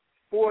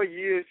 4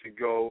 years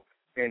ago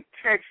in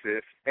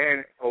Texas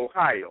and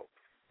Ohio.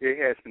 It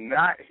has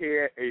not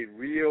had a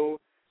real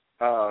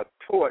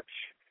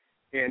torch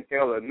in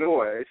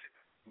Illinois,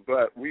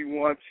 but we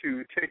want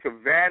to take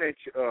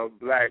advantage of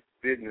Black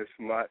Business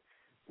Month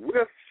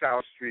with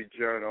South Street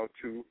Journal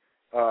to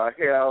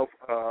have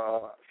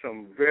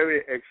some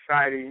very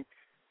exciting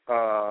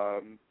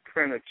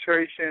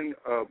penetration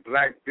of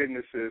black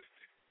businesses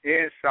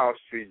in South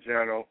Street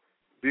Journal,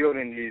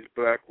 building these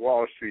Black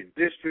Wall Street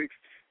districts,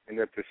 and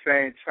at the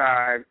same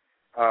time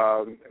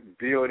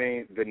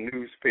building the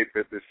newspaper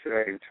at the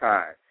same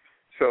time.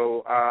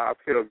 So I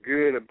feel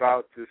good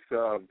about this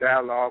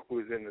dialogue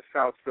was in the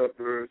South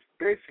Suburbs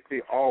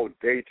basically all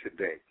day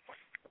today,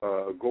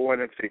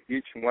 going into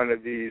each one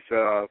of these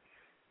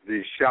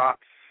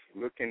shops,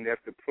 looking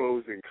at the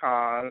pros and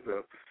cons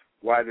of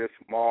why the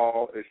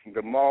mall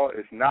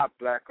is not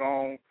black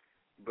owned,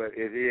 but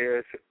it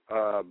is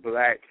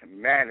black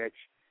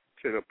managed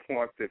to the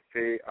point that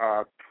they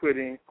are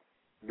putting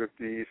with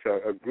these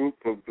a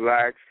group of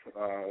blacks.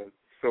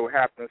 So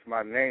happens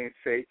my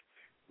namesake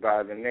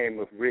by the name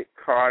of Rick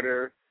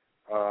Carter,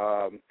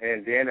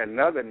 and then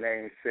another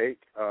namesake,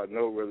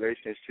 no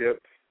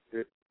relationship,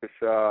 it's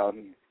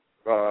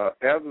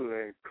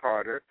Evelyn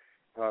Carter.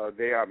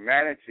 They are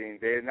managing.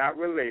 They're not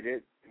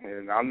related,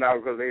 and I'm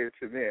not related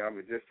to them.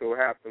 It just so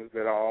happens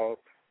that all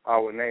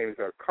our names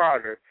are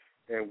Carter,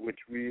 in which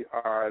we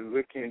are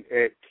looking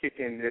at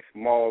kicking this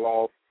mall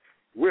off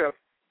with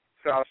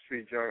South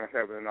Street Journal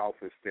having an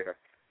office there.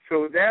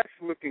 So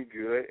that's looking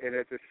good, and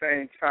at the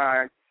same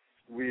time,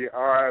 we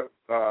are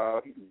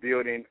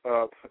building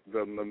up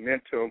the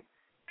momentum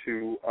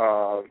to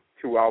our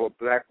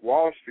Black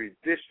Wall Street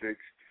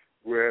districts,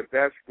 where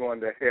that's going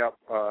to help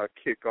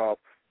kick off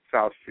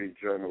South Street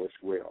Journal as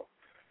well.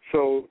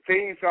 So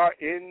things are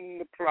in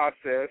the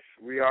process.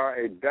 We are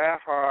a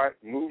diehard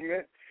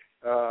movement,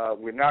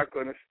 We're not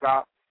going to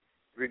stop,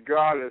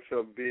 regardless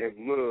of being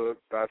mugged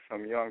by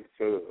some young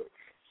thugs.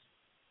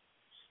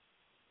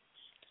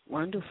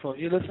 Wonderful.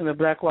 You listen to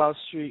Black Wall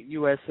Street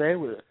USA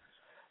with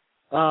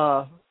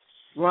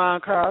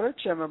Ron Carter,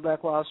 Chairman of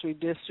Black Wall Street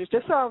District.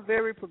 That sounds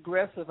very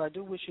progressive. I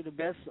do wish you the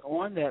best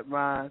on that,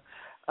 Ron.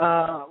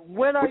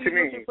 When are what you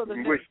mean? looking for the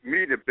Wish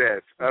me the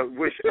best.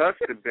 Wish us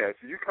the best.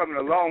 You're coming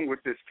along with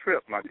this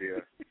trip, my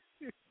dear.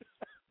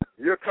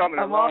 You're coming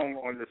along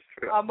on this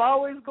trip. I'm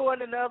always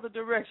going in the other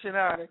direction,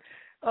 Arnie.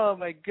 Oh,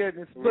 my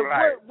goodness. But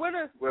right. When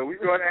well, we're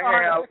going to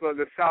have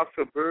the South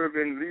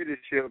Suburban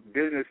Leadership,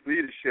 Business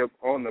Leadership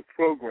on the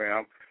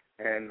program,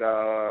 and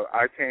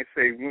I can't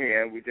say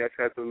when. We just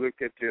have to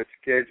look at your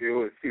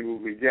schedule and see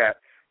what we got.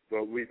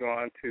 But we're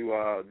going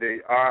to,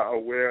 they are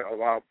aware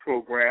of our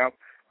program.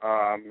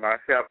 I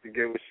have to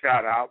give a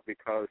shout-out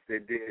because they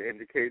did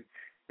indicate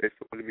they're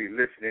supposed to be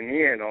listening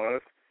in on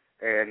us,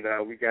 and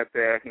we got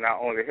to not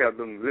only have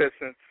them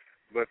listen,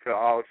 but to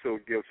also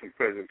give some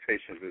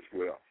presentations as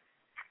well.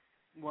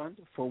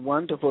 Wonderful,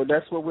 wonderful.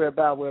 That's what we're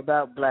about. We're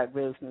about black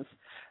business.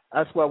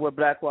 That's why we're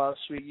Black Wall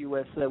Street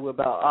USA. We're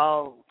about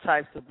all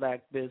types of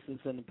black business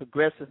and the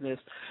progressiveness.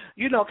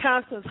 You know,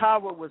 Constance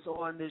Howard was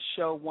on this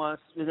show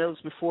once, and it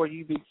was before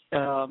you became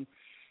a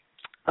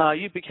host. Are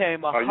you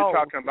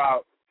talking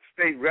about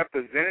State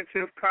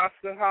Representative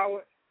Constance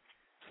Howard?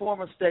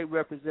 Former state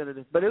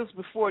representative, but it was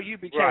before you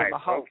became a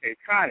host. Okay,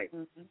 Connie.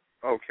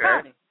 Mm-hmm.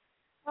 Okay.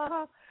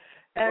 Connie.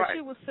 And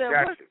she was saying,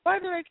 gotcha. why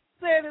do they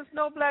say there's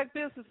no black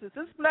businesses?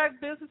 There's black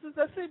businesses.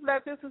 I see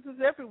black businesses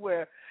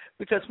everywhere,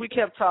 because we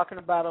kept talking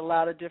about a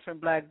lot of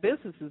different black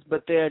businesses,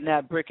 but they're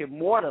not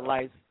brick-and-mortar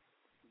like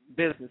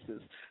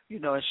businesses. You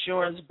know,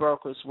 insurance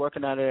brokers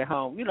working out of their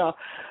home, you know.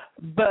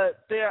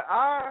 But there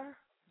are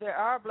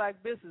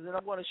black businesses, and I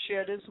want to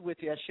share this with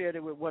you. I shared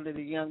it with one of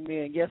the young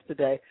men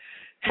yesterday.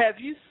 Have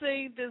you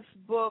seen this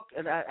book?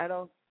 And I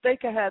don't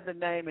think I have the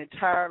name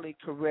entirely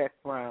correct,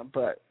 Brian,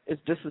 but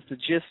this is the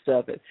gist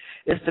of it.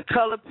 It's the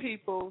Colored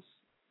People's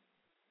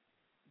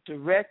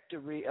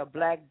Directory of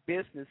Black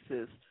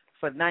Businesses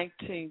for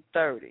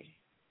 1930.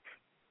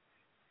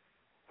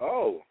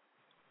 Oh,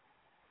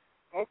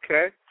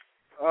 okay.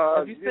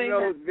 Have you seen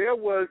that? There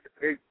was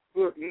a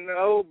book,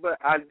 no, but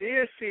I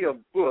did see a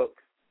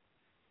book.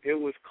 It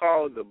was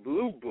called the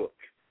Blue Book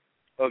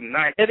of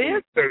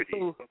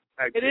 1930.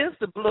 It is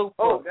the Blue Book.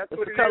 Oh, that's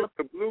what it is,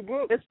 the Blue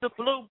Book? It's the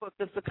Blue Book.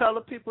 It's the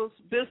Colored People's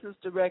Business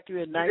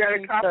Directory in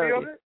 1930. You got a copy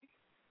of it?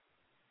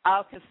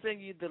 I can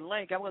send you the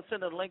link. I'm going to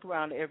send a link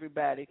around to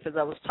everybody, because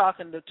I was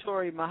talking to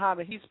Tori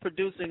Muhammad. He's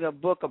producing a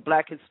book of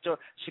black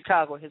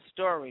Chicago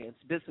historians,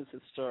 business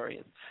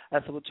historians. I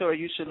said, well, Tori,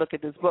 you should look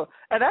at this book.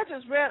 And I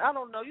just read, I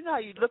don't know, you know how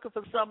you're looking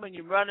for something and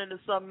you run into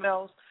something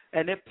else,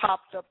 and it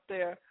popped up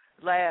there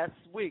last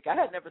week. I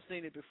had never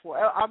seen it before.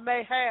 I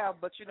may have,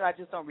 but, you know, I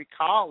just don't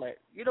recall it.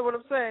 You know what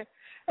I'm saying?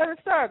 And I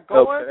started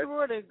going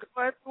through it,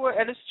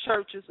 and it's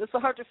churches. It's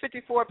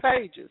 154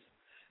 pages.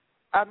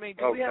 I mean,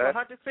 do we have a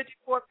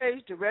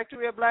 154-page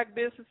directory of black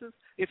businesses?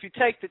 If you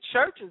take the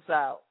churches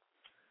out,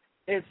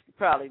 it's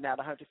probably not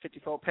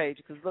 154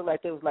 pages, because it looked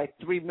like there was like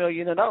 3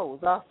 million of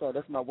those also.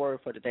 That's my word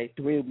for today,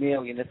 3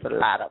 million. It's a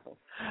lot of them.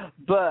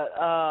 But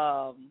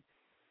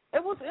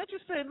it was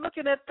interesting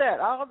looking at that.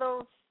 All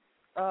those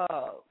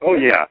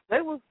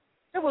They was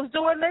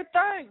doing their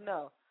thing,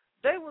 no.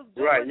 They was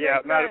doing right, yeah.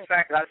 their Matter thing. of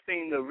fact, I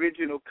seen the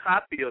original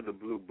copy of the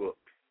Blue Book.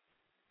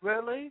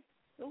 Really?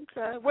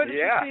 Okay. Where did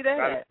you see that?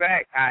 Matter of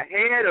fact, I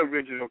had an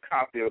original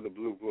copy of the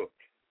Blue Book.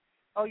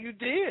 Oh, you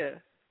did?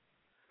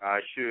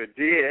 I sure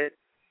did.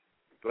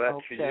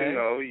 But, you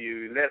know,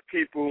 you let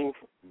people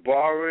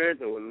borrow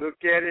it or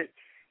look at it,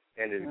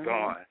 and it's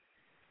gone.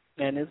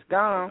 And it's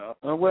gone. You know?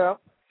 Oh,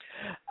 well.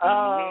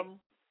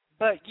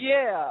 But,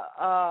 yeah,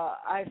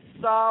 I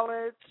saw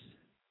it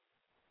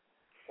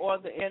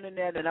on the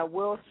Internet, and I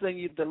will send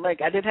you the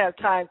link. I didn't have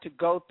time to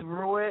go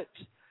through it.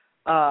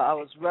 I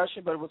was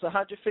rushing, but it was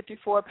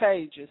 154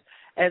 pages.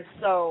 And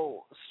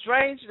so,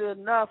 strangely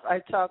enough, I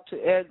talked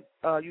to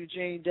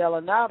Eugene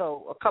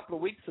Delanato a couple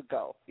of weeks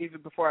ago,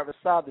 even before I ever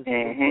saw this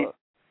book.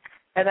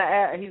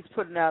 And he's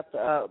putting out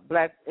the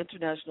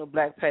International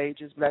Black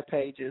Pages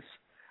directory.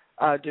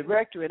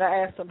 And I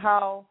asked him,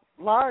 how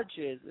large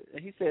is it?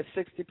 And he said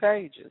 60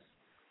 pages.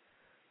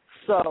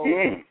 So,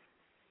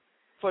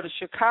 for the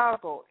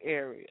Chicago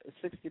area,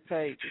 60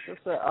 pages. I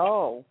said,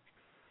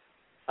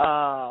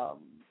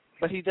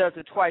 but he does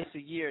it twice a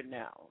year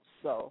now.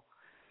 So,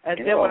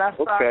 and then when I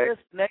saw this,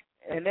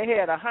 and they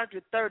had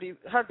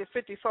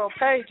 154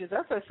 pages,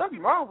 I said, something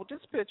wrong with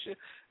this picture.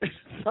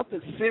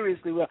 Something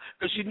seriously wrong.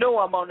 Because you know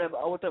I'm on them,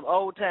 what them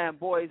old-time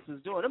boys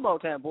was doing. Them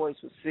old-time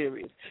boys was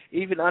serious,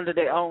 even under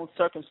their own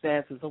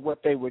circumstances of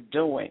what they were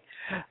doing.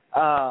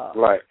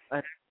 Right.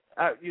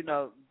 You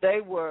know,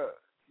 they were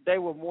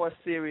more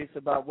serious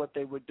about what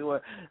they were doing.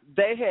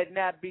 They had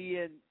not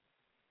been,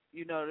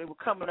 you know, they were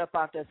coming up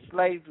out that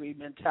slavery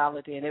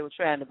mentality, and they were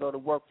trying to go to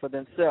work for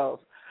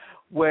themselves.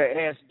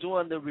 Whereas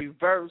during the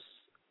reverse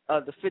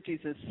of the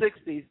 50s and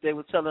 60s, they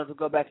were telling us to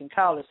go back in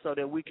college so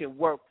that we can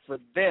work for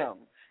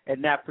them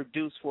and not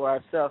produce for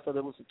ourselves. So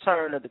there was a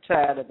turn of the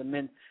tide of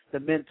the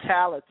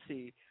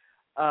mentality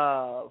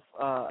of,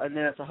 and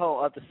then as a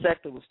whole other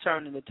sector was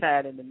turning the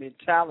tide in the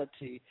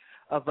mentality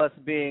of us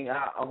being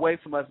away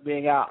from us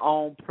being our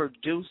own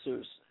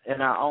producers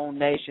in our own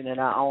nation and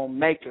our own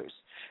makers.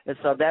 And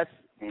so that's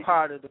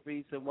part of the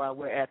reason why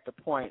we're at the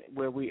point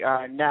where we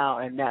are now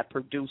and not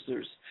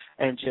producers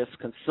and just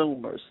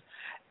consumers.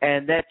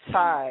 And that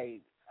tide,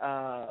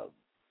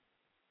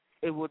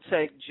 it will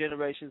take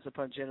generations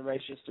upon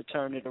generations to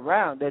turn it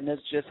around, and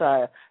that's just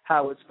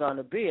how it's going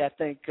to be. I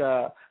think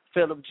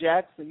Philip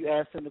Jackson, you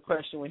asked him the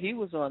question when he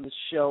was on the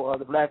show, or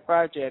the Black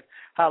Project,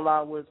 how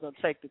long was it going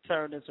to take to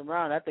turn this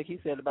around. I think he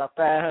said about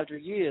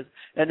 500 years,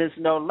 and it's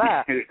no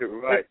lie.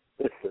 Right.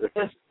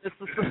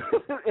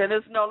 And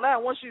it's no lie.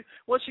 Once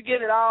you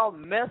get it all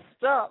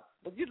messed up,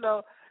 but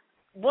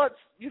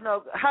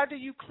how do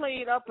you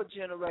clean up a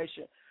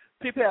generation?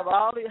 People have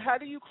all these. How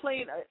do you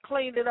clean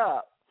it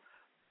up?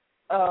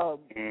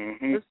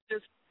 It's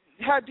just,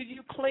 how do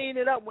you clean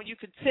it up when you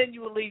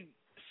continually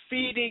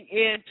feeding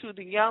into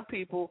the young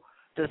people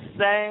the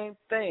same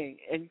thing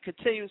and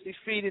continuously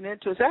feeding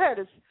into it? So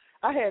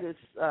I had this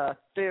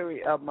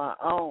theory of my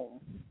own.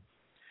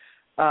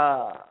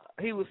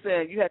 He was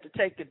saying you had to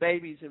take the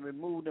babies and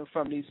remove them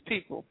from these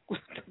people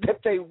that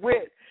they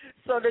with,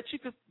 so that you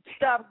could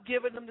stop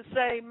giving them the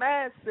same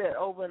mindset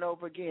over and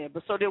over again.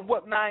 But so then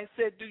what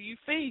mindset do you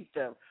feed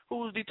them?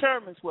 Who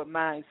determines what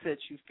mindset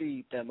you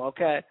feed them,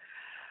 okay?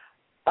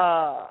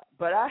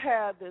 But I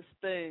have this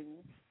thing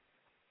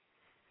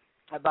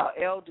about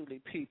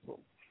elderly people.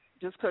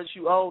 Just because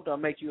you old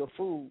don't make you a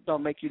fool,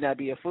 don't make you not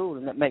be a fool,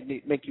 and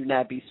make you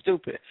not be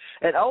stupid.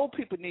 And old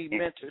people need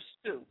mentors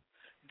too.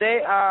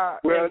 They are.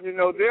 Well,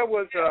 there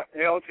was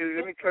elderly.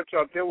 Let me cut you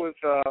off. There was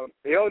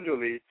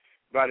elderly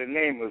by the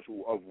name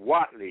of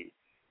Watley,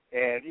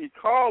 and he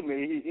called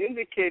me. He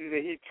indicated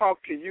that he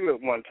talked to you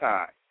at one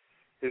time.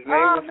 His name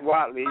was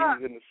Watley. He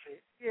was in the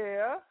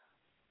yeah.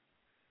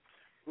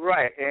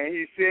 Right, and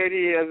he said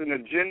he has an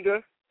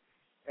agenda,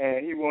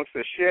 and he wants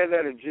to share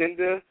that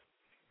agenda,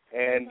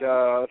 and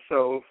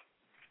so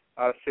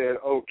I said,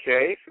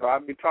 okay. So I'll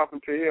be talking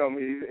to him.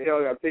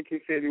 I think he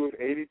said he was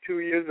 82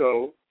 years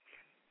old,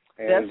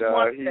 and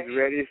he's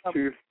ready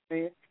to.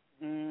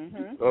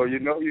 Mm-hmm. Oh, you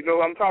know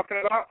what I'm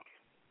talking about?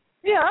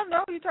 Yeah, I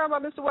know you're talking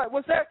about Mr. White.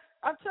 Was that?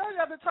 I'm telling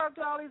you, I've been talking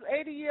to all these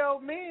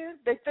 80-year-old men.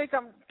 They think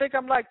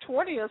I'm like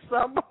 20 or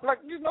something. I'm like,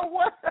 you know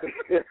what?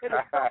 They sit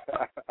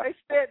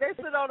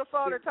on the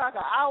phone and talk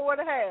an hour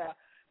and a half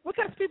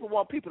because people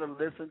want people to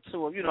listen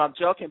to them. I'm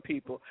joking,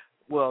 people.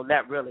 Well,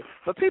 not really,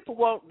 but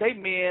people they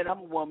men. I'm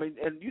a woman,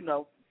 and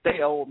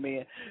they old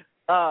men.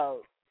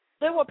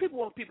 People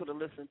want people to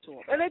listen to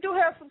them, and they do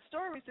have some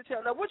stories to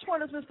tell. Now, which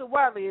one is Mr.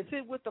 Watley? Is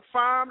he with the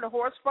farm, the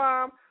horse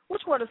farm?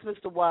 Which one is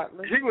Mr.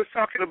 Watley? He was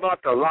talking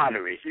about the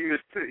lottery. He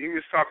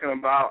was talking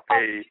about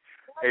a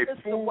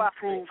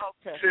foolproof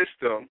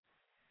system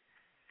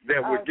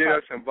that would get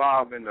us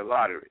involved in the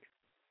lottery,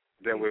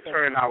 that would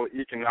turn our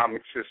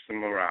economic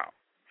system around.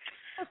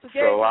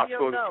 So I was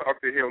supposed to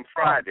talk to him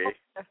Friday.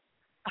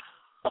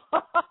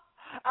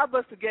 I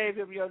must have gave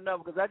him your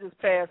number because I just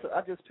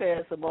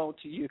passed him on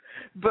to you.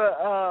 But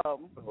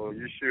oh,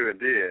 you sure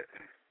did.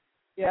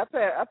 Yeah,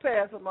 I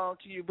passed him on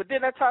to you. But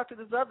then I talked to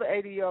this other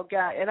 80-year-old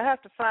guy, and I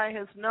have to find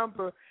his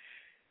number.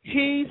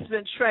 He's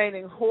been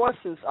training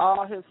horses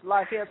all his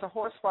life. He has a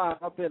horse farm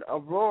up in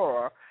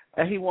Aurora,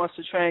 and he wants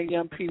to train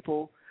young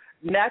people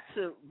not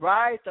to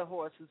ride the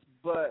horses,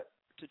 but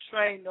to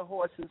train the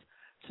horses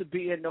to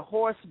be in the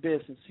horse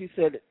business. He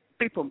said,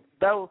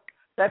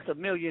 that's a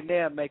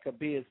millionaire maker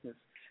business.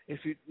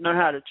 If you know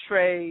how to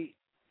trade,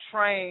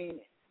 train,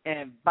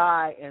 and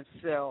buy and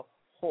sell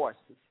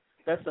horses,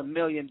 that's $1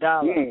 million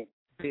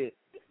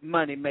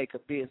money maker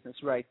business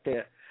right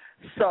there.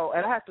 So,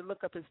 and I have to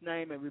look up his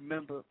name and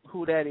remember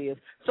who that is.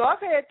 So I've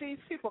had these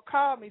people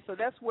call me, so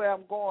that's where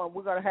I'm going.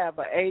 We're going to have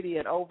an 80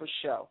 and over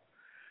show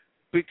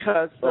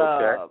because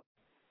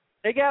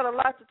they got a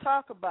lot to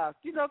talk about,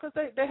 because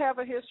they have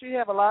a history,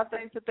 have a lot of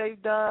things that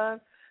they've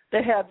done.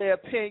 They have their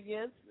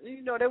opinions.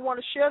 They want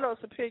to share those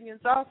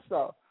opinions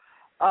also.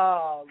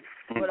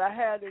 But I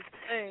had this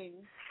thing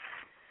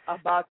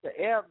about the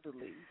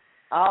elderly.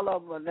 All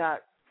of them are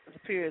not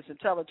as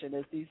intelligent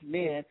as these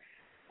men.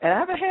 And I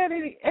haven't had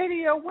any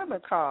 80-year-old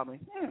women call me.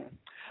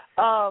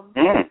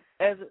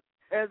 As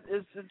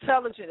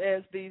intelligent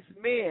as these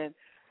men,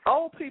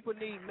 old people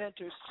need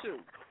mentors too.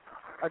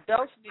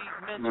 Adults need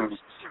mentors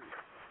too.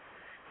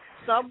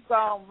 Some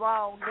gone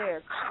wrong there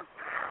too.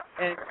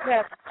 And you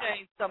have to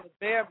change some of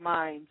their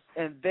minds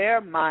and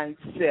their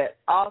mindset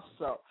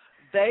also.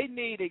 They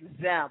need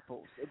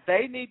examples.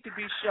 They need to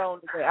be shown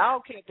the way. I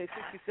don't care if they're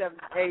 60,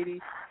 70,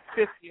 80,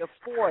 50, or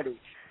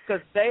 40,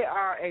 because they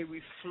are a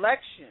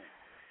reflection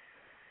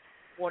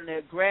on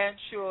their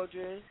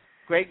grandchildren,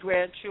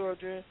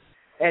 great-grandchildren,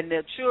 and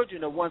their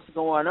children of what's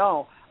going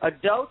on.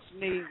 Adults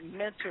need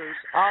mentors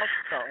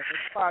also, and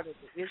it's part of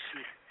the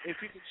issue. If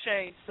you can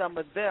change some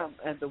of them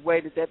and the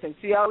way that they think.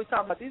 See, I always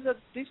talk about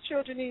these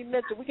children need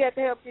mentors. We got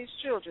to help these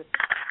children.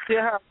 We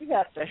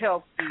have to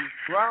help these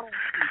grown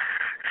people.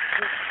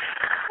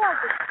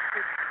 Okay.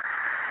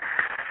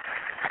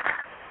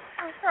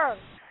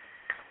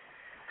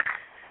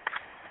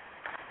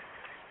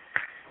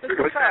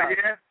 What's that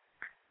again?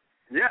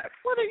 Yes.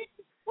 What are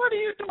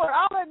you doing?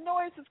 All that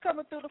noise is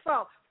coming through the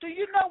phone. Do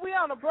you know we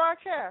on a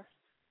broadcast?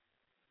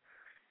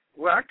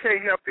 Well, I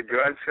can't help the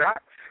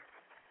gunshots.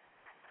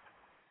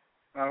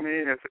 I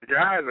mean, if the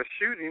guys are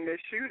shooting, they're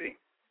shooting.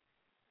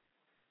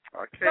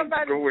 I can't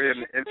go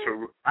in and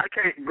I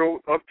can't go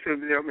up to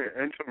them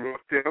and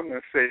interrupt them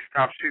and say,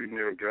 "Stop shooting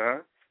your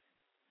gun."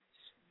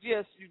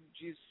 Yes, you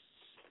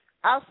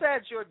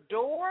outside your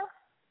door.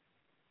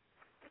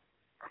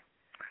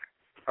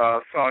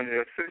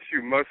 Sonia, since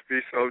you must be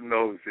so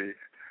nosy,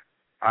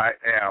 I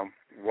am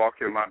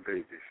walking my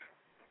babies.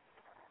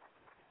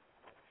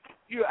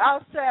 You're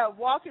outside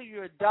walking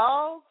your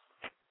dog?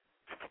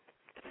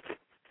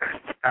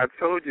 I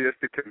told you it's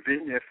the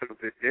convenience of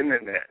the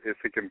internet.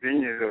 It's the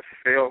convenience of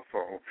cell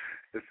phone.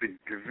 It's the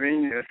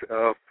convenience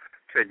of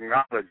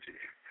technology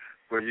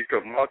where you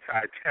can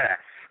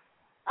multitask.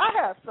 I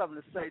have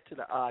something to say to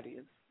the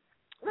audience.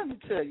 Let me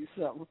tell you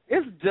something.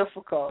 It's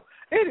difficult.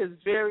 It is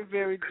very,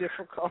 very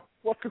difficult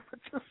working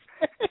with this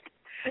thing.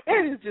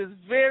 It is just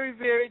very,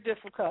 very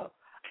difficult.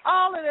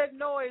 All of that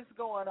noise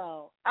going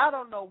on, I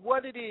don't know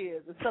what it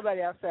is. There's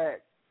somebody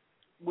outside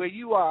where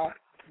you are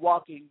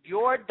walking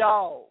your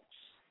dogs,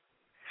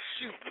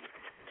 shooting.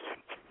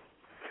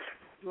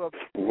 Well,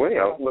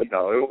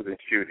 no, it wasn't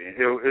shooting.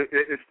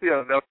 It's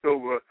still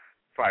leftover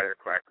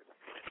firecrackers.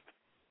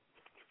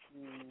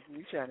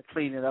 He's trying to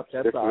clean it up.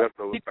 That's all.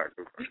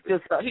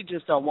 He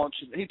just don't want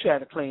you. He's trying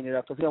to clean it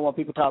up because he don't want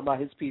people talking about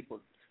his people.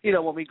 He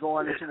don't want me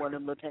going into one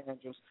of them little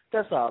tangents.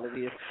 That's all it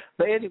is.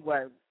 But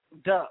anyway,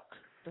 duck.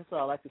 That's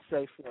all I can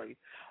say for you.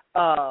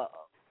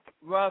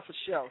 Run for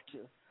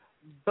shelter.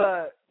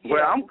 But yeah,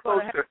 well, I'm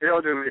close to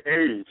elderly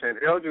age, and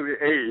elderly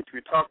age.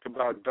 We talked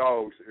about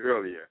dogs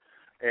earlier,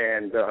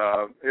 and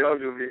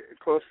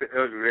close to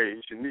elderly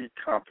age, you need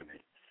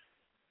company.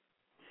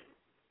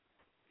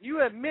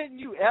 You admitting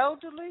you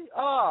elderly?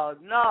 Oh,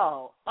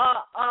 no.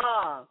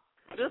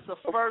 This is the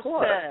first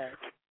time.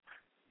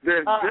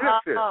 There's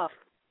benefits.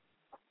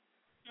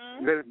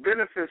 There's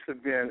benefits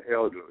of being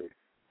elderly.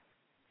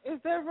 Is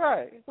that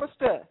right? What's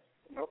that?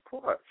 Of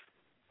course.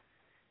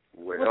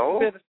 Well,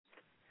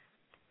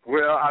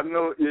 I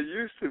know it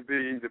used to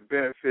be the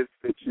benefits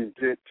that you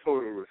get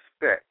total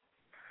respect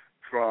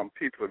from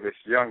people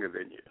that's younger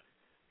than you.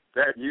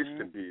 That used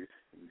to be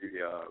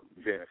the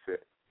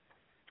benefit.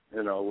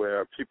 You know,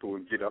 where people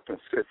would get up and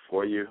sit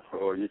for you,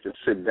 or you can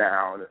sit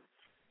down and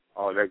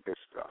all that good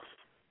stuff.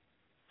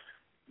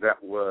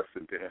 That was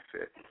the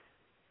benefit.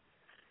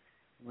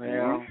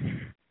 Well,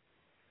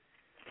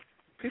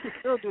 people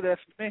still do that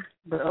for me,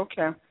 but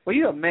okay. Well,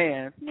 you're a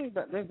man.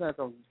 They're not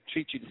going to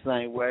treat you the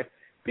same way.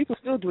 People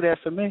still do that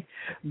for me.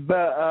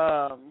 But,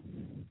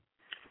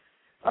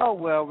 oh,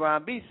 well,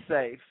 Ron, be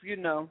safe. You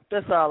know,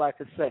 that's all I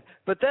can say.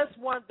 But that's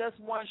one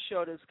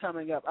show that's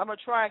coming up. I'm going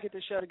to try and get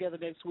the show together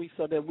next week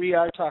so that we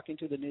are talking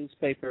to the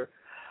newspaper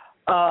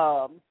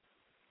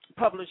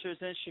publishers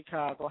in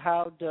Chicago.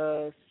 How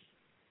do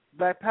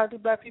black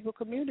people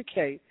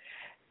communicate?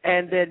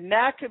 And they're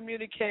not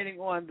communicating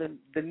on the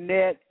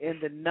net in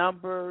the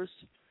numbers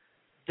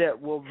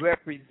that will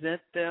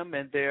represent them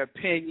and their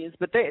opinions.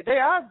 But they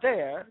are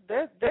there.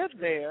 They're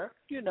there,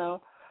 you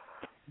know.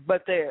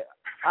 But they're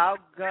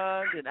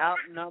outgunned and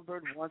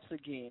outnumbered once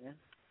again.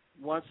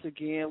 But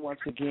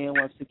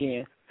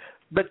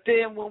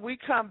then when we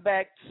come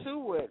back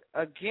to it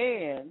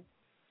again,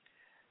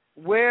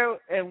 where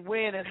and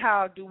when and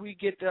how do we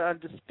get the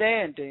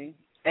understanding,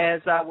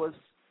 as I was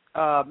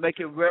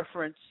making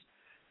reference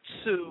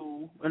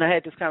to, and I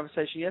had this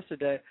conversation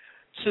yesterday,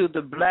 to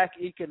the Black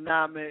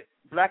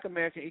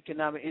American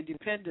Economic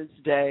Independence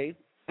Day,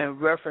 and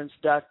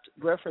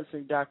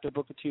referencing Dr.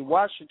 Booker T.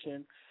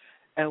 Washington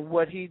and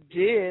what he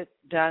did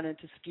down in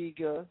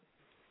Tuskegee,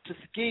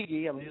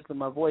 I'm using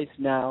my voice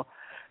now,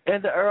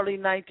 in the early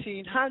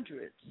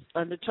 1900s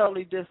under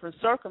totally different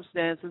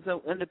circumstances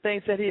and the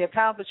things that he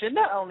accomplished. And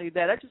not only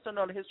that, I just don't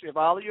know the history of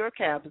all of your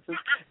campuses,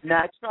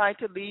 not trying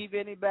to leave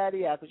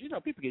anybody out, because, you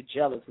know, people get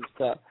jealous and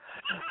stuff.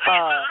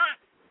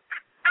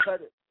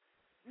 But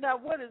now,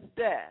 what is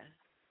that?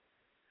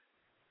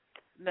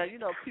 Now, you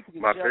know, people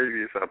get jealous. My jealous.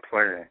 babies are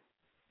playing.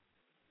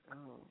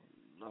 Oh,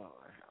 Lord.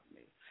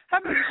 How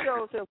many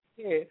shows have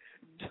we had?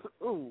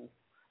 Ooh,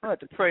 I have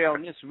to pray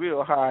on this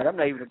real hard. I'm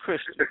not even a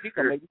Christian. He's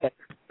going to make that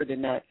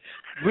tonight.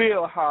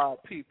 Real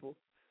hard, people.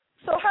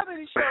 So how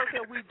many shows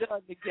have we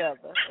done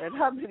together? And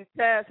how many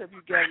times have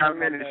you done How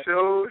many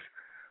shows?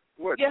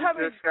 What, yeah, how you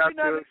many, just have you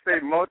know, to say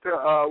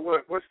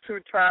what's 2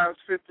 times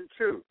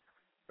 52?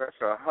 That's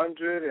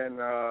 100 and,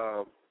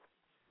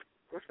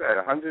 what's that,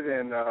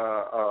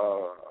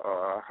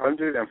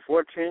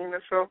 114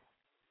 or so?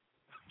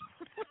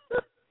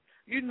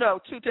 You know,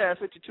 2 times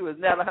 52 is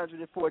not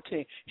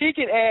 114. He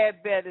can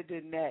add better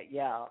than that,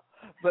 y'all.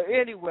 But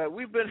anyway,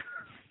 we've been...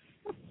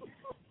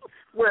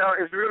 Well,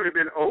 it's really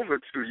been over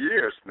 2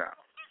 years now.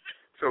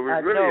 So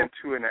we're really in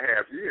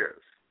 2.5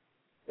 years.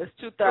 It's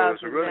So 2009.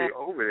 it's really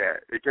over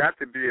that. It got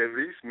to be at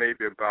least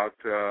maybe about,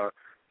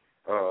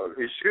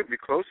 it should be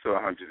close to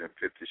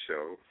 150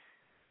 shows.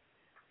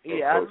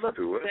 Yeah, I looked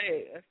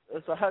today.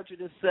 It's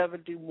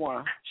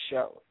 171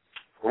 shows.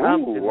 Oh,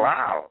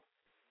 wow.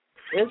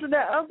 Isn't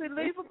that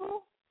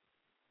unbelievable?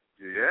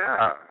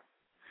 Yeah.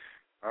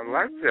 I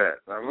like that.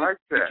 I like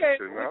that,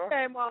 We you know. We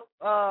came up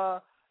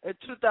in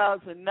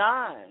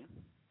 2009.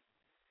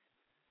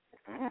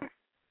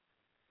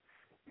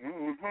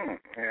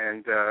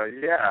 And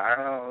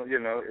you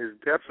know, it's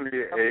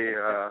definitely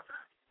a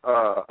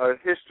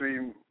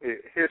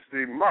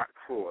history mark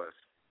for us.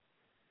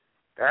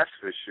 That's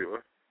for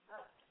sure.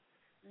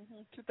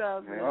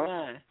 2009. You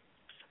know?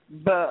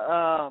 But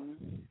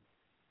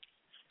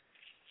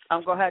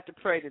I'm gonna have to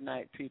pray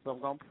tonight, people. I'm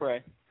gonna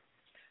pray.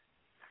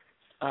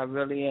 I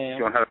really am.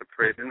 You don't have to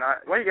pray tonight.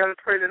 Why you gotta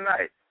pray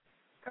tonight?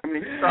 I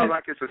mean, you sound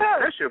like it's a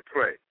special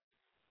pray.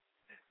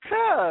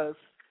 'Cause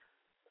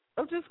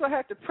I'm just gonna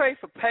have to pray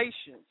for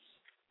patience.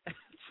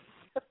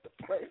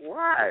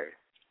 Why?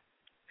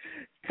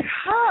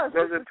 Because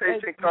does the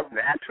patience come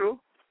natural?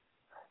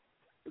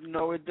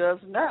 No, it does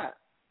not.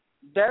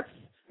 That's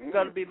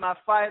going to be my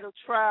final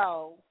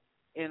trial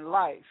in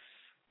life.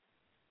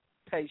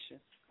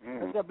 Patience.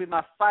 That's going to be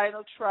my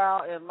final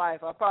trial in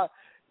life. I probably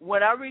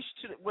when I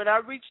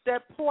reach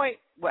that point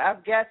where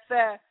I've got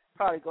that,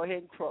 probably go ahead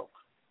and croak.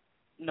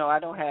 No, I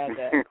don't have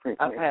that.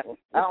 I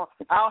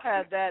don't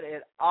have that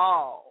at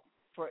all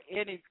for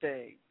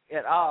anything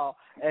at all.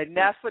 And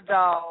not for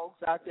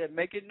dogs out there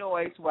making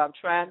noise while I'm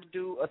trying to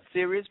do a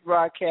serious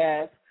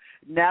broadcast.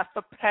 Not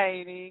for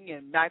painting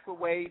and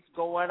microwaves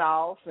going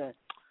off and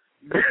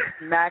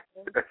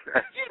smacking.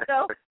 You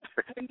know,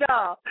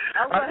 no.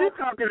 Are you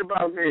talking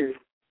about me?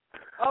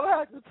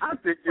 I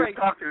think you're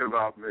talking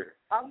about me.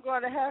 I'm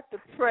going to have to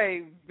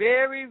pray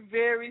very,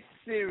 very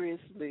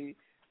seriously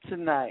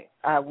tonight.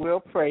 I will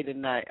pray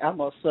tonight. I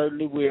most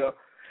certainly will.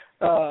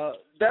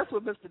 That's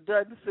what Mr.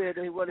 Dutton said.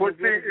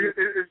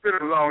 It's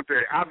been a long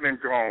day. I've been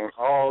gone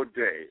all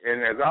day.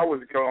 And as I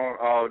was gone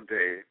all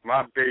day,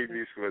 my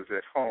babies was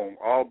at home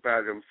all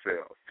by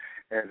themselves.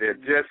 And they're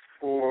just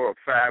 4 or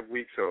 5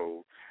 weeks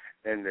old.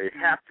 And they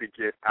have to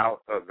get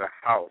out of the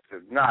house.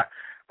 If not,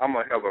 I'm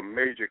going to have a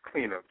major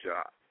cleanup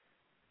job.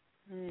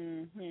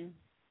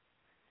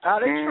 Are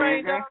they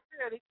trained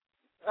already?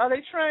 Are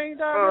they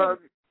trained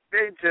already?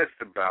 They're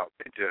just about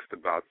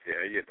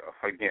there, you know.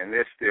 Again,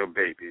 they're still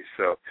babies,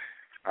 so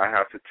I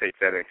have to take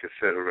that in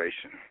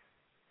consideration.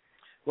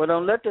 Well,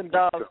 don't let them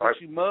dogs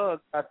get you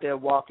mugged out there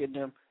walking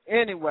them.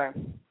 Anyway,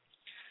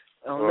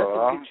 don't let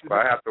them get you.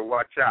 I have to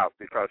watch out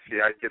because,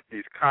 see, I get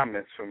these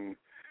comments from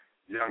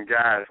young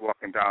guys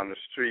walking down the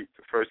street.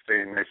 The first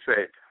thing they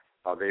say,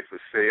 are they for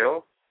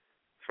sale?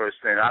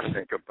 First thing I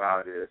think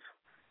about is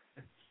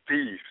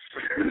thieves.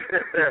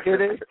 Here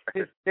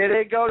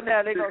they go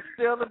now. They're going to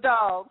steal the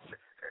dogs.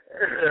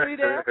 See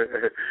that?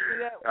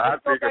 I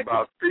think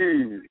about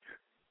thieves.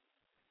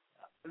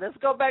 Let's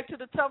go back to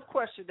the tough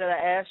question that I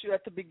asked you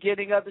at the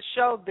beginning of the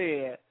show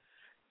then.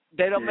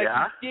 They don't make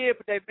you scared,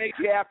 but they make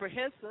you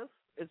apprehensive.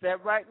 Is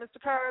that right,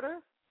 Mr.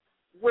 Carter?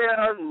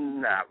 Well,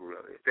 not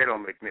really. They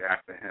don't make me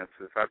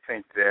apprehensive. I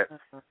think that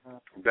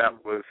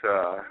was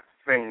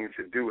things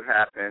that do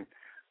happen.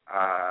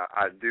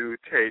 I do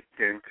take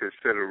in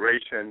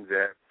consideration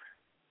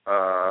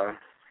that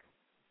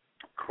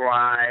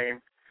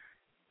crime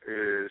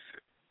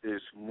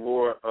is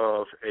more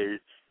of a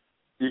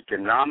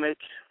economic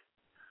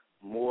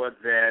more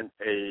than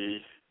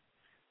a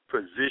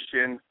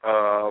position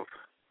of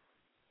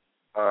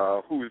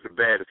who's the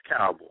baddest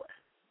cowboy.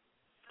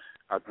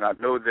 I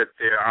know that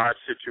there are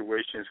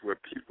situations where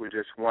people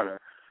just want to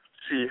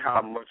see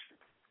how much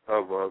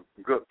of a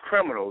good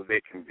criminal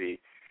they can be,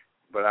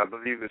 but I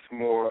believe it's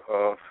more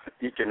of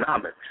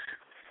economics.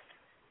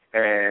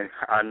 And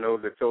I know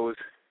that those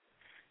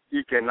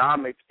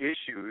economic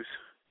issues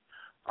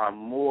are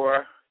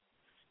more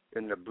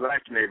in the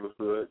black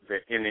neighborhood than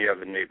any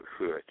other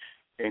neighborhood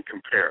in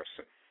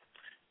comparison.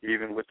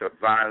 Even with the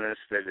violence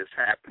that is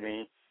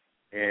happening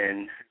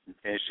in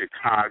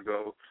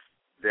Chicago,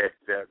 that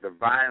the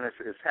violence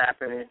is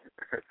happening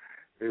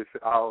is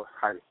all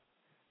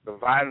the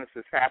violence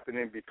is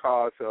happening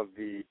because of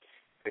the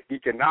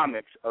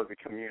economics of the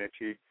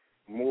community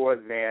more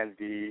than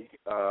the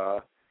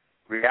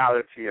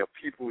reality of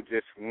people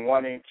just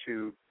wanting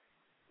to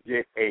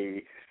get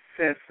a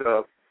sense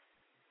of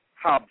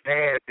how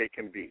bad they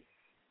can be,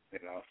 you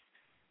know.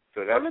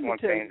 So that's one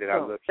thing that I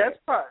look at.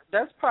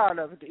 That's part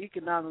of it. The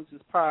economics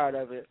is part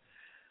of it.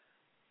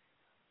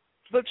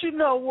 But you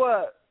know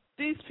what?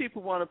 These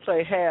people want to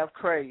play half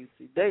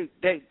crazy. They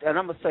and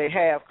I'm gonna say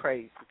half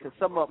crazy because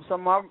some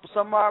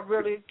are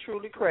really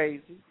truly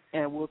crazy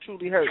and will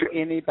truly hurt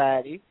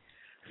anybody.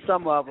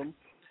 Some of them.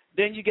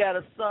 Then you got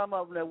some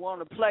of them that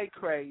want to play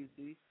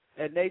crazy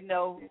and they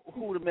know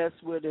who to mess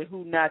with and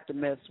who not to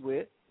mess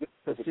with.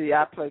 But see,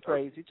 I play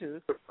crazy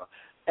too.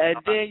 And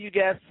then you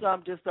got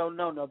some just don't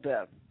know no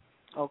better.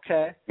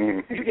 Okay,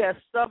 you got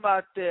some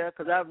out there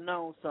because I've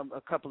known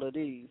a couple of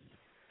these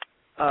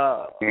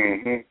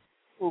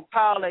who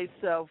call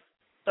themselves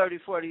 30,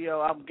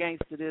 40-year-old, I'm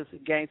gangster this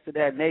and gangster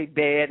that, and they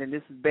bad and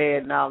this is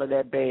bad and all of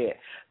that bad.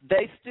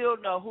 They still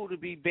know who to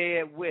be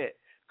bad with,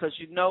 because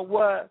you know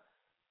what?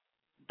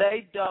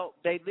 They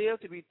live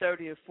to be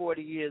 30 or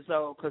 40 years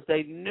old because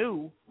they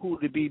knew who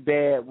to be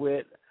bad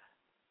with.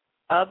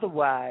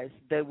 Otherwise,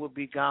 they would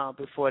be gone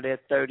before they're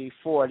 30,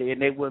 40,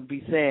 and they wouldn't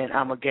be saying,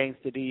 I'm a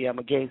gangster this, I'm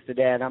a gangster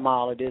that, I'm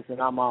all of this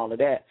and I'm all of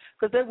that,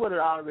 because they would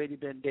have already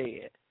been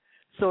dead.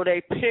 So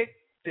they picked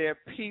their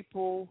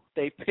people,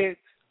 they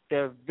picked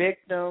their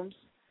victims,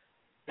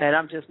 and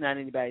I'm just not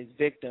anybody's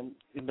victim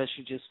unless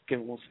you just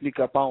will sneak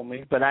up on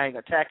me, but I ain't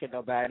attacking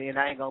nobody, and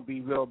I ain't going to be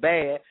real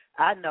bad.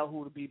 I know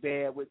who to be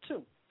bad with,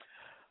 too.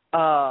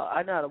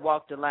 I know how to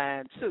walk the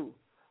line, too.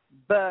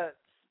 But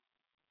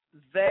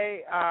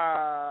they're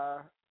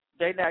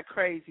not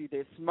crazy,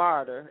 they're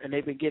smarter, and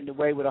they've been getting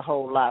away with a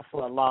whole lot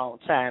for a long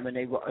time, and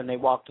they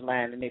walk the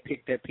line and they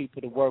pick their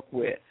people to work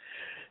with.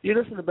 You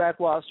listen to Black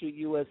Wall Street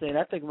USA, and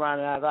I think Ron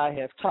and I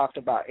have talked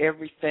about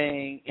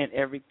everything, and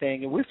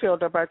we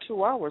filled up our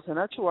 2 hours, and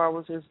our 2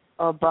 hours is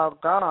about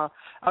gone.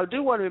 I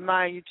do want to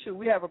remind you, too,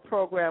 we have a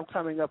program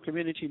coming up,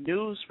 Community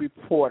News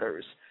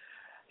Reporters.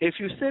 If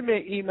you send me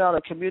an email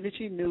at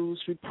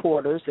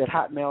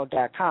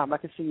communitynewsreporters@hotmail.com, I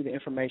can send you the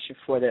information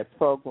for that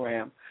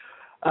program.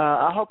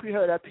 I hope you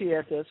heard our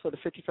PSS for the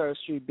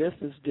 51st Street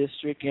Business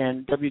District,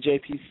 and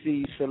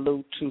WJPC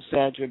salute to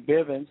Sandra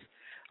Bivens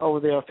over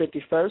there on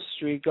 51st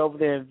Street. Go over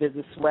there and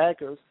visit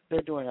Swaggers.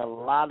 They're doing a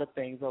lot of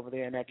things over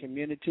there in that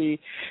community.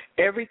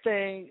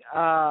 Everything,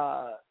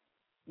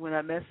 when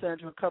I met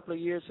Sandra a couple of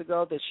years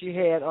ago, that she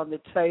had on the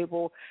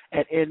table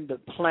and in the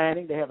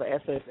planning, they have an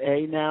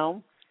SFA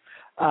now.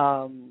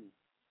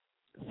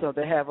 So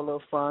they have a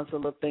little fun, so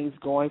little things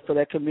going for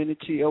that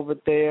community over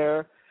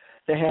there.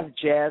 They have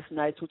jazz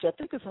nights, which I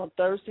think is on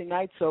Thursday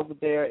nights over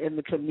there in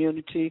the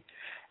community.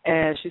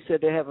 And she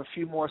said they have a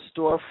few more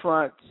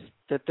storefronts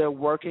that they're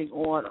working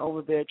on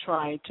over there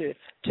trying to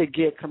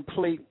get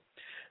complete.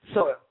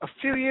 So a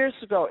few years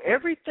ago,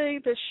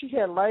 everything that she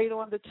had laid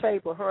on the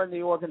table, her and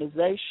the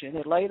organization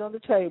had laid on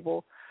the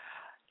table,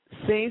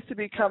 seems to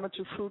be coming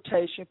to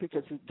fruition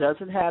because it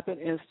doesn't happen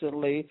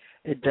instantly.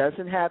 It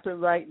doesn't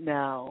happen right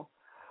now.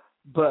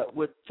 But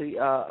with the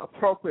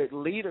appropriate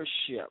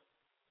leadership,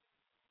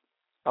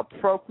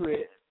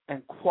 appropriate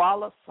and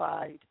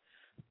qualified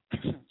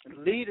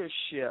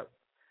leadership,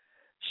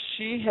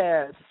 she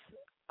has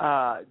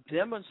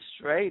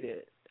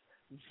demonstrated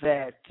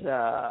that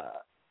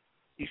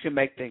you can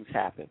make things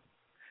happen.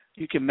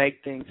 You can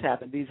make things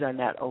happen. These are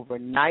not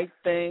overnight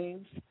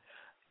things.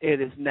 It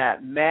is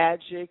not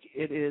magic.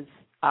 It is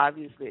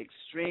obviously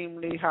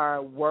extremely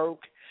hard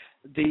work.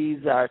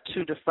 These are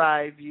 2 to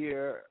 5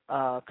 year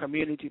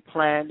community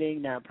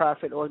planning,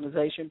 nonprofit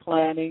organization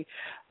planning,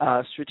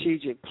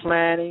 strategic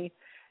planning,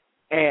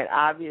 and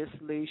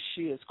obviously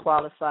she is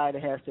qualified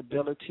and has the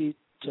ability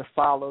to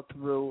follow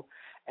through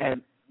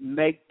and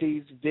make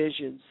these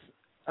visions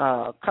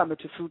come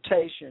into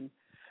fruition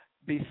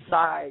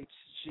besides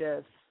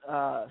just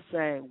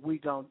saying we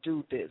gonna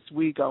do this,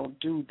 we gonna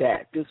do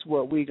that, this is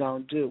what we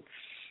gonna do.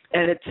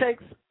 And it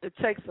takes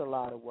a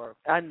lot of work.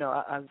 I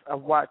know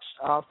I've watched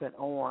off and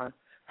on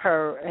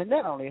her, and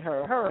not only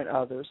her and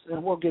others,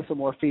 and we'll get some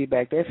more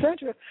feedback there.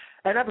 Sandra,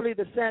 and I believe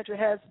that Sandra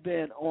has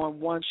been on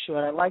one show,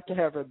 and I'd like to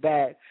have her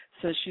back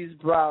since she's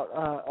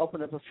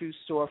opened up a few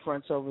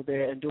storefronts over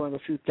there and doing a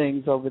few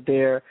things over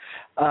there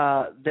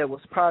that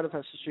was part of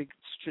her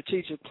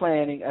strategic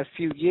planning a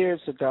few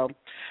years ago.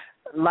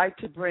 I'd like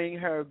to bring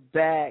her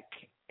back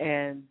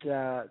and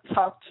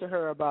talk to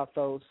her about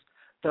those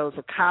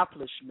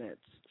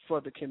accomplishments for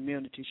the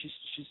community.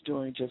 She's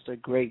doing just a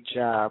great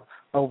job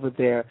over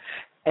there.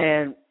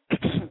 And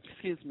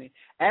excuse me,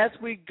 as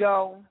we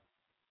go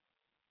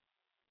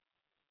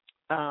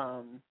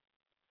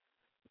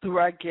through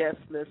our guest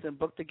list and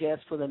book the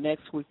guests for the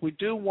next week, we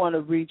do want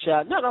to reach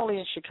out, not only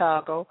in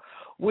Chicago,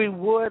 we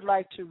would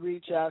like to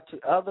reach out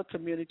to other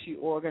community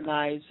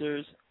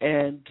organizers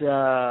and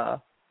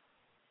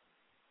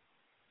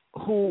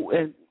who,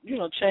 and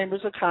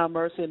chambers of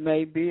commerce it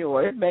may be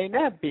or it may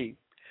not be,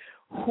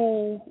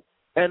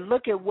 and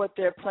look at what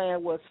their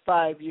plan was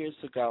 5 years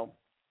ago,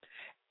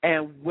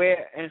 and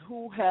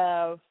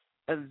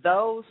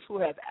those who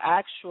have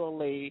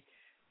actually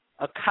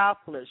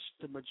accomplished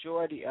the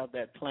majority of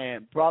that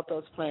plan, brought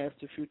those plans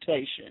to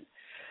fruition.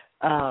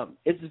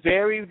 It's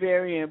very,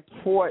 very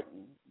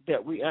important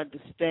that we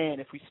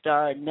understand if we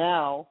start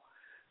now,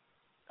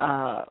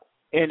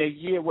 in a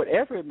year,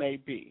 whatever it may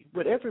be,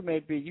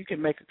 you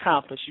can make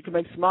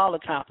small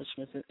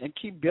accomplishments and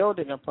keep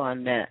building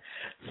upon that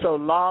so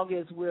long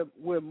as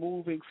we're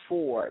moving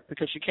forward,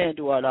 because you can't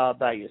do it all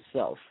by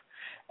yourself.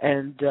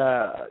 And,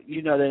 that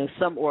in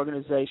some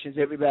organizations,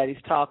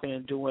 everybody's talking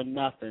and doing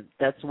nothing.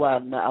 That's why a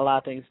lot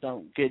of things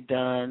don't get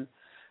done.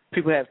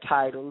 People have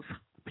titles,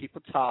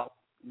 people talk,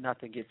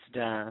 nothing gets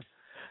done.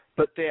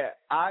 But there,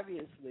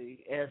 obviously,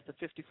 as the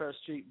 51st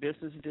Street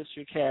Business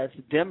District has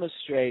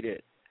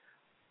demonstrated,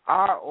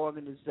 are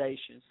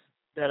organizations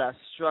that are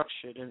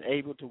structured and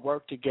able to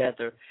work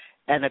together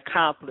and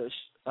accomplish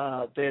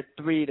their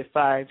 3 to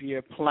 5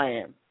 year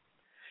plan.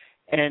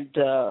 And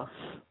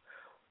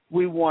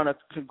we want to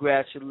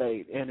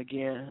congratulate and,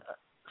 again,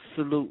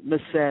 salute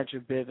Miss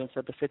Sandra Bivens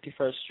of the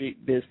 51st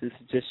Street Business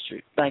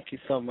District. Thank you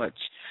so much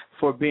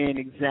for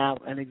being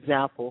an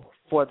example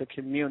for the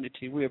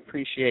community. We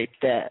appreciate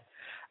that.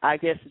 I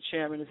guess the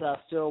chairman is out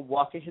still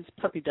walking his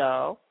puppy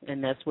dog,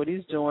 and that's what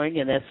he's doing,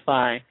 and that's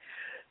fine.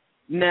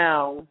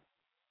 Now,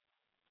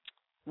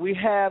 we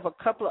have a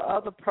couple of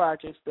other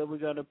projects that we're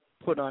going to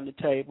put on the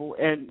table,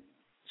 and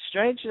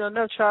strangely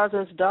enough, Charles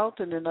S.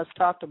 Dalton and us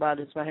talked about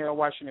it. It's my Harold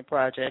Washington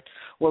project,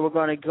 where we're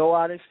going to go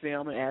out and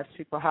film and ask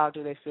people how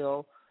do they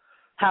feel,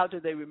 how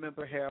do they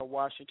remember Harold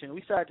Washington.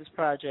 We started this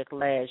project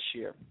last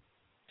year,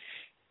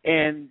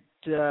 and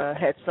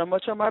had so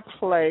much on my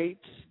plate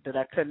that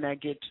I could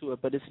not get to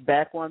it, but it's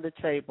back on the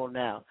table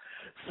now.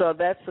 So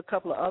that's a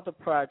couple of other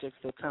projects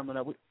that are coming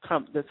up.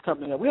 That's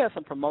coming up. We have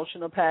some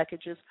promotional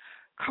packages.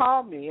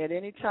 Call me at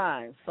any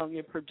time,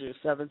 Sonia Purdue,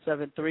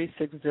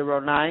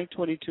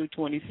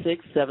 773-609-2226,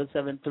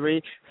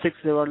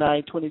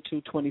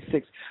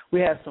 773-609-2226.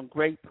 We have some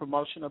great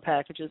promotional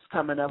packages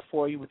coming up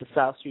for you with the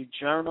South Street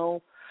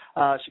Journal,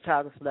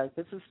 Chicago's Black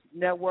Business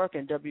Network,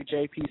 and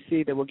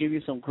WJPC that will give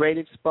you some great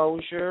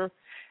exposure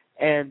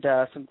and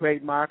some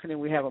great marketing.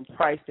 We have them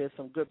priced at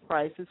some good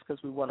prices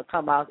because we want to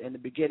come out in the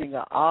beginning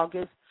of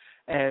August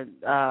and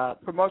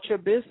promote your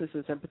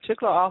businesses, in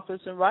particular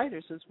authors and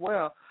writers as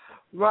well.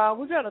 Ron,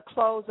 we're going to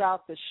close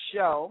out the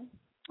show.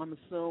 I'm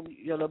assuming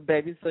your little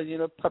baby, so your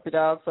little puppy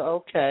dogs are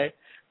okay.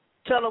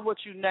 Tell him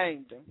what you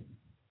named him.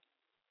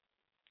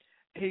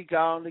 He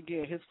gone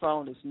again. His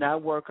phone is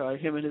not working.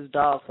 Him and his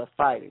dogs are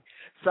fighting.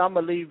 So I'm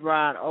going to leave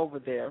Ron over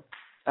there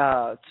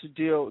to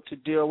deal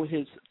with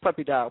his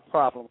puppy dog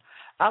problem.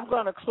 I'm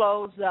going to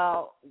close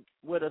out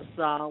with a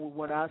song.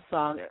 When I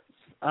sung it,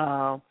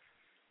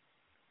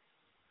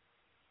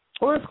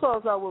 let's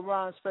close out with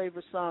Ron's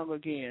favorite song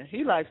again.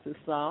 He likes this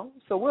song,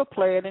 so we'll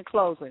play it in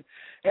closing.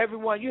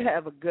 Everyone, you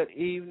have a good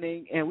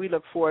evening, and we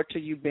look forward to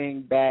you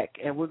being back.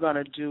 And we're going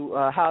to do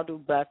How Do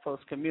Black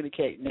Folks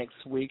Communicate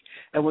next week,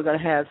 and we're going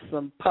to have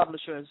some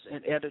publishers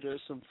and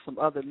editors from some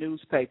other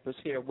newspapers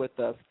here with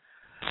us.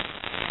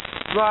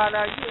 Ron,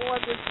 are you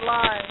on this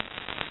line?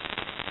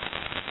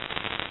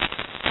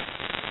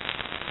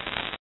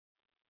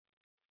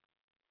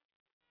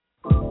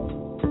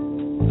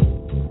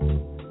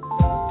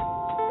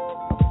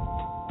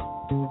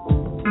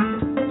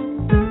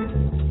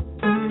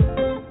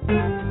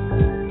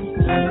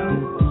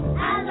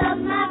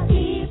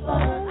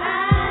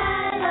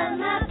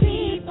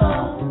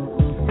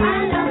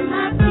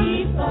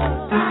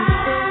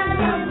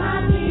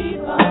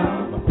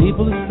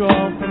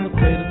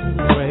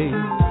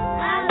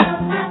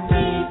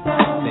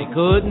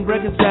 Couldn't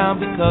break us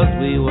down because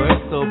we were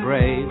so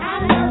brave.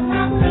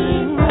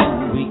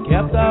 We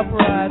kept our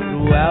pride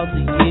throughout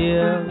the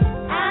years.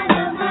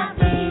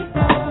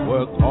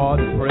 Worked hard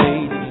and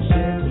prayed to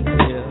share to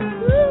live.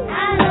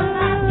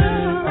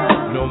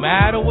 No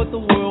matter what the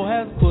world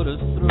has put us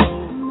through,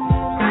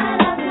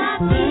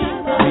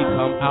 we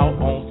come out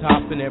on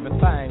top in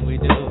everything we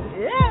do.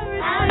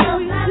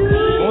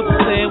 Won't you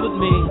say it with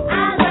me?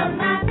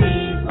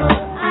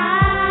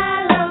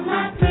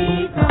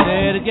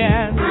 Say it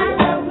again.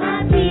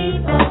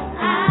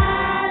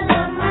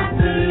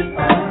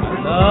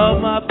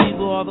 Love my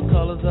people, all the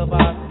colors of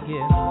our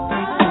skin.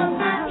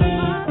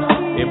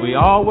 If we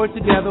all work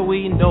together,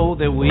 we know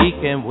that we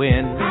can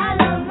win.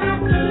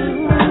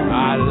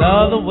 I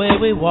love the way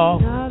we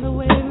walk. I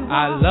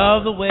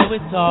love the way we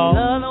talk.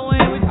 I love the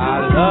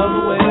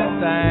way we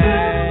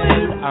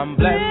sing. I'm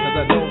blessed because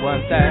I know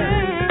one thing.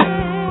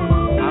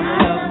 I'm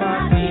gonna love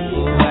my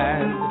people,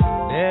 and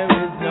there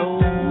is no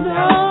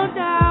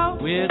doubt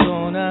we're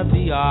gonna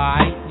be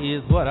alright.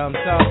 Here's what I'm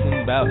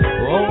talking about.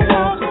 Oh,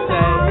 won't you say?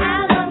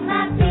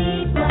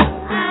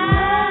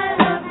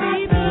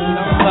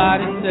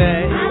 Somebody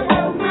say, I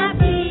love my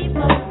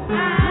people,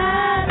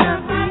 I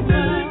love my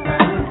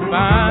people.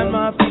 Find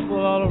my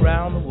people all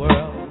around the world.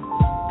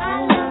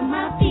 I love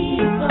my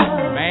people.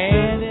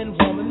 Man and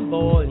woman,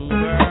 boy and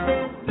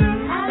girl.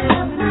 I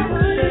love my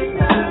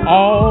people.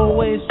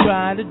 Always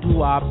trying to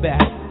do our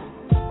best.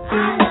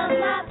 I love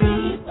my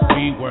people.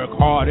 We work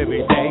hard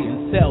every day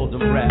and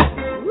seldom rest. I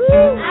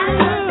love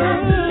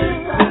my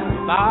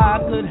people. If I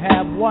could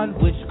have one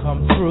wish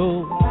come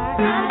true,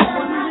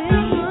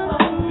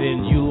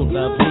 then you'll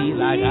love me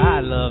like I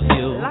love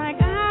you. Like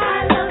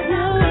I love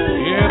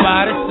you.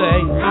 Everybody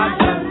say, I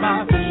love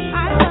my people.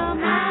 I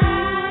love my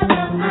people.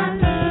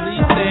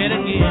 Please say it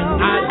again.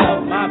 I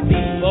love my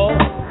people.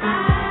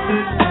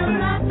 I love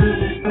my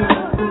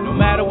people. No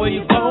matter where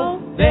you go,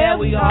 there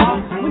we are.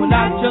 We're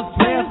not just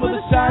players with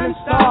a shining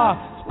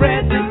star.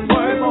 Spread this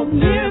word from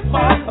near and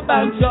far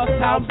about just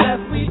how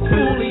blessed we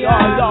truly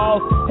are, y'all.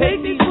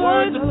 Take these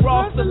words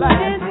across the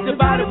land.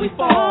 Divided we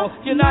fall,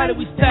 united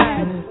we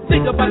stand.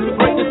 Think about your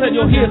greatness and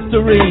your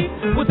history.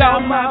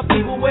 Without my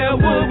people, where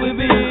would we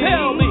be?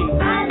 Tell me.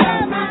 I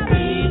love my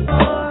people.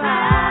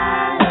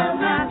 I love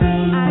my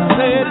people.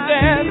 Say it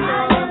again.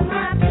 I love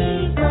my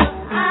people.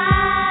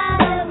 I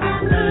love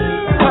my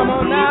people. Come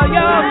on now,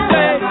 y'all say.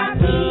 I love my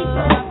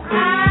people.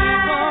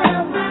 I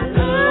love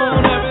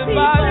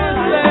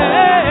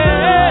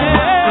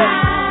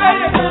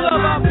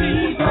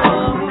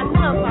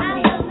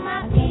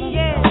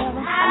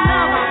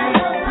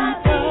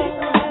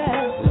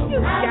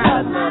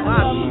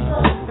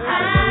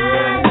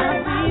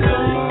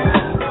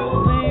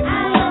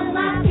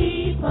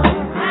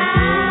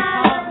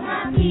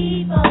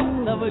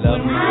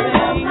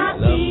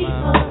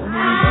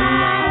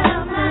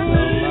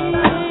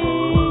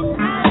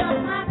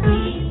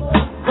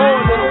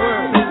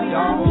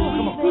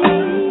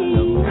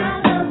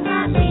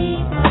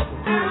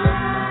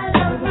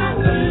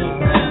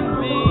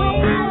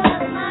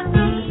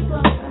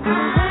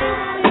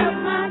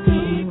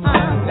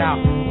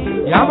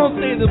Yeah, I'm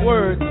gonna say the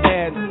words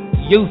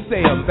and you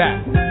say them back.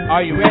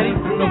 Are you ready?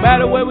 No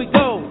matter where we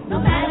go, no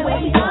matter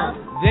where we go,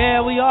 there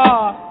we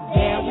are.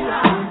 There we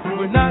are.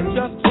 We're not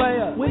just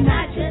players. We're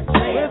not just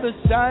players. We're the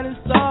shining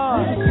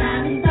stars. We're the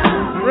shining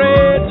stars.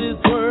 Spread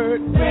this word.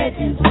 Spread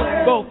this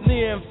word. Both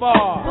near and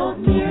far.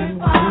 Both near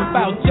and far.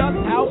 About just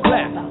how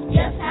blessed. About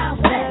just how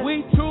blessed.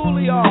 We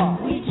truly are.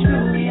 We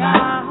truly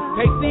are.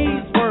 Take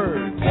these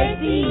words. Take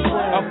these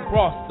words.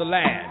 Across the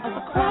land.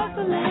 Across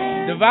the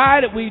land.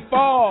 Divided we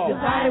fall.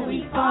 Divided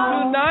we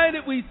fall.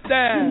 United we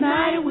stand.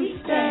 United we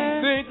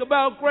stand. Think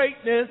about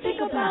greatness.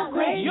 Think about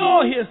greatness.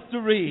 Your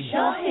history.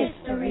 Your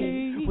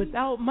history.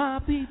 Without my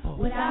people.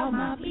 Without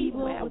my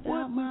people. Where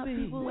without would my we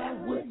be? people. Where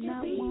would you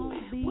be?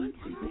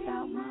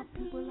 Without my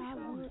people, I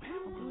would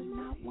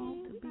not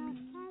want to be. Without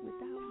my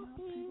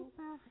people.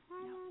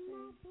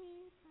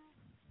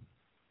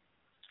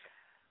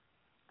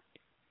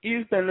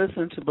 You've been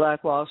listening to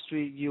Black Wall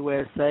Street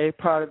USA,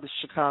 part of the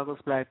Chicago's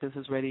Black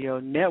Business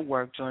Radio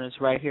Network. Join us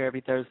right here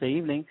every Thursday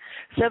evening,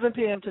 7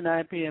 p.m. to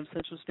 9 p.m.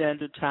 Central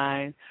Standard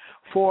Time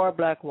for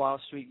Black Wall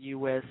Street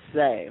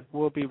USA.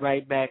 We'll be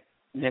right back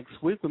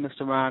next week with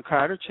Mr. Ron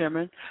Carter,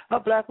 Chairman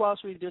of Black Wall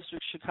Street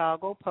District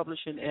Chicago,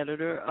 publishing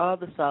editor of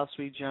the South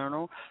Street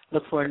Journal.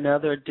 Look for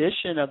another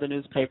edition of the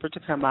newspaper to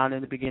come out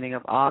in the beginning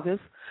of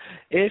August.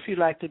 If you'd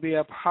like to be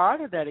a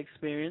part of that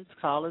experience,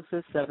 call us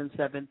at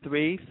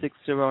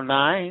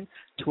 773-609-2226.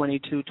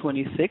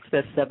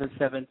 That's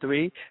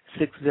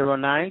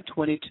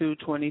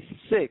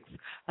 773-609-2226.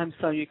 I'm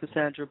Sonia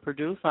Cassandra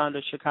Perdue, founder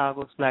of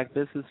Chicago's Black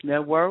Business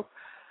Network,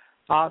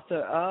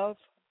 author of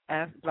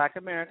Black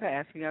America,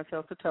 Asking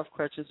Ourselves the Tough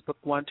Questions, Book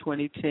 1,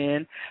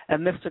 2010,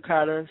 and Mr.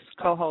 Carter's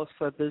co-host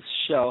for this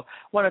show.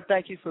 I want to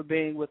thank you for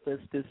being with us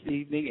this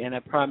evening, and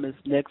I promise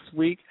next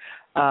week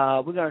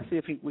we're going to see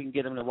if we can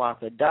get them to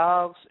walk the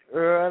dogs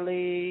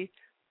early,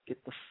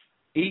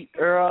 eat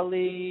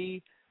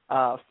early,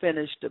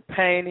 finish the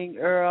painting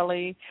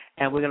early,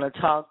 and we're going to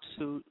talk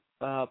to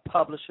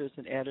publishers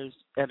and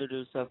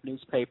editors of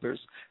newspapers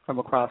from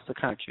across the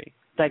country.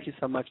 Thank you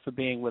so much for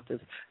being with us.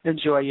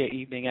 Enjoy your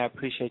evening. I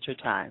appreciate your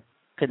time.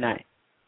 Good night.